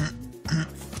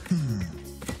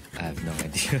have no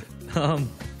idea.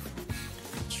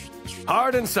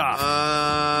 Hard and soft.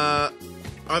 Are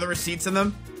there receipts in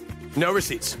them? No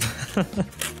receipts.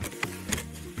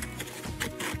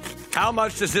 How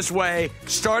much does this weigh?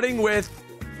 Starting with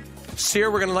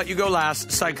Cyr, we're going to let you go last.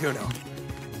 Sykkuno.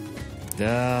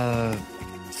 I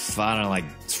don't know, like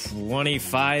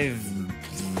 25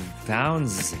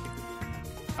 pounds.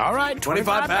 All right,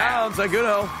 25 pounds.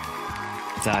 Sykkuno.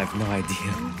 I have no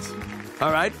idea.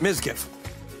 All right, Mizkif.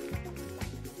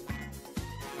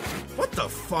 What the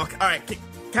fuck? All right,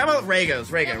 how about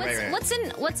Ragos? Yeah,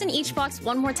 Rago. what's in each box?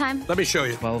 One more time. Let me show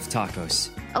you. 12 tacos.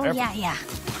 Oh yeah.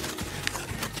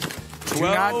 Do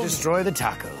not destroy the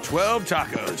tacos. 12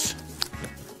 tacos.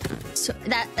 So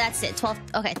that's it. 12.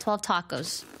 Okay, 12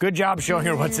 tacos. Good job showing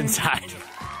her what's inside.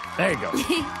 There you go.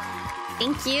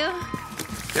 Thank you.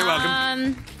 You're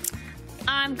welcome.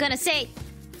 I'm gonna say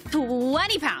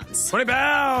 20 pounds. 20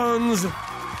 pounds.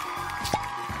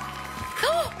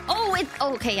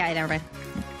 Okay, yeah, never mind.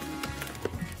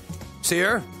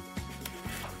 Cyr,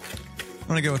 I'm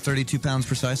going to go with 32 pounds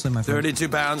precisely, my friend. 32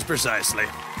 pounds precisely.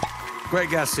 Great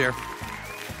guess, Cyr.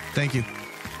 Thank you.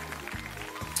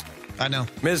 I know.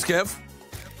 Mizkif.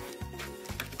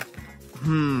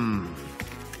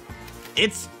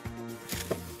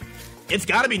 It's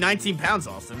got to be 19 pounds,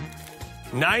 Austin.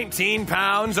 19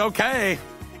 pounds. Okay.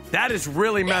 That is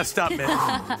really messed up,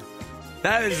 man.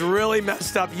 That is really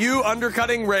messed up. You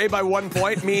undercutting Ray by 1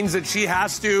 point means that she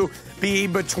has to be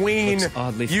between Looks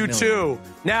oddly you familiar. two.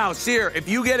 Now, Cyr, if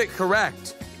you get it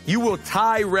correct, you will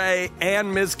tie Ray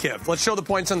and Mizkif. Let's show the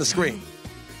points on the screen.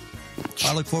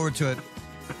 I look forward to it.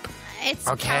 It's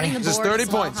Okay. counting the This is board 30 as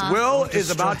well, points. huh? Will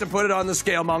is about to put it on the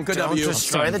scale. Monka W.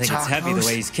 destroy the I think it's heavy the tacos.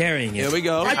 way he's carrying it. Here we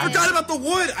go. I forgot about the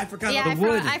wood. I forgot Yeah, about the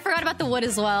wood. I forgot about the wood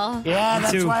as well. Yeah,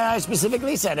 that's too. why I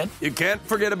specifically said it. You can't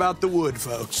forget about the wood,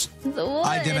 folks. The wood.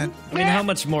 I didn't. I mean, how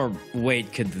much more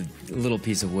weight could the little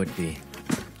piece of wood be?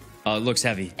 Oh, it looks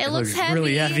heavy. It looks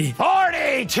really heavy. heavy.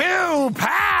 42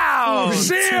 pounds!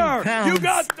 Cyr, pounds. you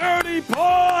got 30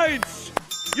 points.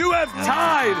 You have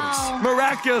tied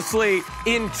miraculously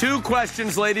in 2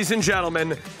 questions, ladies and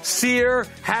gentlemen. Cyr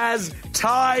has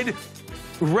tied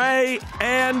Ray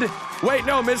and... Wait,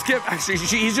 no, Mizkif... Actually,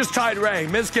 he's just tied Ray.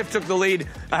 Mizkif took the lead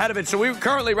ahead of it. So we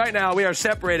currently, right now, we are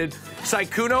separated.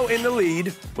 Sykkuno in the lead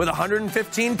with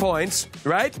 115 points,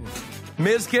 right?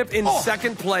 Mizkif in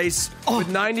second place with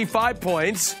 95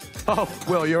 points. Oh,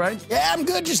 Will, you right? Yeah, I'm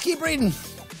good. Just keep reading.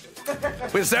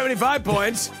 With 75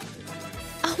 points.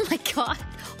 Oh my god.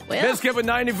 Will? Mizkif with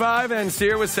 95 and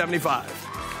Cyr with 75.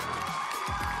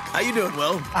 How you doing,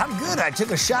 Will? I'm good. I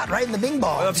took a shot right in the bing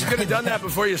ball. Well, if you could have done that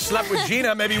before you slept with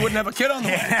Gina, maybe you wouldn't have a kid on the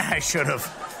way. Yeah, I should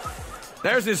have.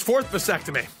 There's his 4th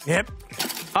vasectomy. Yep.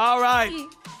 All right.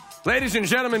 Ladies and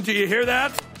gentlemen, do you hear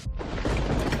that?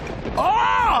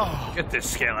 Oh! Get this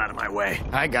scale out of my way.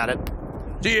 I got it.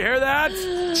 Do you hear that?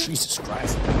 Jesus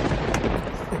Christ.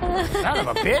 Son of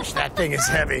a bitch, that thing is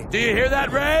heavy. Do you hear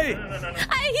that, Ray?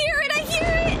 I hear it.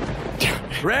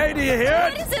 Ray, do you hear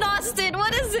What it? is it, Austin?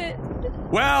 What is it?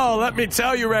 Well, let me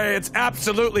tell you, Ray, it's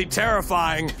absolutely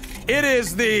terrifying. It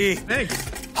is the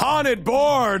haunted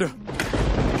board.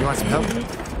 Do you want some help?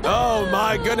 Oh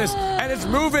my goodness. And it's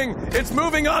moving. It's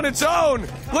moving on its own.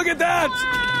 Look at that.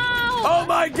 Oh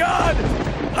my God.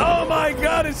 Oh my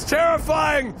God, it's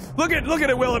terrifying. Look at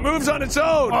it, Will. It moves on its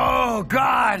own. Oh,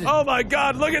 God. Oh my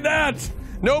God, look at that.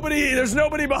 There's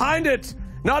nobody behind it.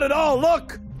 Not at all.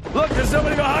 Look, there's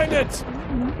nobody behind it.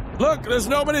 Look, there's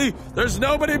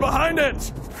nobody behind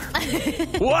it.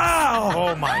 Wow.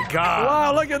 Oh, my God.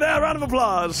 Wow, look at that. Round of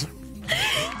applause.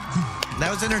 That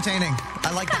was entertaining.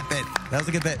 I like that bit. That was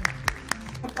a good bit.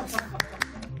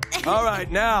 All right,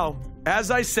 now,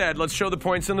 as I said, let's show the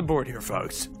points on the board here,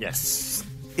 folks. Yes.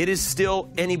 It is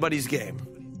still anybody's game.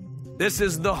 This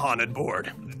is the haunted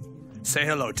board. Say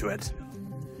hello to it.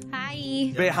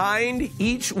 Hi. Behind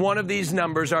each one of these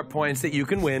numbers are points that you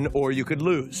can win or you could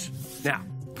lose. Now,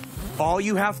 all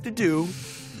you have to do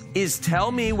is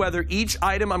tell me whether each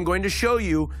item I'm going to show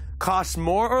you costs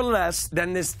more or less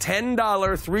than this $10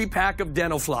 3-pack of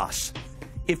dental floss.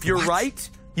 If you're right,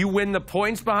 you win the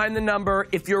points behind the number.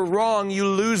 If you're wrong, you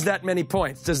lose that many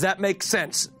points. Does that make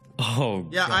sense? Oh,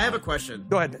 Yeah, God. I have a question.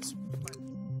 Go ahead, Miss.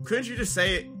 Couldn't you just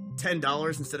say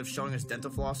 $10 instead of showing us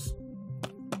dental floss?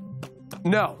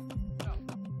 No,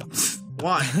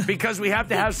 Why? because we have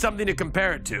to have something to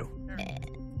compare it to.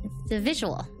 The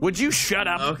visual. Would you shut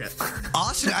up? Okay.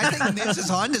 Austin, I think Miz is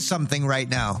onto something right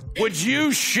now. Would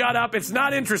you shut up? It's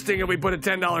not interesting if we put a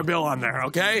 $10 bill on there,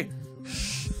 okay?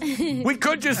 We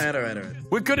could just... All right.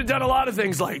 We could have done a lot of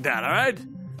things like that, all right?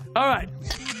 All right.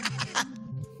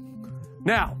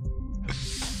 Now,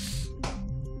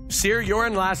 Cyr, you're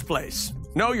in last place.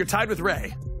 No, you're tied with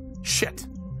Ray. Shit.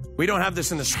 We don't have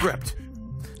this in the script.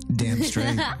 Damn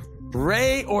straight.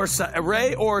 Ray or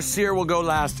Cyr will go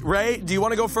last. Ray, do you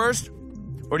want to go first?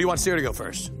 Or do you want Cyr to go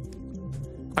first?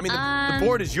 I mean, the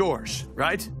board is yours,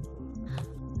 right?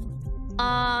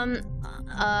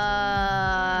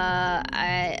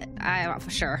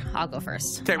 Sure, I'll go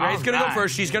first. Okay, Ray's going to go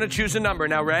first. She's going to choose a number.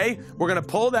 Now, Ray, we're going to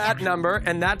pull that number,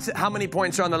 and that's how many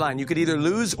points are on the line. You could either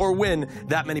lose or win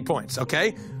that many points,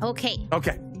 okay? Okay.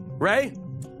 Okay. Ray,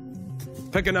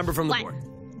 pick a number from the board.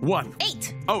 1.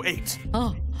 8. Oh, 8.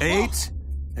 Oh. 8.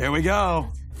 Here we go.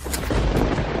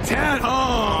 10.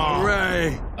 Oh,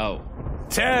 Ray. Oh.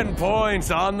 10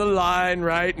 points on the line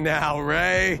right now,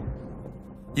 Ray.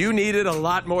 You needed a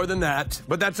lot more than that,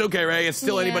 but that's okay, Ray. It's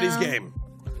still anybody's game.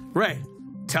 Ray,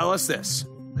 tell us this.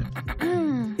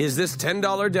 Is this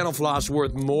 $10 dental floss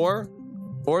worth more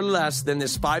or less than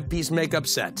this 5-piece makeup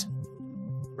set?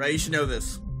 Ray, you should know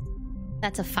this.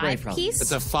 That's a 5-piece?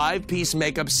 It's a 5-piece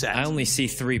makeup set. I only see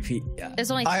 3 pieces. Yeah. There's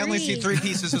only 3. I only see 3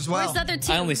 pieces as well. Where's the other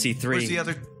 2? I only see 3. Where's the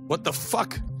other? What the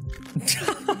fuck?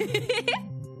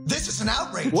 This is an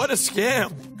outrage. What a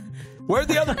scam. Where'd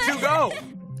the other 2 go?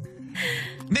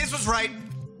 Miz was right.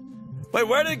 Wait,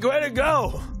 where'd it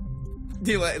go?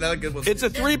 Do you like that? Good one. It's a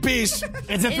 3-piece.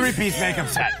 It's a 3-piece makeup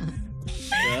set.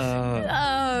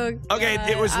 Oh, Okay,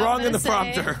 it was wrong in the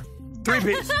prompter.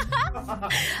 3-piece.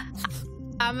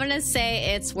 I'm gonna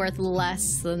say it's worth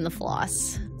less than the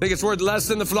floss. Think it's worth less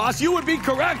than the floss? You would be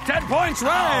correct. 10 points, Ray.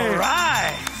 All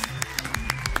right.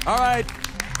 All right.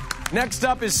 Next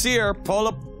up is Cyr. Pull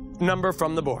a number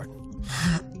from the board.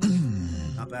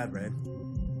 Not bad, Ray.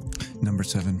 Number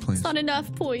 7, please. Not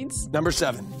enough points. Number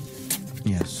 7.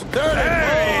 Yes. 30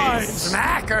 points.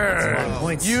 Smacker.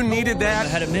 Points. You needed that.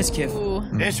 Ahead of Mizkif.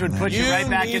 This would put you You right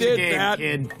back in the needed game, that.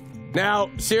 kid. Now,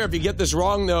 Cyr, if you get this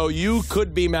wrong, though, you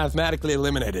could be mathematically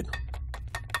eliminated.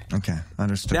 Okay,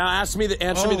 understood. Now, answer me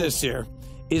this, Cyr.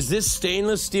 Is this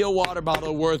stainless steel water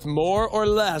bottle worth more or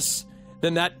less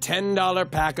than that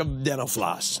 $10 pack of dental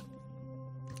floss?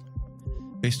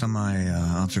 Based on my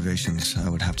observations, I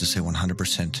would have to say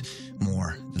 100%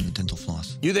 more than the dental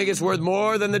floss. You think it's worth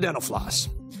more than the dental floss?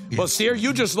 Yeah. Well, Cyr,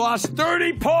 you just lost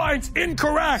 30 points.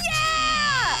 Incorrect.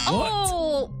 Yeah!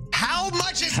 Oh! How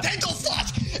much is dental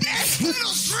floss? It's little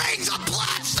strings of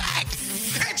plastic!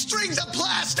 It's strings of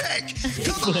plastic!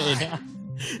 Come on!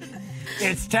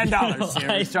 It's $10,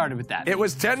 Cyr. We started with that. It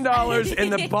was $10,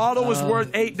 and the bottle was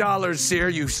worth $8, Cyr,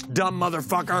 you dumb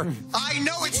motherfucker. I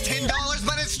know it's $10,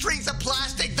 but it's strings of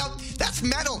plastic. That's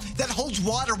metal that holds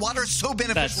water. Water is so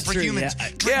beneficial That's for true, humans. yeah.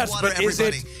 Drink Yes, water, but is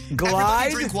everybody. it Everybody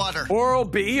Glide, drink water.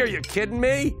 Oral-B? Are you kidding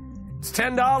me? It's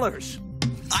 $10.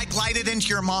 I glided into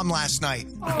your mom last night.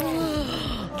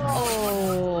 Oh.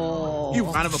 You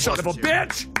Round of son of a applause,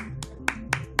 bitch!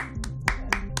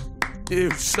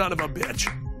 You son of a bitch.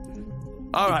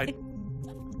 All right.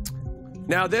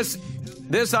 Now this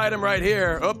item right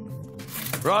here. Oh,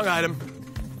 wrong item.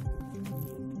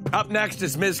 Up next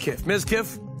is Mizkif.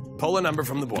 Mizkif, pull a number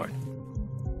from the board.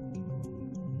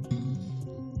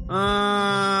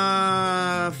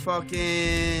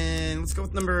 fucking. Let's go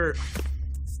with number.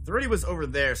 30 was over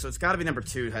there, so it's got to be number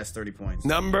 2. It has 30 points.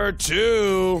 Number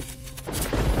 2.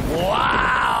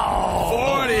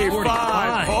 Wow!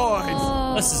 45 points.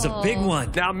 This is a big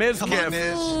one. Now,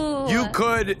 Mizkif, you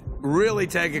could really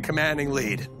take a commanding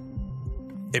lead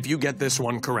if you get this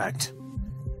one correct.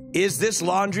 Is this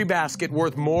laundry basket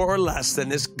worth more or less than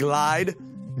this Glide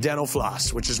dental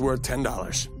floss, which is worth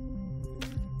 $10?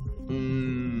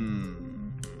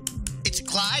 It's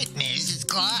Glide, Miz. It's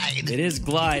Glide. It is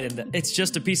Glide, and it's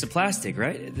just a piece of plastic,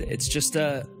 right? It's just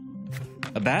a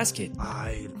basket.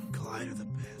 Glide of the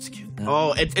basket.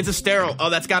 Oh, it's a sterile. Oh,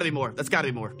 that's got to be more. That's got to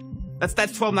be more. That's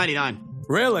 $12.99.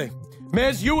 Really?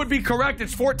 Miz, you would be correct.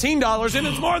 It's $14, and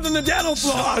it's more than the dental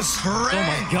floss. Oh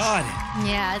my God.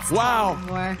 Yeah, it's Wow.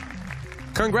 more.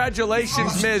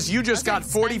 Congratulations, Miz. You just got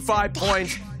 45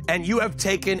 points, and you have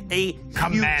taken a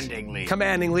Commanding lead.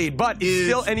 Commanding lead. But it's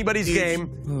still anybody's game.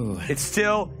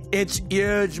 It's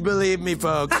huge, believe me,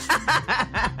 folks.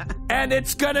 And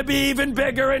it's going to be even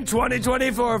bigger in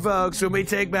 2024, folks, when we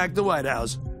take back the White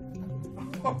House.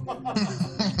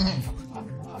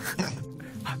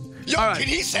 Yo, All right. can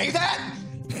he say that?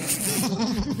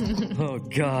 Oh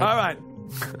God. All right.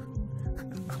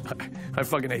 I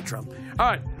fucking hate Trump. All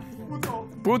right.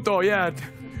 Puto, yeah.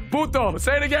 Puto.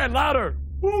 Say it again, louder.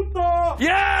 Puto.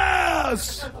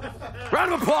 Yes!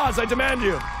 Round of applause. I demand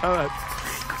you. All right.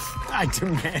 I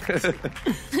demand.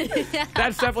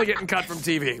 That's definitely getting cut from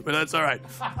TV, but that's all right.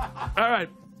 All right.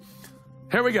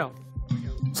 Here we go.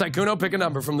 Sykkuno, pick a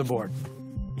number from the board.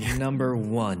 Number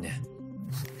 1.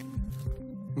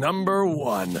 Number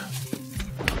 1.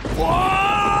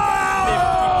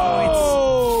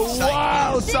 Whoa!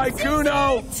 Wow,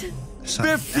 Sykkuno!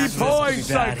 50 points,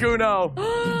 bad. Sykkuno!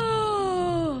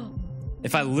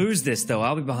 If I lose this, though,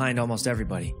 I'll be behind almost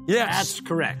everybody. Yes. That's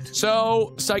correct.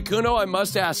 So, Sykkuno, I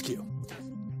must ask you,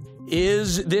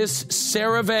 is this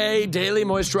CeraVe Daily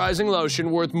Moisturizing Lotion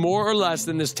worth more or less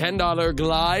than this $10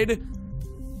 Glide?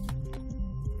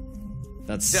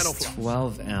 That's Dental floss.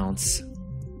 12 ounce.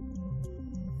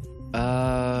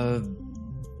 I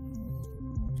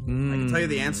can tell you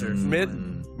the answer.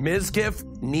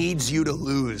 Mizkif needs you to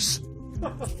lose.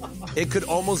 It could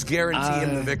almost guarantee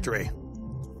him the victory.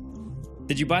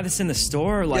 Did you buy this in the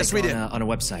store or like Yes, we did. on a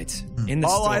website? In the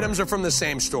All store. items are from the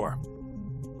same store.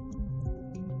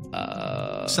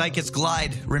 Psych, it's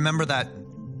Glide. Remember that.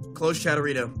 Close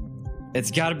Chatterito.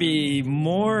 It's got to be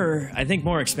more, I think,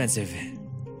 more expensive.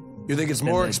 You think it's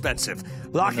more expensive?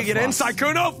 Locking it in,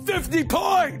 Sykkuno, 50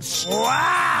 points!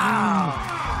 Wow!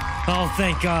 Oh,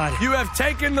 thank God. You have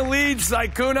taken the lead,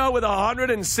 Sykkuno, with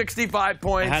 165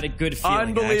 points. I had a good feeling. I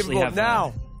actually Unbelievable. have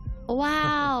Now,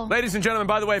 Wow. ladies and gentlemen,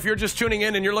 by the way, if you're just tuning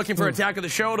in and you're looking for Attack of the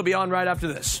Show, it'll be on right after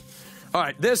this. All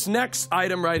right, this next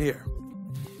item right here.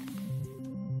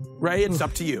 Ray, it's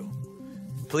up to you.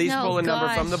 Please Oh, pull a number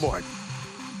gosh. from the board.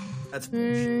 That's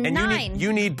And 9.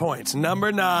 you need points.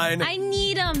 Number 9. I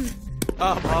need them.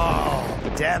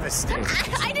 Devastating.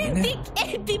 I didn't think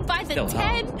it'd be by the Still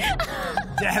 10.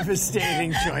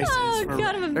 Devastating choices. Oh,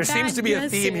 God, I'm a There seems bad to be a dresser.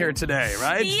 theme here today,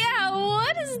 right? Yeah,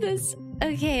 what is this?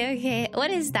 Okay. What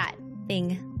is that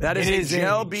thing? That is It a is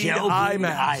gel bead eye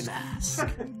mask.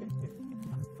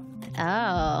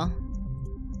 Oh.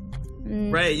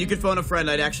 Ray, you could phone a friend.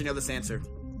 I'd actually know this answer.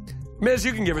 Miz,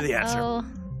 you can give her the answer. Oh.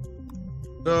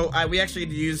 So we actually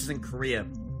used this in Korea.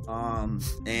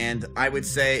 And I would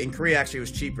say in Korea actually it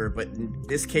was cheaper, but in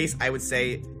this case I would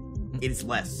say it is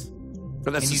less.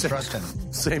 But that's And the you trust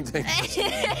him. same thing.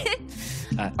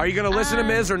 Are you going to listen to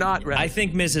Miz or not, Ray? I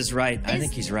think Miz is right. I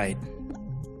think he's right.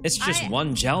 It's just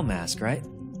one gel mask, right?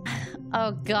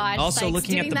 Oh, gosh. Also, Sykes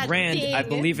looking at doing the that brand, I thing.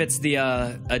 believe it's the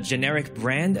a generic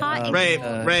brand.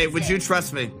 Ray, would you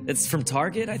trust me? It's from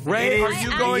Target, I think. Ray, are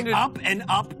you going to... Up and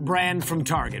Up brand from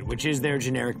Target, which is their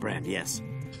generic brand, yes.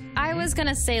 I was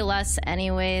gonna say less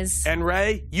anyways. And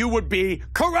Ray, you would be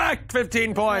correct.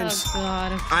 15 points. Oh,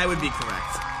 God. I would be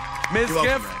correct.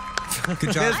 Mizkif,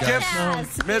 Good job, guys.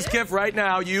 Yes. Mizkif, right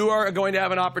now, you are going to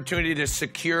have an opportunity to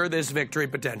secure this victory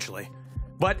potentially.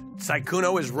 But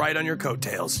Sykkuno is right on your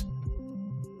coattails.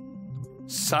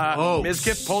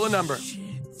 Mizkif, pull a number.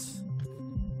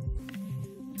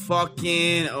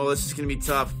 Fucking this is gonna be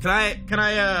tough. Can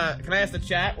I ask the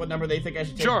chat what number they think I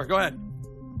should take? Sure, go ahead.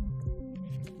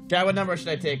 Chat, what number should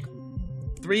I take?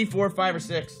 3, 4, 5, or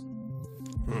 6?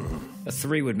 A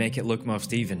 3 would make it look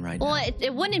most even right Well, now.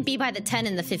 it wouldn't be by the 10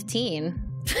 and the 15.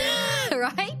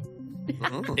 Right?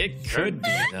 It could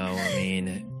be, though. I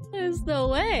mean, There's no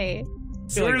way.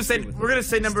 So we're gonna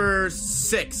say number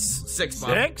 6. 6, Bob.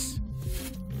 6?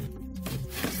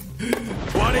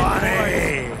 20.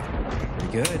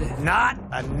 good. Not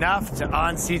enough to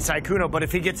unseat Sykkuno, but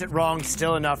if he gets it wrong,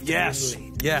 still enough to Yes.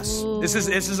 win. Yes. This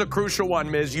is a crucial one,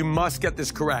 Miz. You must get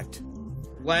this correct.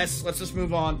 Let's just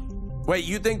move on. Wait,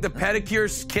 you think the pedicure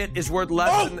kit is worth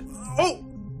less than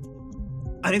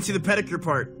I didn't see the pedicure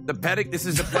part. this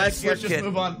is the Let's pedicure just kit.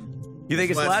 move on. You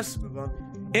think it's less? Move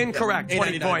on. Incorrect.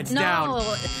 20 $8.99. points No, down.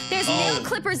 there's nail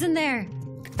clippers in there.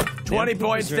 20 Them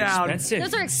points clippers are down. expensive.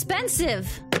 Those are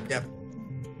expensive. Yep.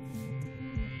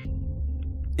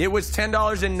 It was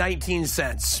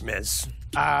 $10.19, Miz.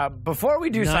 Before we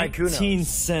do 19 Sykkuno,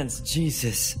 cents.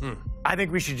 Jesus. I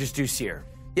think we should just do Cyr.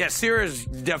 Yeah, Cyr is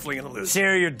definitely going to lose.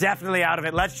 Cyr, you're definitely out of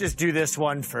it. Let's just do this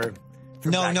one for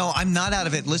No, I'm not out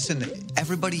of it. Listen,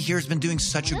 everybody here has been doing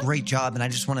such a great job, and I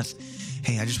just want to,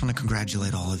 I just want to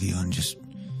congratulate all of you on just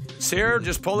Cyr,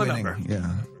 just pull the winning.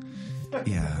 number.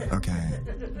 Yeah, okay.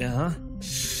 Uh-huh.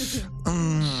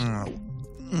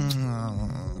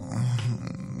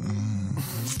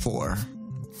 4.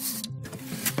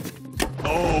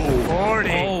 40.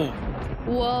 Oh,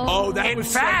 Whoa. Oh, that In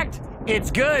was fact, it's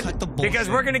good Cut the bullshit. because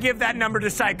we're going to give that number to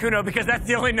Sykkuno because that's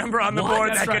the only number on the What? board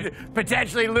That's that could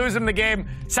potentially lose him the game.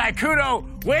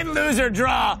 Sykkuno, win, lose, or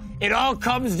draw. It all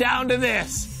comes down to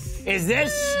this. Is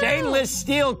this stainless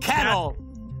steel kettle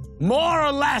more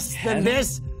or less than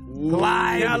this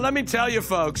glide? Yeah, let me tell you,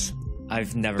 folks.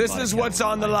 I've never. This bought a is kettle what's in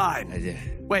on my the life.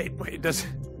 line. Wait,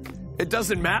 it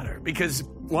doesn't matter because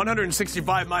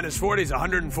 165 minus 40 is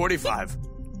 145.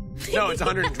 No, it's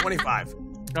 125.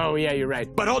 Oh, yeah, you're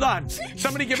right. But hold on.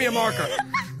 Somebody give me a marker.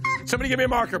 Somebody give me a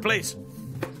marker, please.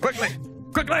 Quickly.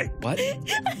 Quickly. What?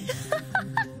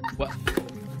 What?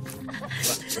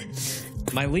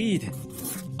 My lead.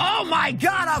 Oh, my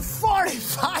God, a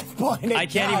 45-point I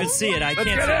can't even see it. I can't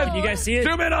see it. Can you guys see it?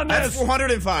 Zoom in on That's this.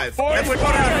 405. That's That's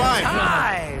 405.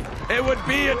 tie. It would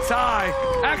be a tie.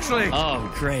 Actually,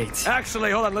 Oh, great.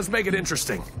 hold on. Let's make it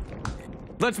interesting.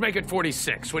 Let's make it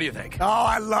 46. What do you think? Oh,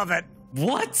 I love it.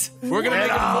 What? We're going to It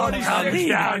make it all 46 comes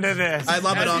down points. to this. I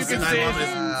love it, As you Austin. can I see,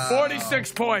 love it.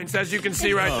 46 points, as you can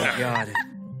see right there. God.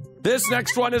 This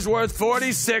next one is worth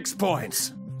 46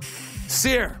 points.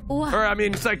 Cyr, What?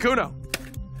 Sykkuno,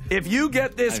 if you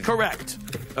get this correct,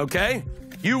 okay,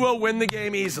 you will win the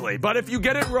game easily. But if you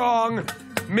get it wrong,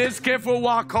 Mizkif will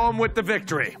walk home with the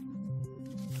victory.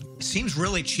 It seems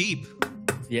really cheap.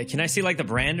 Yeah, can I see like the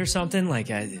brand or something? Like,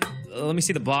 let me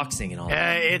see the boxing and all.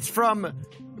 It's from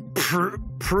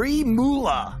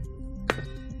Primula.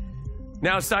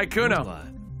 Now,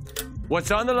 Sykkuno, what's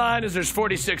on the line is there's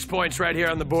 46 points right here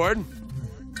on the board.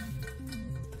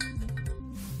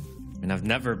 And I've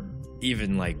never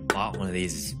even like bought one of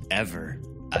these ever.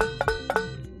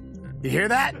 You hear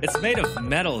that? It's made of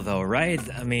metal though, right?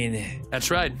 I mean,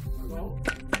 That's right.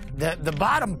 The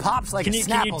bottom pops like can a you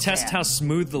Snapple test can. how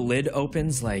smooth the lid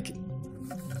opens? Like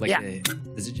Yeah. it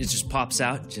just pops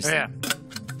out? Just Yeah.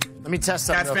 Let me test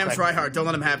something Cat real spam quick. try hard. Don't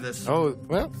let him have this. Oh,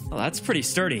 well. Oh, that's pretty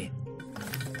sturdy.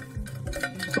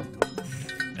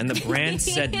 And the brand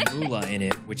said moolah in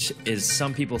it, which is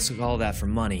some people call that for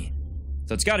money.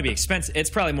 So it's got to be expensive. It's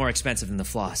probably more expensive than the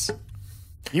floss.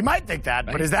 You might think that,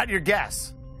 but is that your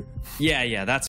guess? Yeah, that's